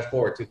am, fast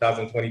forward,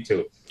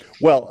 2022.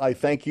 Well, I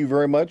thank you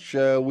very much.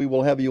 We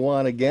will have you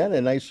on again,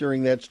 and nice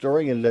hearing that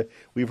story. And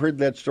we've heard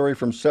that story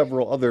from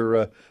several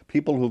other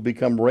people who've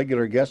become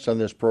regular guests on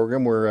this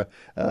program, where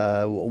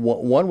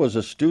one was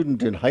a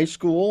student in high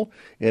school,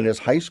 and his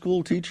high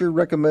school teacher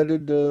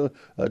recommended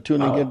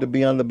tuning in to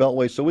Beyond the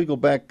Beltway. So we go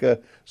back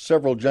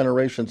several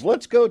generations.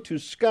 Let's go to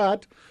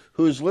Scott,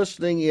 who's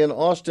listening in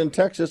Austin,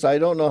 Texas. I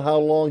don't know how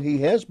long he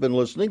has been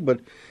listening, but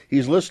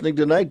he's listening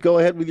tonight. Go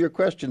ahead with your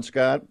question,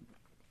 Scott.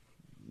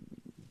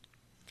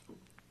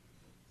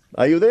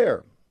 Are you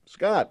there,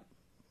 Scott?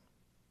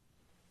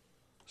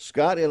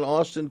 Scott in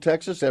Austin,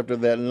 Texas, after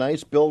that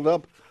nice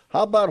build-up.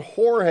 How about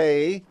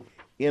Jorge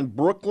in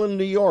Brooklyn,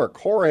 New York?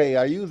 Jorge,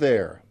 are you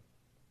there?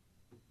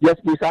 Yes,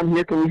 please. I'm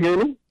here. Can you hear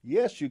me?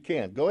 Yes, you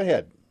can. Go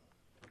ahead.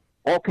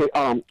 Okay.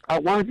 I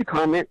wanted to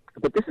comment,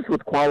 but this is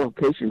with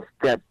qualifications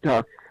that,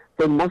 for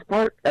the most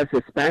part, as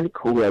a Hispanic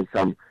who has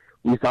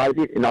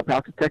resided in El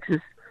Paso, Texas,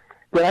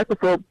 that I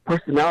prefer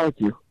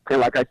personality, and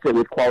like I said,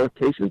 with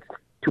qualifications,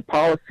 to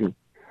policy.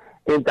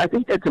 And I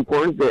think that's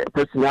important, the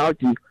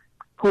personality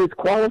who is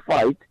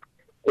qualified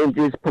and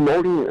is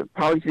promoting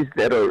policies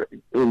that are,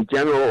 in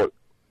general,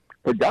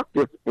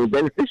 productive and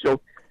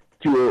beneficial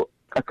to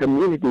a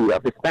community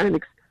of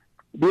Hispanics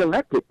be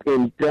elected.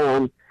 And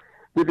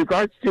with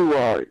regards to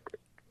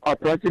our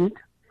president,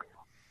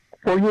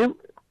 for him,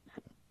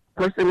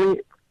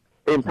 personally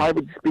and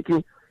privately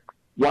speaking,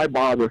 why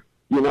bother?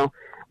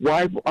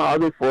 Why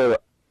bother for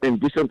an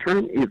additional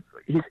term if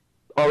he's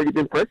already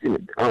been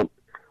president?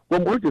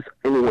 What more does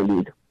anyone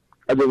need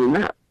other than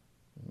that?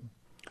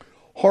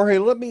 Jorge,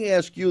 let me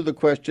ask you the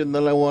question,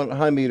 then I want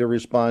Jaime to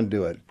respond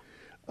to it.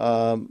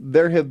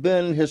 There have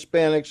been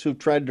Hispanics who've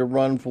tried to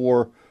run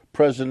for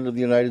president of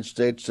the United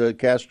States.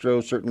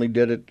 Castro certainly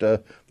did it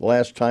the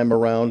last time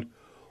around.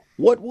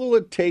 What will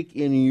it take,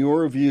 in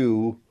your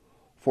view,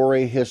 for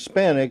a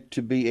Hispanic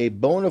to be a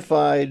bona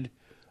fide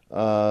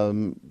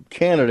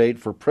candidate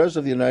for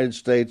president of the United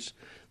States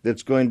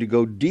that's going to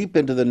go deep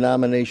into the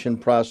nomination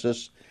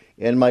process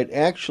and might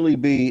actually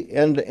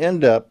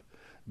end up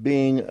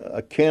being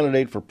a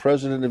candidate for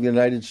president of the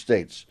United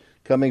States,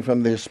 coming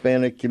from the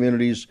Hispanic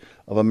communities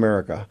of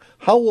America?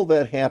 How will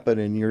that happen,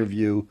 in your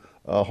view,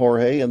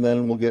 Jorge? And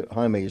then we'll get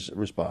Jaime's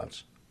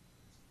response.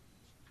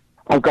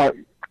 I've got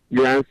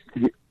your answer.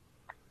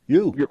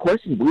 Your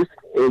question, Bruce,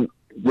 and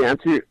the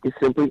answer is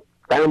simply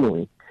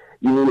family.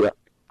 You need a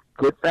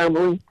good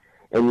family,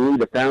 and you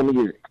need a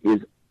family that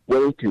is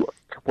willing to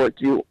support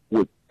you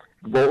with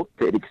vote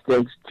that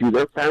extends to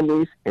their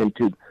families and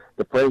to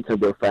the friends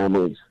of their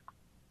families.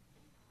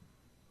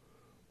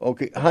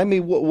 Okay,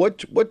 Jaime,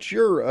 what's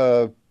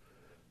your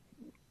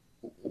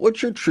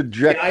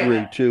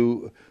trajectory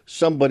to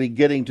somebody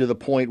getting to the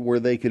point where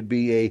they could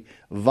be a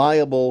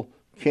viable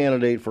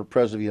candidate for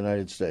president of the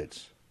United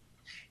States?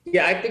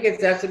 Yeah, I think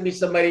it has to be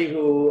somebody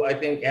who I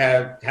think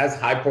has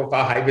high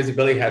profile, high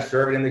visibility, has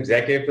served in an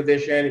executive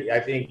position. I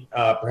think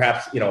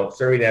perhaps,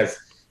 serving as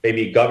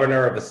maybe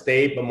governor of a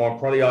state, but more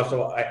importantly,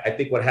 also, I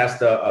think what has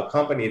to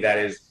accompany that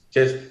is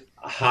just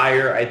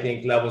higher, I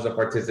think, levels of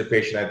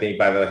participation, I think,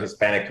 by the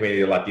Hispanic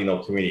community, the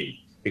Latino community.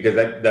 Because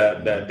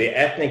the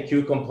ethnic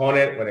Q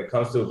component when it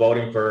comes to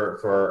voting for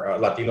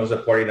Latinos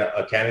supporting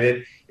a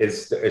candidate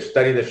is a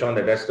study that's shown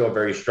that that's still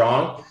very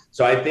strong.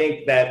 So I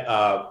think that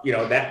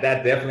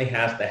that definitely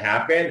has to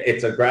happen.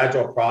 It's a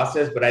gradual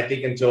process, but I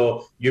think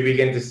until you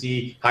begin to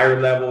see higher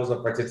levels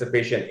of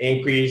participation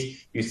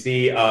increase, you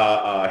see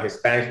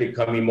Hispanics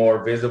becoming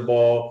more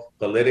visible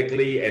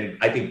politically, and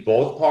I think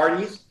both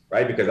parties,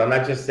 right? Because I'm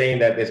not just saying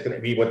that it's going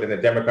to be within the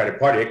Democratic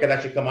Party; it could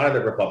actually come out of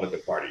the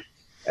Republican Party.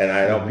 And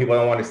I know people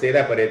don't want to say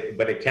that, but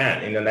it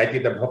can. And I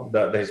think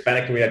the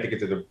Hispanic community, I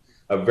think, is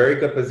a very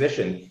good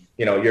position.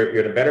 You're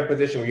in a better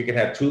position where you can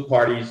have two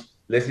parties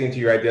listening to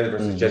your ideas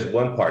versus just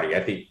one party. I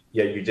think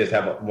you just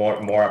have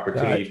more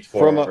opportunities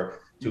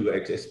to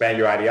expand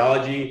your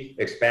ideology,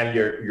 expand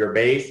your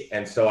base.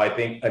 And so I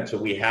think until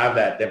we have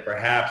that, then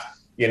perhaps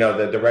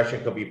the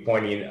direction could be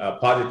pointing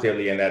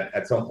positively, and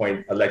at some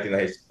point electing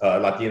a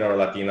Latino or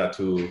Latina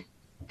to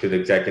the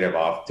executive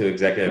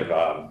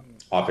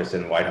office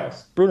in the White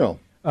House. Bruno.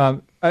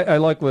 I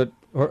like what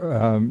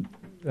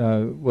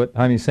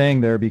Jaime's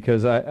saying there,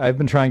 because I've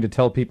been trying to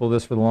tell people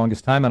this for the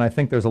longest time, and I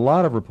think there's a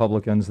lot of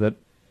Republicans that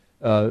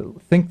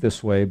think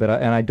this way, and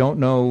I don't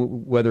know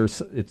whether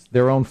it's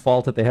their own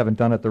fault that they haven't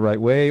done it the right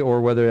way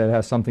or whether it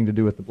has something to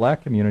do with the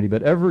black community.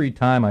 But every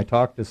time I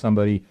talk to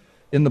somebody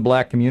in the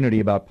black community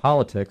about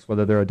politics,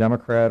 whether they're a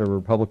Democrat or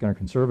Republican or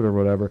conservative or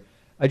whatever,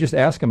 I just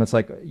ask them, it's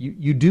like,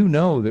 you do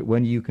know that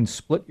when you can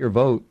split your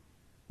vote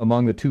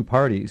among the two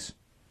parties,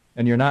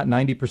 and you're not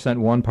 90%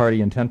 one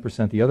party and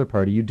 10% the other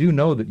party, you do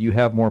know that you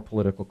have more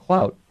political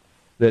clout,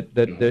 that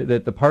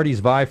the parties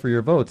vie for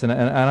your votes. And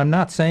I'm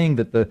not saying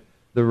that the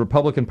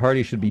Republican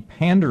Party should be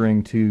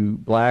pandering to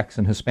blacks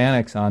and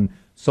Hispanics on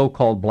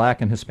so-called black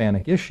and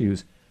Hispanic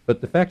issues,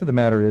 but the fact of the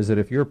matter is that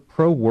if you're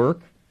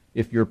pro-work,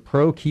 if you're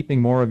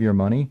pro-keeping more of your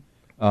money,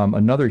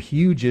 another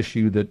huge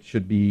issue that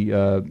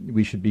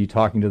we should be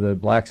talking to the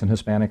blacks and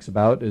Hispanics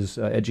about is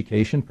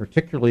education,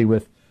 particularly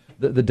with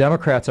the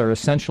Democrats are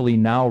essentially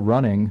now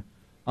running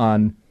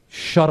on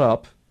shut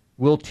up,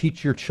 we'll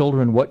teach your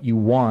children what you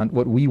want,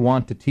 what we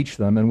want to teach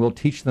them, and we'll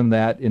teach them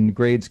that in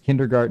grades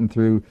kindergarten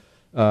through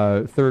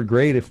third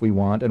grade if we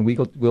want, and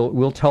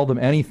we'll tell them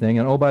anything.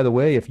 And oh, by the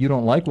way, if you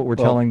don't like what we're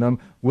telling them,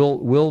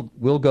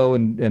 we'll go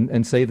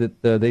and say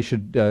that they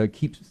should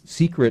keep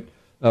secret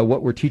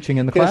what we're teaching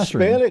in the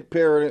classroom. Hispanic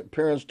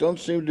parents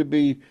don't seem to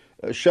be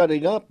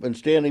shutting up and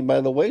standing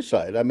by the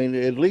wayside. I mean,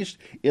 at least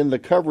in the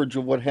coverage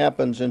of what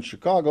happens in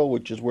Chicago,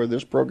 which is where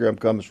this program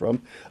comes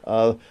from,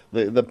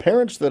 the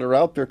parents that are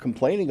out there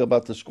complaining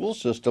about the school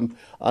system,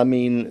 I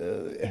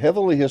mean,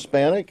 heavily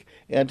Hispanic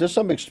and to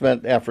some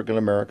extent African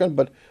American,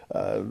 but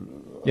a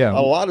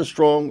lot of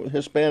strong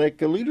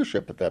Hispanic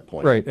leadership at that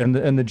point. Right, and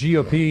the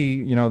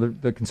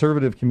GOP, the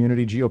conservative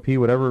community, GOP,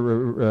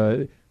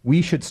 whatever,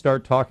 we should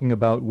start talking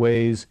about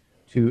ways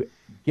to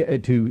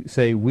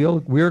say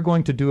we're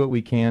going to do what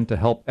we can to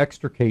help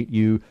extricate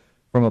you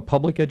from a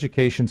public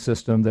education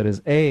system that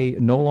is A,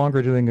 no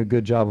longer doing a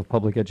good job of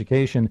public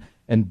education,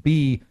 and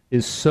B,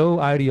 is so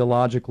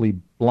ideologically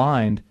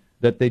blind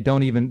that they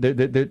don't even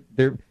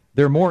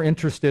they're more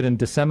interested in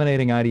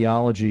disseminating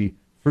ideology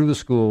through the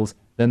schools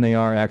than they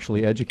are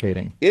actually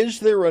educating. Is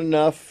there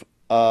enough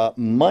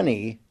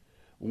money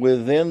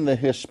within the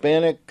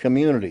Hispanic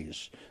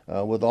communities,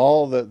 with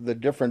all the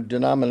different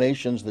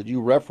denominations that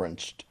you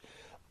referenced,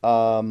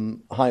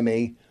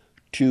 Jaime,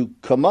 to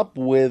come up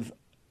with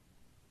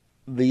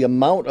the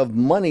amount of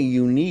money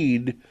you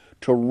need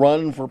to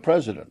run for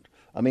president?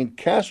 I mean,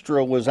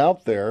 Castro was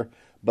out there,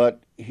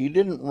 but he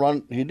didn't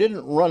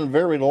run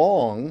very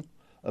long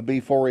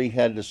before he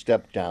had to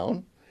step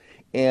down.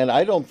 And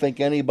I don't think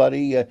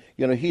anybody,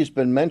 he's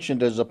been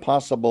mentioned as a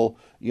possible,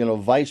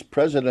 vice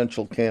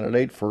presidential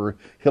candidate for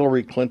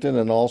Hillary Clinton,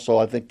 and also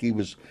I think he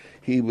was,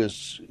 in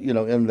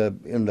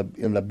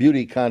the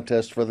beauty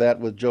contest for that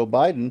with Joe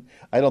Biden.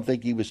 I don't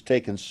think he was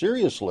taken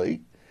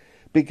seriously,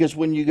 because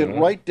when you get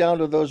right down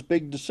to those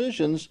big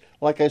decisions,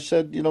 like I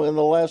said, in the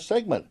last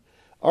segment,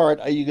 all right,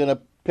 are you going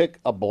to pick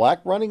a black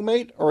running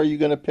mate or are you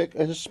going to pick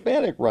a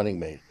Hispanic running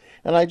mate?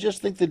 And I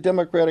just think the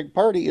Democratic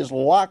Party is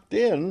locked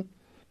in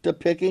to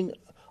picking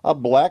a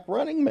black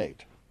running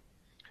mate.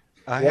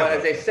 Well,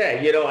 as I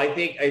said, I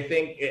think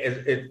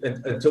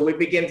until we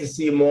begin to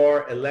see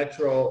more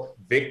electoral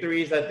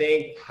victories, I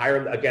think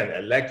higher, again,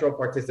 electoral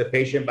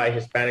participation by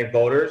Hispanic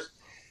voters,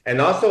 and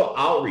also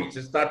outreach.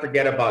 Let's not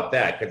forget about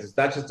that, because it's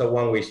not just a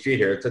one-way street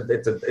here.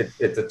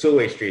 It's a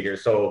two-way street here.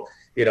 So,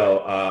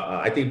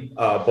 I think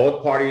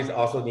both parties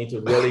also need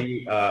to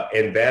really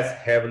invest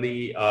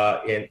heavily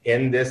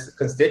in this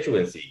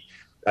constituency.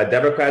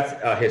 Democrats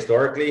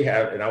historically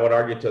have, and I would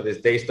argue to this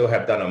day, still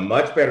have done a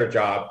much better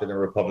job than the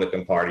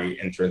Republican Party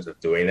in terms of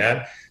doing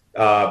that.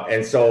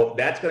 And so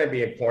that's going to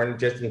be important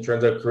just in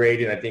terms of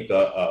creating, I think,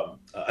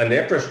 an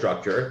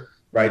infrastructure,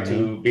 right,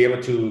 to be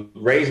able to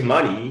raise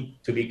money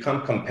to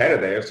become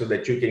competitive so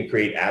that you can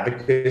create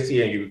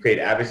advocacy, and you create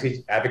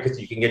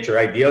advocacy, you can get your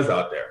ideas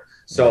out there.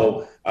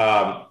 So,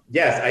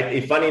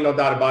 yes, funding, no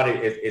doubt about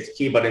it, is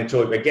key. But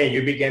until, again,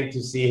 you begin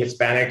to see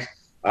Hispanics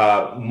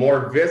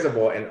more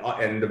visible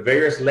in the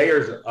various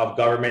layers of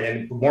government,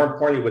 and more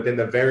importantly, within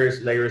the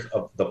various layers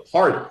of the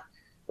party,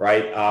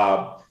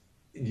 right?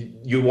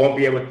 You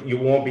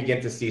won't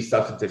begin to see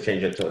substantive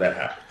change until that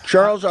happens.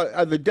 Charles,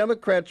 are the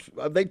Democrats,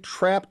 are they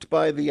trapped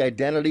by the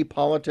identity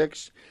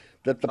politics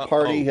that the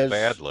party has?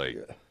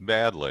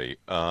 Badly.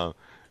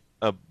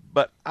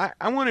 But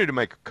I wanted to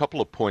make a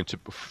couple of points.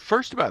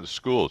 First, about the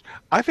schools.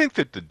 I think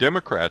that the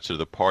Democrats are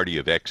the party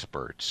of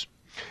experts.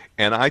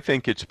 And I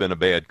think it's been a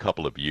bad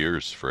couple of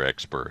years for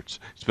experts.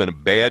 It's been a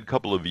bad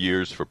couple of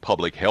years for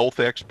public health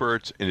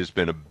experts, and it's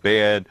been a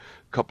bad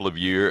couple of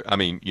years,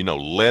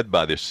 led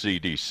by the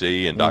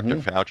CDC and Dr.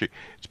 Fauci.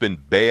 It's been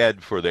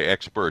bad for the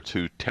experts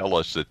who tell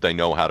us that they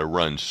know how to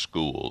run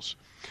schools.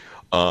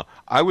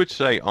 I would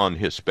say on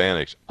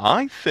Hispanics,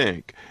 I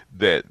think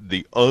that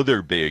the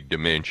other big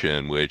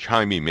dimension, which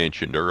Jaime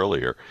mentioned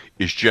earlier,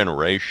 is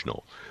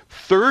generational.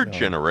 Third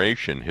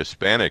generation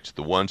Hispanics,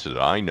 the ones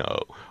that I know,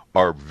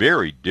 are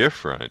very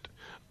different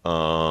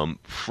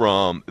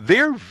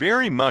they're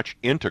very much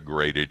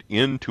integrated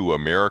into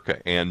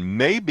America and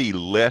maybe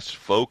less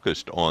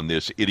focused on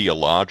this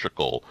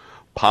ideological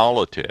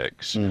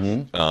politics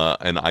and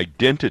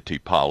identity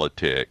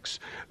politics.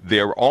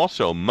 They're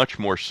also much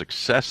more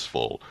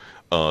successful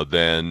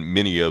than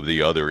many of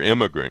the other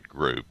immigrant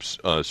groups.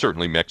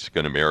 Certainly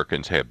Mexican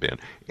Americans have been.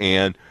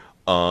 And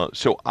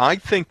so I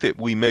think that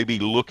we may be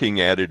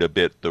looking at it a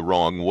bit the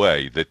wrong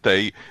way, that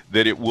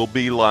it will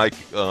be like,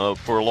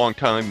 for a long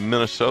time,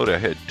 Minnesota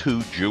had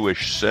 2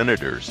 Jewish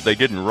senators. They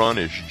didn't run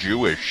as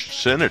Jewish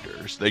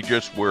senators. They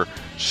just were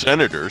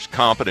senators,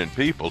 competent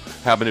people,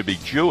 happen to be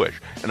Jewish.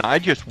 And I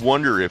just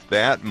wonder if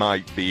that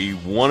might be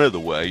one of the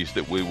ways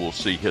that we will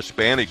see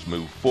Hispanics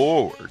move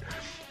forward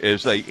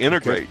as they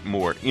integrate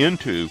more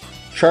into.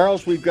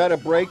 Charles, we've got a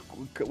break.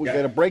 We've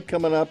got a break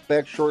coming up.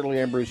 Back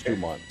shortly. I'm Bruce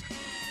Dumont.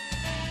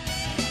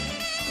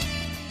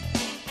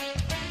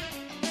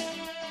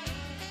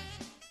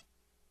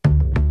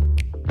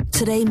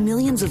 Today,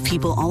 millions of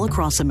people all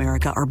across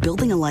America are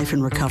building a life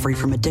in recovery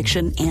from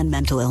addiction and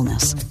mental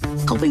illness,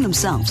 helping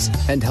themselves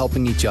and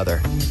helping each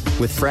other,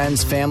 with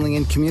friends, family,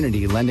 and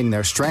community lending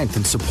their strength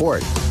and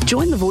support.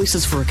 Join the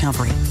Voices for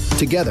Recovery.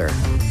 Together,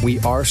 we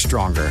are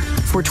stronger.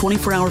 For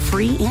 24-hour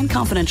free and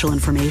confidential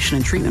information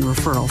and treatment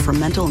referral for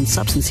mental and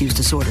substance use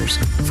disorders,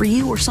 for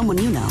you or someone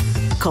you know,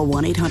 call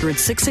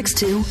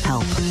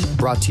 1-800-662-HELP.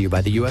 Brought to you by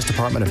the U.S.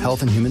 Department of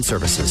Health and Human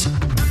Services.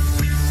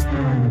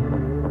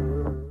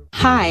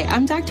 Hi,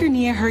 I'm Dr.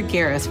 Nia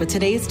Hurd-Garris with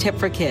today's tip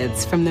for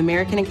kids from the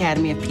American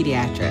Academy of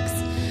Pediatrics.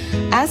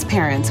 As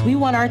parents, we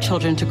want our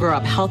children to grow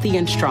up healthy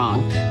and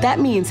strong. That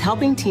means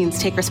helping teens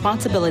take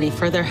responsibility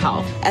for their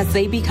health as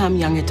they become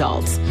young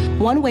adults.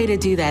 One way to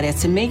do that is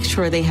to make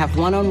sure they have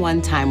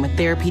one-on-one time with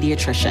their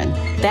pediatrician.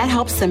 That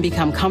helps them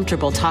become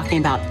comfortable talking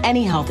about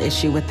any health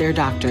issue with their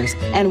doctors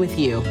and with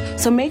you.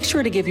 So make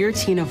sure to give your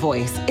teen a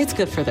voice. It's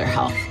good for their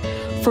health.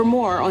 For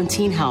more on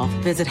teen health,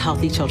 visit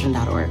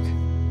healthychildren.org.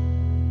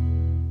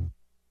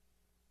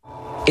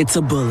 It's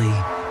a bully,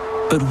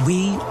 but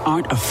we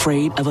aren't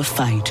afraid of a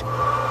fight.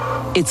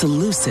 It's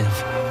elusive,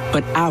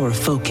 but our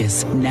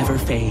focus never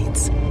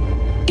fades.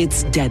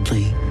 It's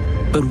deadly,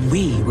 but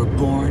we were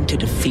born to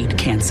defeat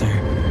cancer.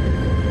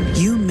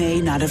 You may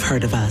not have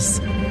heard of us,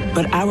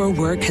 but our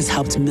work has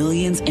helped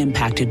millions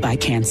impacted by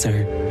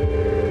cancer.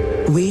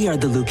 We are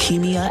the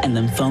Leukemia and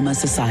Lymphoma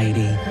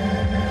Society.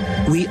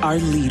 We are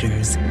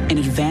leaders in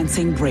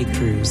advancing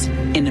breakthroughs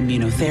in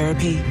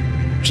immunotherapy,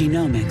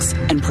 genomics,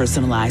 and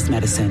personalized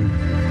medicine.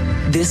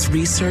 This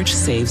research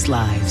saves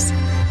lives.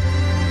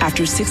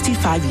 After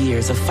 65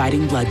 years of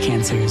fighting blood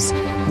cancers,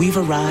 we've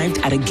arrived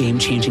at a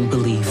game-changing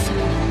belief.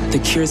 The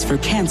cures for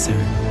cancer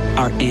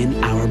are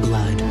in our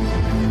blood.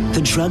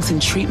 The drugs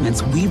and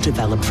treatments we've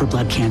developed for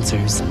blood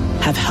cancers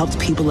have helped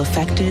people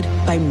affected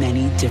by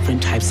many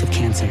different types of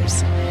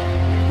cancers.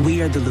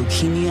 We are the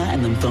Leukemia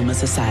and Lymphoma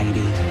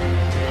Society.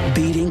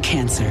 Beating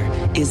cancer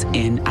is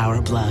in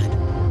our blood.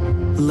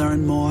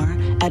 Learn more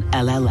at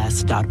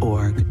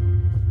LLS.org.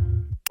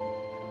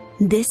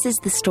 This is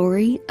the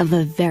story of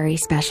a very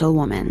special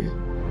woman.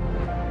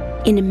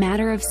 In a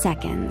matter of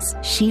seconds,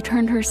 she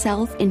turned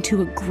herself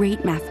into a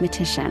great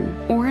mathematician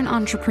or an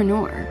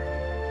entrepreneur.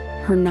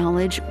 Her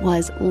knowledge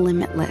was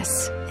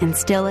limitless and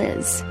still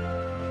is.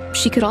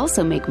 She could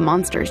also make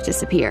monsters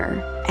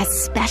disappear,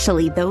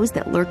 especially those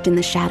that lurked in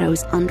the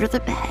shadows under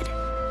the bed.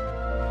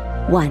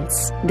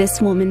 Once,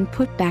 this woman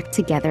put back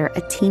together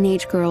a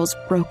teenage girl's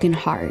broken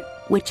heart,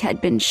 which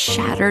had been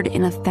shattered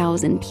in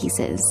 1,000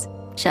 pieces,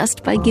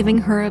 just by giving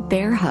her a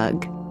bear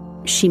hug.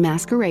 She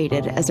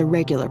masqueraded as a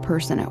regular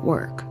person at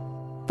work,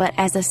 but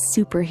as a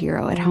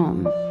superhero at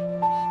home.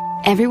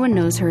 Everyone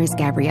knows her as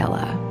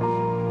Gabriella.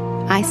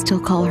 I still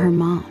call her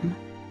Mom.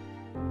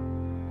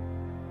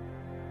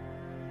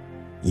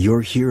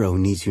 Your hero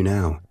needs you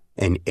now,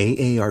 and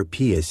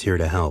AARP is here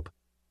to help.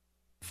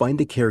 Find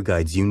the care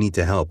guides you need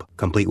to help,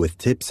 complete with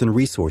tips and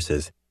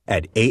resources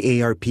at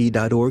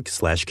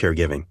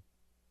aarp.org/caregiving.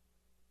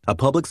 A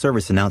public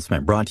service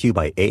announcement brought to you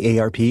by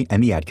AARP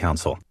and the Ad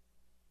Council.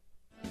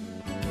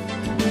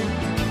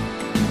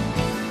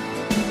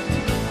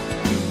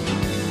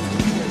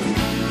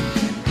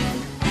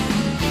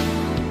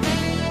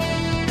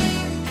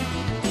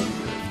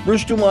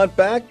 Bruce Dumont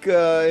back.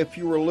 If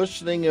you were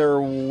listening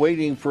or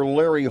waiting for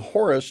Larry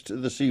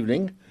Horist this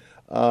evening,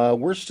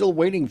 we're still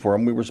waiting for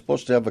him. We were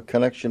supposed to have a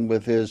connection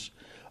with his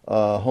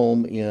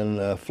home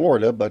in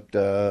Florida, but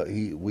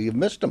we have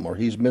missed him, or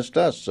he's missed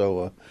us,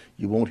 so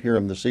you won't hear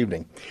him this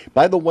evening.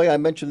 By the way, I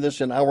mentioned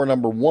this in hour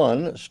number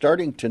 1,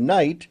 starting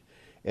tonight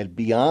at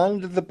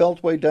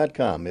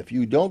BeyondTheBeltway.com. If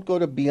you don't go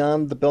to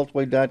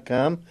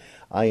BeyondTheBeltway.com,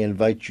 I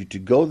invite you to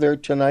go there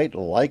tonight,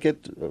 like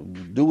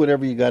it, do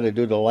whatever you got to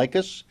do to like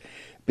us,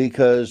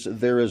 because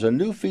there is a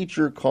new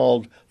feature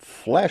called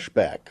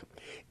Flashback.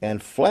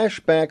 And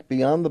Flashback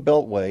Beyond the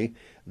Beltway,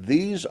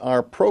 these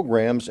are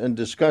programs and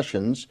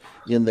discussions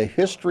in the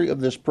history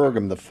of this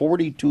program, the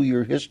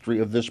 42-year history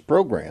of this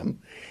program.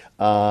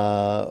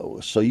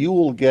 So you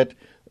will get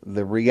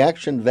the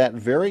reaction that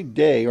very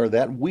day or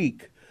that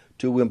week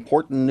to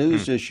important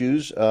news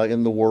issues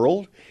in the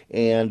world.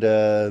 And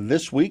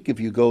this week, if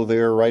you go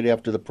there right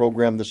after the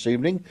program this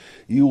evening,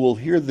 you will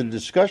hear the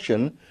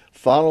discussion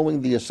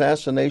following the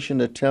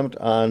assassination attempt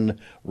on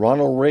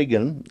Ronald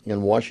Reagan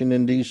in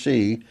Washington,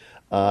 D.C.,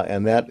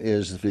 and that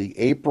is the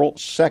April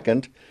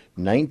 2nd,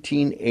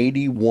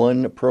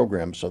 1981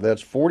 program. So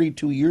that's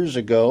 42 years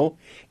ago.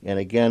 And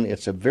again,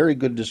 it's a very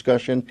good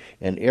discussion.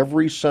 And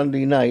every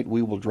Sunday night,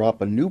 we will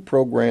drop a new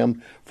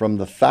program from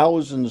the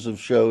thousands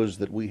of shows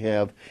that we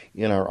have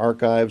in our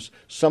archives.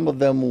 Some of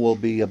them will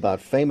be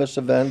about famous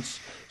events.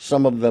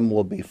 Some of them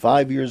will be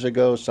 5 years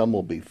ago. Some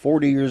will be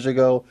 40 years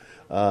ago.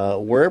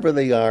 Wherever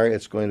they are,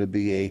 it's going to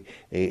be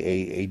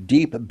a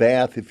deep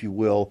bath, if you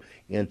will,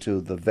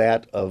 into the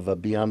vat of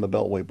Beyond the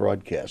Beltway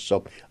broadcast.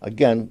 So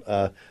again,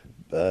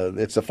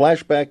 it's a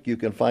flashback. You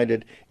can find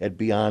it at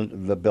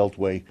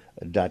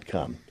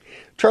beyondthebeltway.com.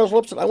 Charles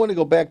Lipson, I want to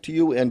go back to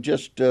you and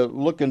just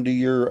look into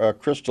your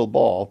crystal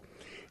ball.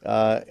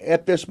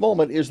 At this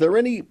moment, is there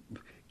any,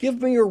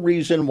 give me a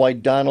reason why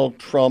Donald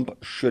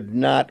Trump should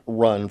not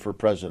run for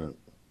president.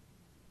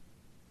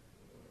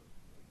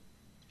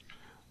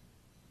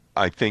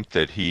 I think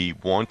that he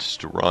wants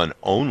to run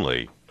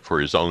only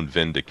for his own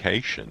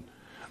vindication.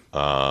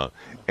 And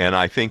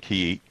I think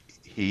he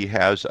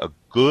has a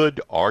good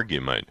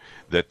argument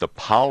that the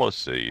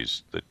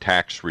policies, the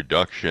tax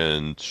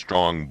reduction,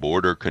 strong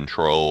border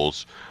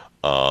controls,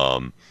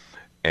 and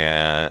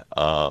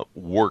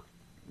work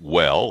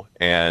well,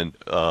 and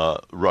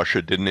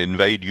Russia didn't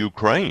invade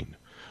Ukraine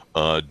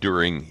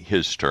during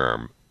his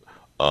term.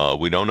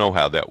 We don't know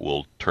how that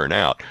will turn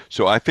out.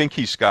 So I think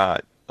he's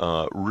got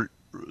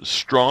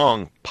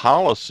strong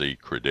policy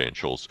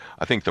credentials.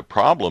 I think the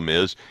problem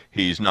is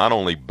he's not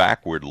only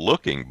backward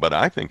looking, but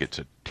I think it's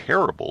a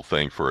terrible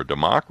thing for a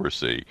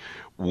democracy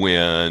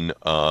when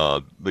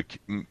the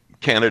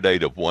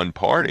candidate of one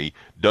party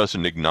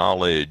doesn't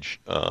acknowledge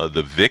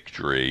the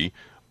victory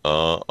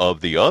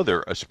of the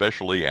other,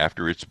 especially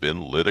after it's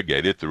been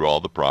litigated through all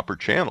the proper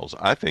channels.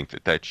 I think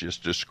that that's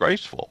just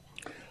disgraceful.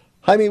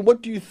 Jaime,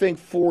 what do you think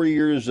 4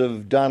 years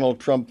of Donald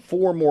Trump,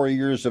 4 more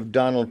years of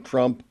Donald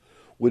Trump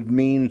would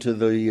mean to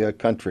the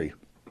country?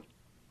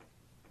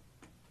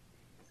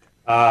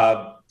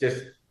 I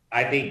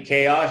think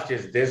chaos,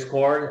 just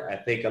discord. I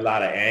think a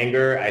lot of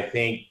anger. I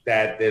think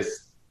that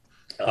this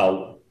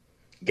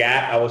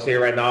gap, I will say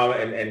right now,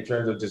 in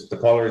terms of just the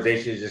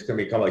polarization, is just going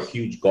to become a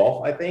huge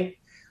gulf, I think.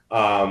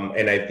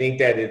 And I think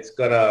that it's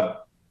going to,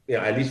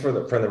 at least from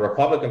the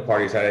Republican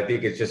Party side, I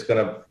think it's just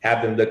going to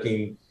have them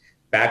looking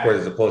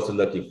backwards as opposed to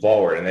looking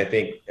forward. And I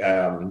think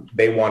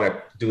they want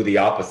to do the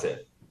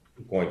opposite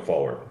going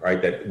forward, right?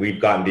 That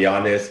we've gotten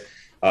beyond this.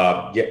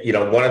 One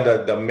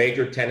of the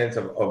major tenets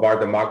of our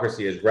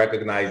democracy is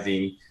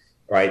recognizing,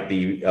 right,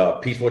 the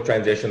peaceful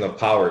transition of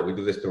power. We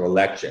do this through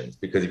elections,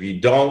 because if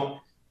you don't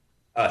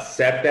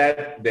accept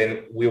that,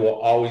 then we will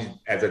always,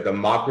 as a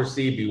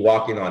democracy, be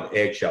walking on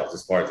eggshells,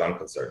 as far as I'm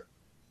concerned.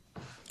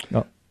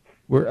 No,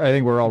 I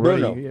think we're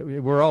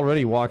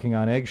already walking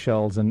on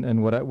eggshells, and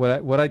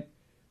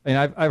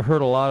I've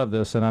heard a lot of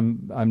this,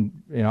 and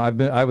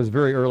I was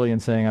very early in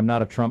saying I'm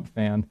not a Trump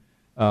fan.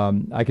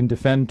 I can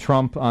defend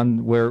Trump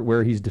on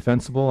where he's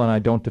defensible, and I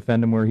don't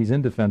defend him where he's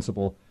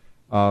indefensible.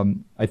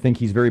 I think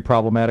he's very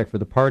problematic for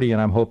the party, and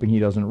I'm hoping he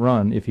doesn't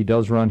run. If he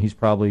does run, he's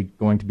probably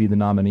going to be the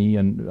nominee,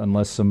 and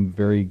unless some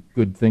very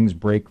good things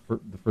break for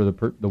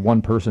the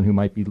one person who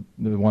might be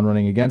the one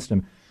running against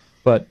him.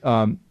 But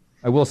I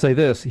will say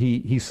this: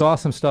 he saw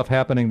some stuff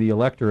happening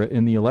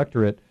in the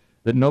electorate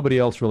that nobody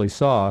else really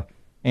saw.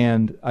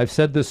 And I've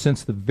said this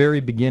since the very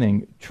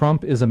beginning.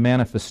 Trump is a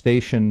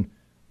manifestation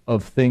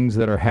of things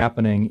that are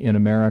happening in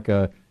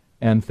America,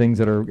 and things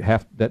that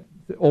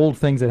old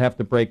things that have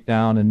to break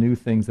down and new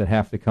things that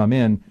have to come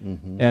in.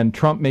 Mm-hmm. And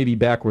Trump may be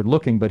backward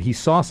looking, but he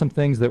saw some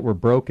things that were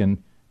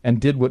broken, and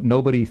did what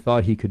nobody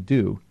thought he could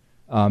do.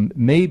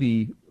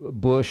 Maybe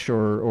Bush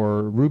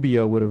or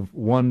Rubio would have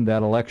won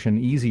that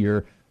election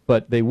easier,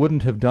 but they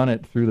wouldn't have done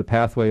it through the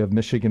pathway of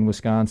Michigan,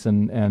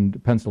 Wisconsin,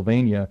 and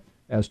Pennsylvania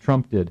as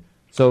Trump did.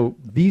 So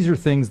these are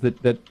things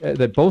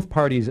that both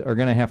parties are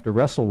going to have to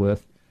wrestle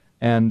with,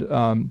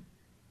 and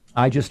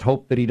I just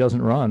hope that he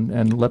doesn't run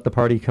and let the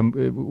party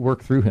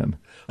work through him.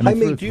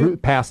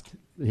 Past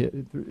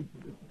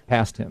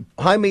him.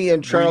 Jaime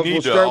and Charles,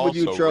 we'll start with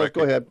you, Charles.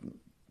 Go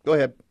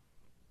ahead.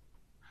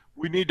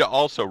 We need to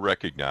also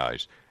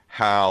recognize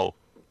how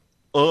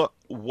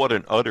what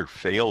an utter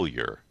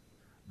failure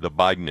the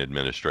Biden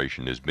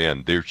administration has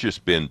been. There's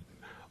just been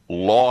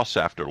loss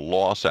after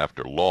loss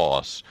after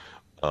loss.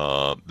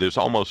 There's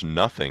almost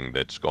nothing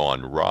that's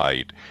gone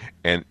right,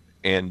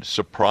 and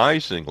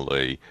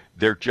surprisingly,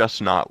 they're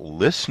just not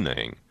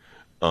listening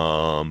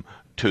to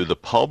the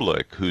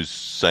public who's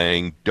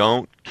saying,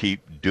 "Don't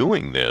keep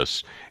doing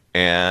this,"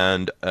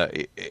 and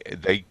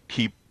they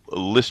keep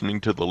listening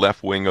to the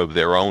left wing of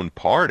their own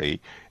party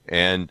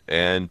and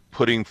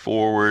putting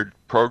forward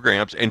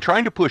programs and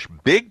trying to push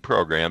big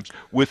programs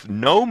with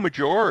no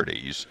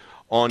majorities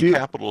on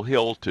Capitol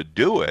Hill to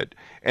do it,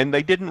 and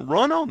they didn't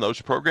run on those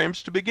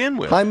programs to begin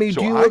with. Jaime, so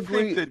do you I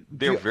agree think that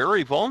they're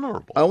very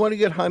vulnerable. I want to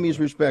get Jaime's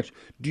response.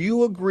 Do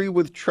you agree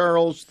with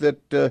Charles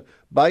that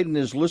Biden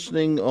is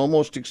listening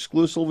almost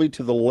exclusively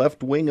to the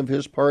left wing of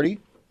his party?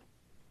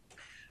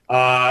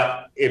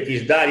 If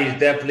he's not, he's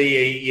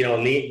definitely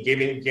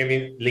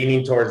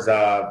leaning towards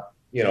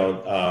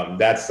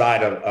that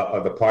side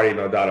of the party,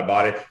 no doubt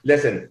about it.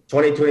 Listen,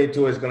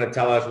 2022 is going to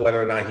tell us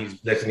whether or not he's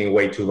listening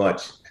way too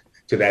much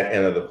to that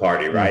end of the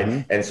party, right?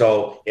 Mm-hmm. And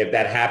so if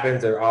that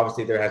happens, there has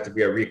to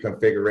be a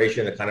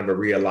reconfiguration, a kind of a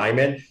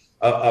realignment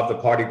of the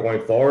party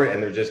going forward,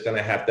 and they're just going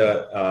to have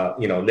to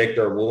lick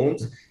their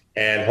wounds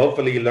and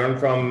hopefully learn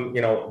from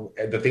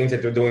the things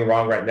that they're doing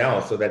wrong right now,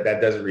 so that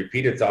doesn't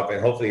repeat itself,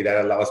 and hopefully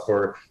that allows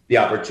for the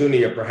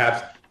opportunity of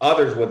perhaps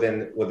others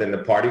within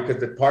the party, because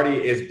the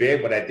party is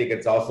big, but I think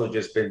it's also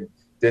just been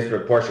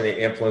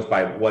disproportionately influenced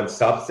by one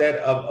subset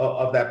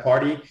of that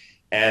party,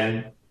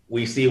 and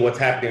we see what's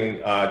happening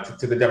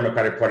to the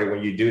Democratic Party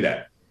when you do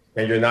that,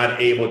 and you're not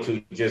able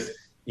to just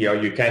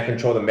you can't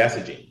control the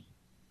messaging.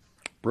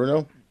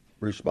 Bruno,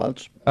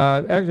 response?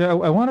 Actually,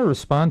 I want to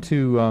respond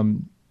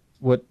to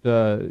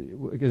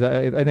because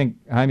I think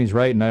Jaime's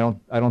right, and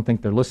I don't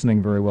think they're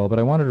listening very well. But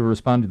I wanted to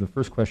respond to the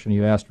first question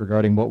you asked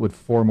regarding what would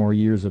 4 more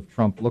years of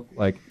Trump look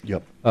like.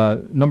 Yep.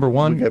 Number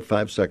one, we got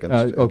 5 seconds.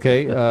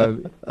 Okay.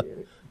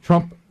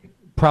 Trump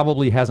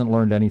probably hasn't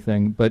learned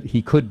anything, but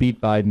he could beat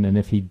Biden, and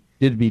if he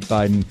did beat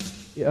Biden,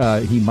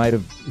 he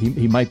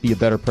might be a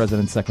better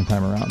president second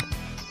time around.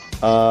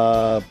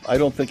 I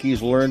don't think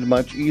he's learned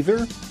much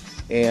either,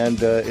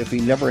 and if he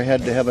never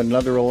had to have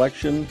another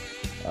election,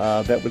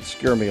 that would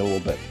scare me a little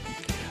bit.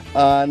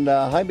 And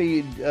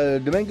Jaime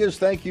Dominguez,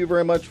 thank you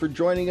very much for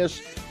joining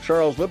us.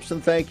 Charles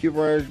Lipson, thank you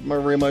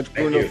very much.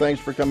 Bruno,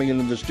 thanks for coming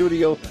into the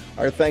studio.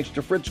 Our thanks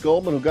to Fritz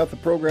Goldman, who got the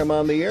program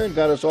on the air and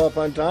got us off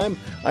on time.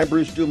 I'm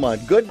Bruce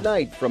Dumont. Good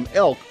night from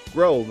Elk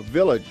Grove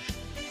Village,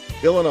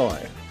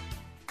 Illinois.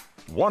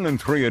 1 in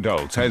 3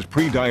 adults has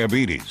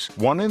prediabetes.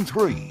 1 in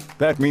 3.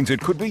 That means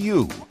it could be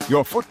you,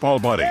 your football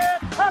buddy,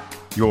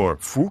 your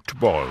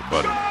football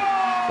buddy,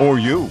 or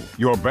you,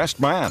 your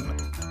best man,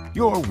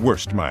 your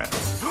worst man,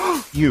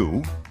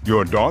 you,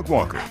 your dog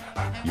walker,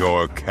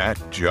 your cat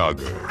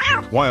jogger.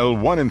 While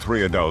 1 in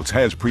 3 adults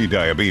has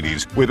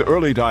prediabetes, with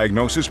early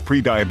diagnosis,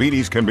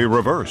 prediabetes can be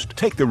reversed.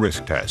 Take the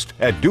risk test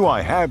at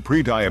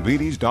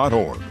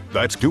doihaveprediabetes.org.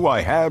 That's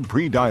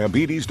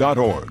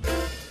doihaveprediabetes.org.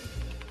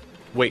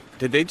 Wait,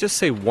 did they just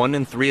say 1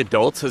 in 3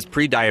 adults has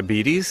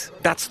prediabetes?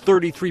 That's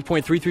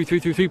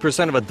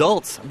 33.33333% of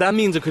adults. That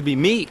means it could be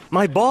me,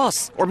 my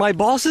boss, or my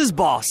boss's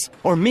boss,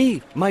 or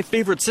me, my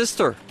favorite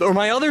sister, or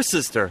my other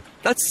sister.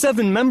 That's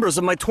 7 members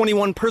of my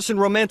 21-person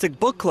romantic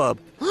book club.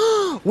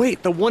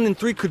 Wait, the 1 in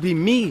 3 could be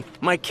me,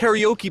 my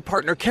karaoke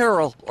partner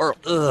Carol, or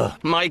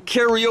my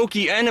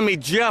karaoke enemy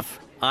Jeff.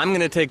 I'm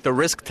gonna take the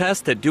risk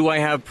test at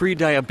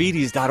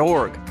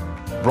doihaveprediabetes.org.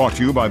 Brought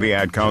to you by the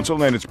Ad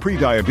Council and its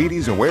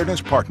Prediabetes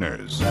Awareness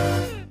Partners.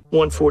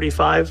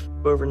 145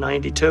 over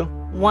 92.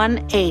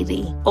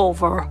 180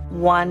 over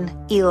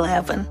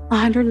 111.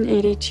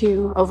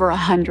 182 over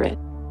 100.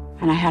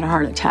 And I had a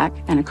heart attack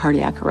and a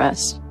cardiac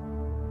arrest.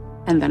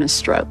 And then a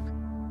stroke.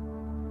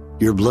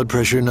 Your blood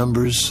pressure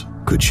numbers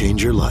could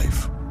change your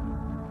life.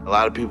 A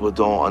lot of people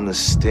don't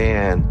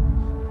understand,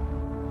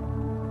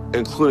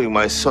 including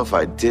myself.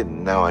 I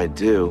didn't, now I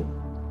do,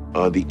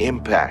 the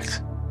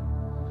impact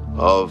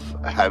of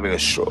having a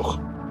stroke.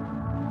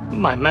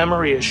 My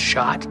memory is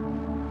shot.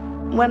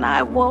 When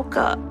I woke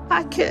up,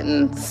 I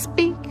couldn't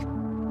speak.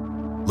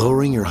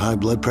 Lowering your high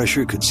blood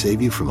pressure could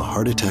save you from a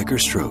heart attack or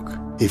stroke.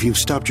 If you've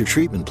stopped your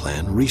treatment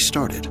plan,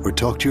 restart it or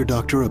talk to your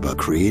doctor about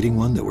creating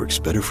one that works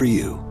better for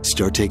you.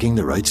 Start taking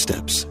the right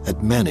steps at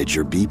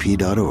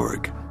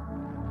manageyourbp.org.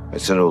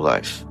 It's a new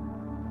life,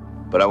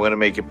 but I'm going to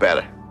make it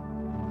better.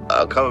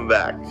 Coming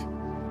back.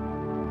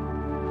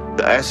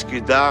 Ask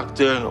your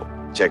doctor,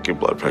 check your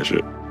blood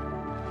pressure.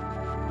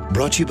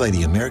 Brought to you by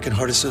the American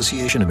Heart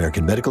Association,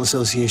 American Medical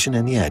Association,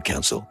 and the Ad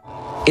Council.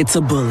 It's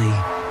a bully,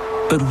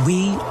 but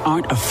we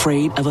aren't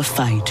afraid of a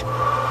fight.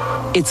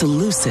 It's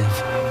elusive,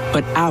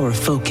 but our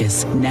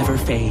focus never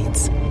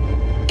fades.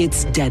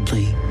 It's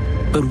deadly,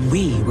 but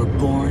we were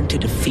born to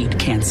defeat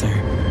cancer.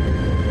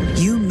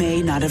 You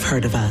may not have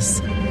heard of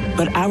us,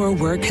 but our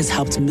work has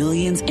helped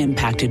millions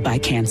impacted by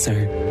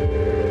cancer.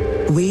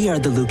 We are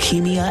the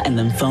Leukemia and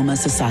Lymphoma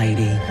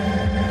Society.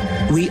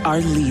 We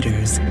are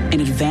leaders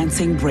in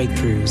advancing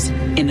breakthroughs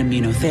in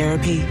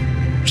immunotherapy,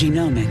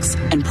 genomics,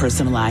 and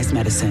personalized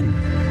medicine.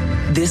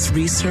 This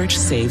research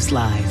saves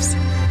lives.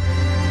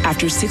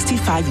 After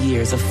 65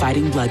 years of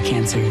fighting blood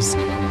cancers,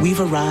 we've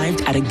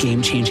arrived at a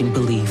game-changing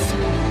belief.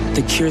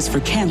 The cures for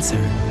cancer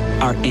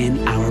are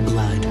in our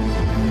blood.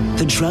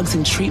 The drugs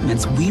and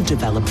treatments we've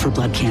developed for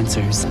blood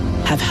cancers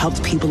have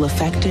helped people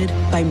affected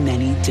by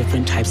many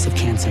different types of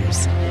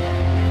cancers.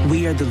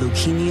 We are the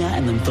Leukemia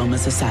and Lymphoma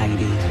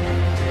Society.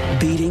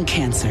 Beating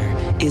cancer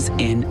is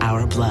in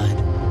our blood.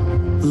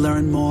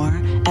 Learn more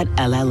at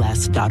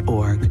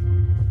LLS.org.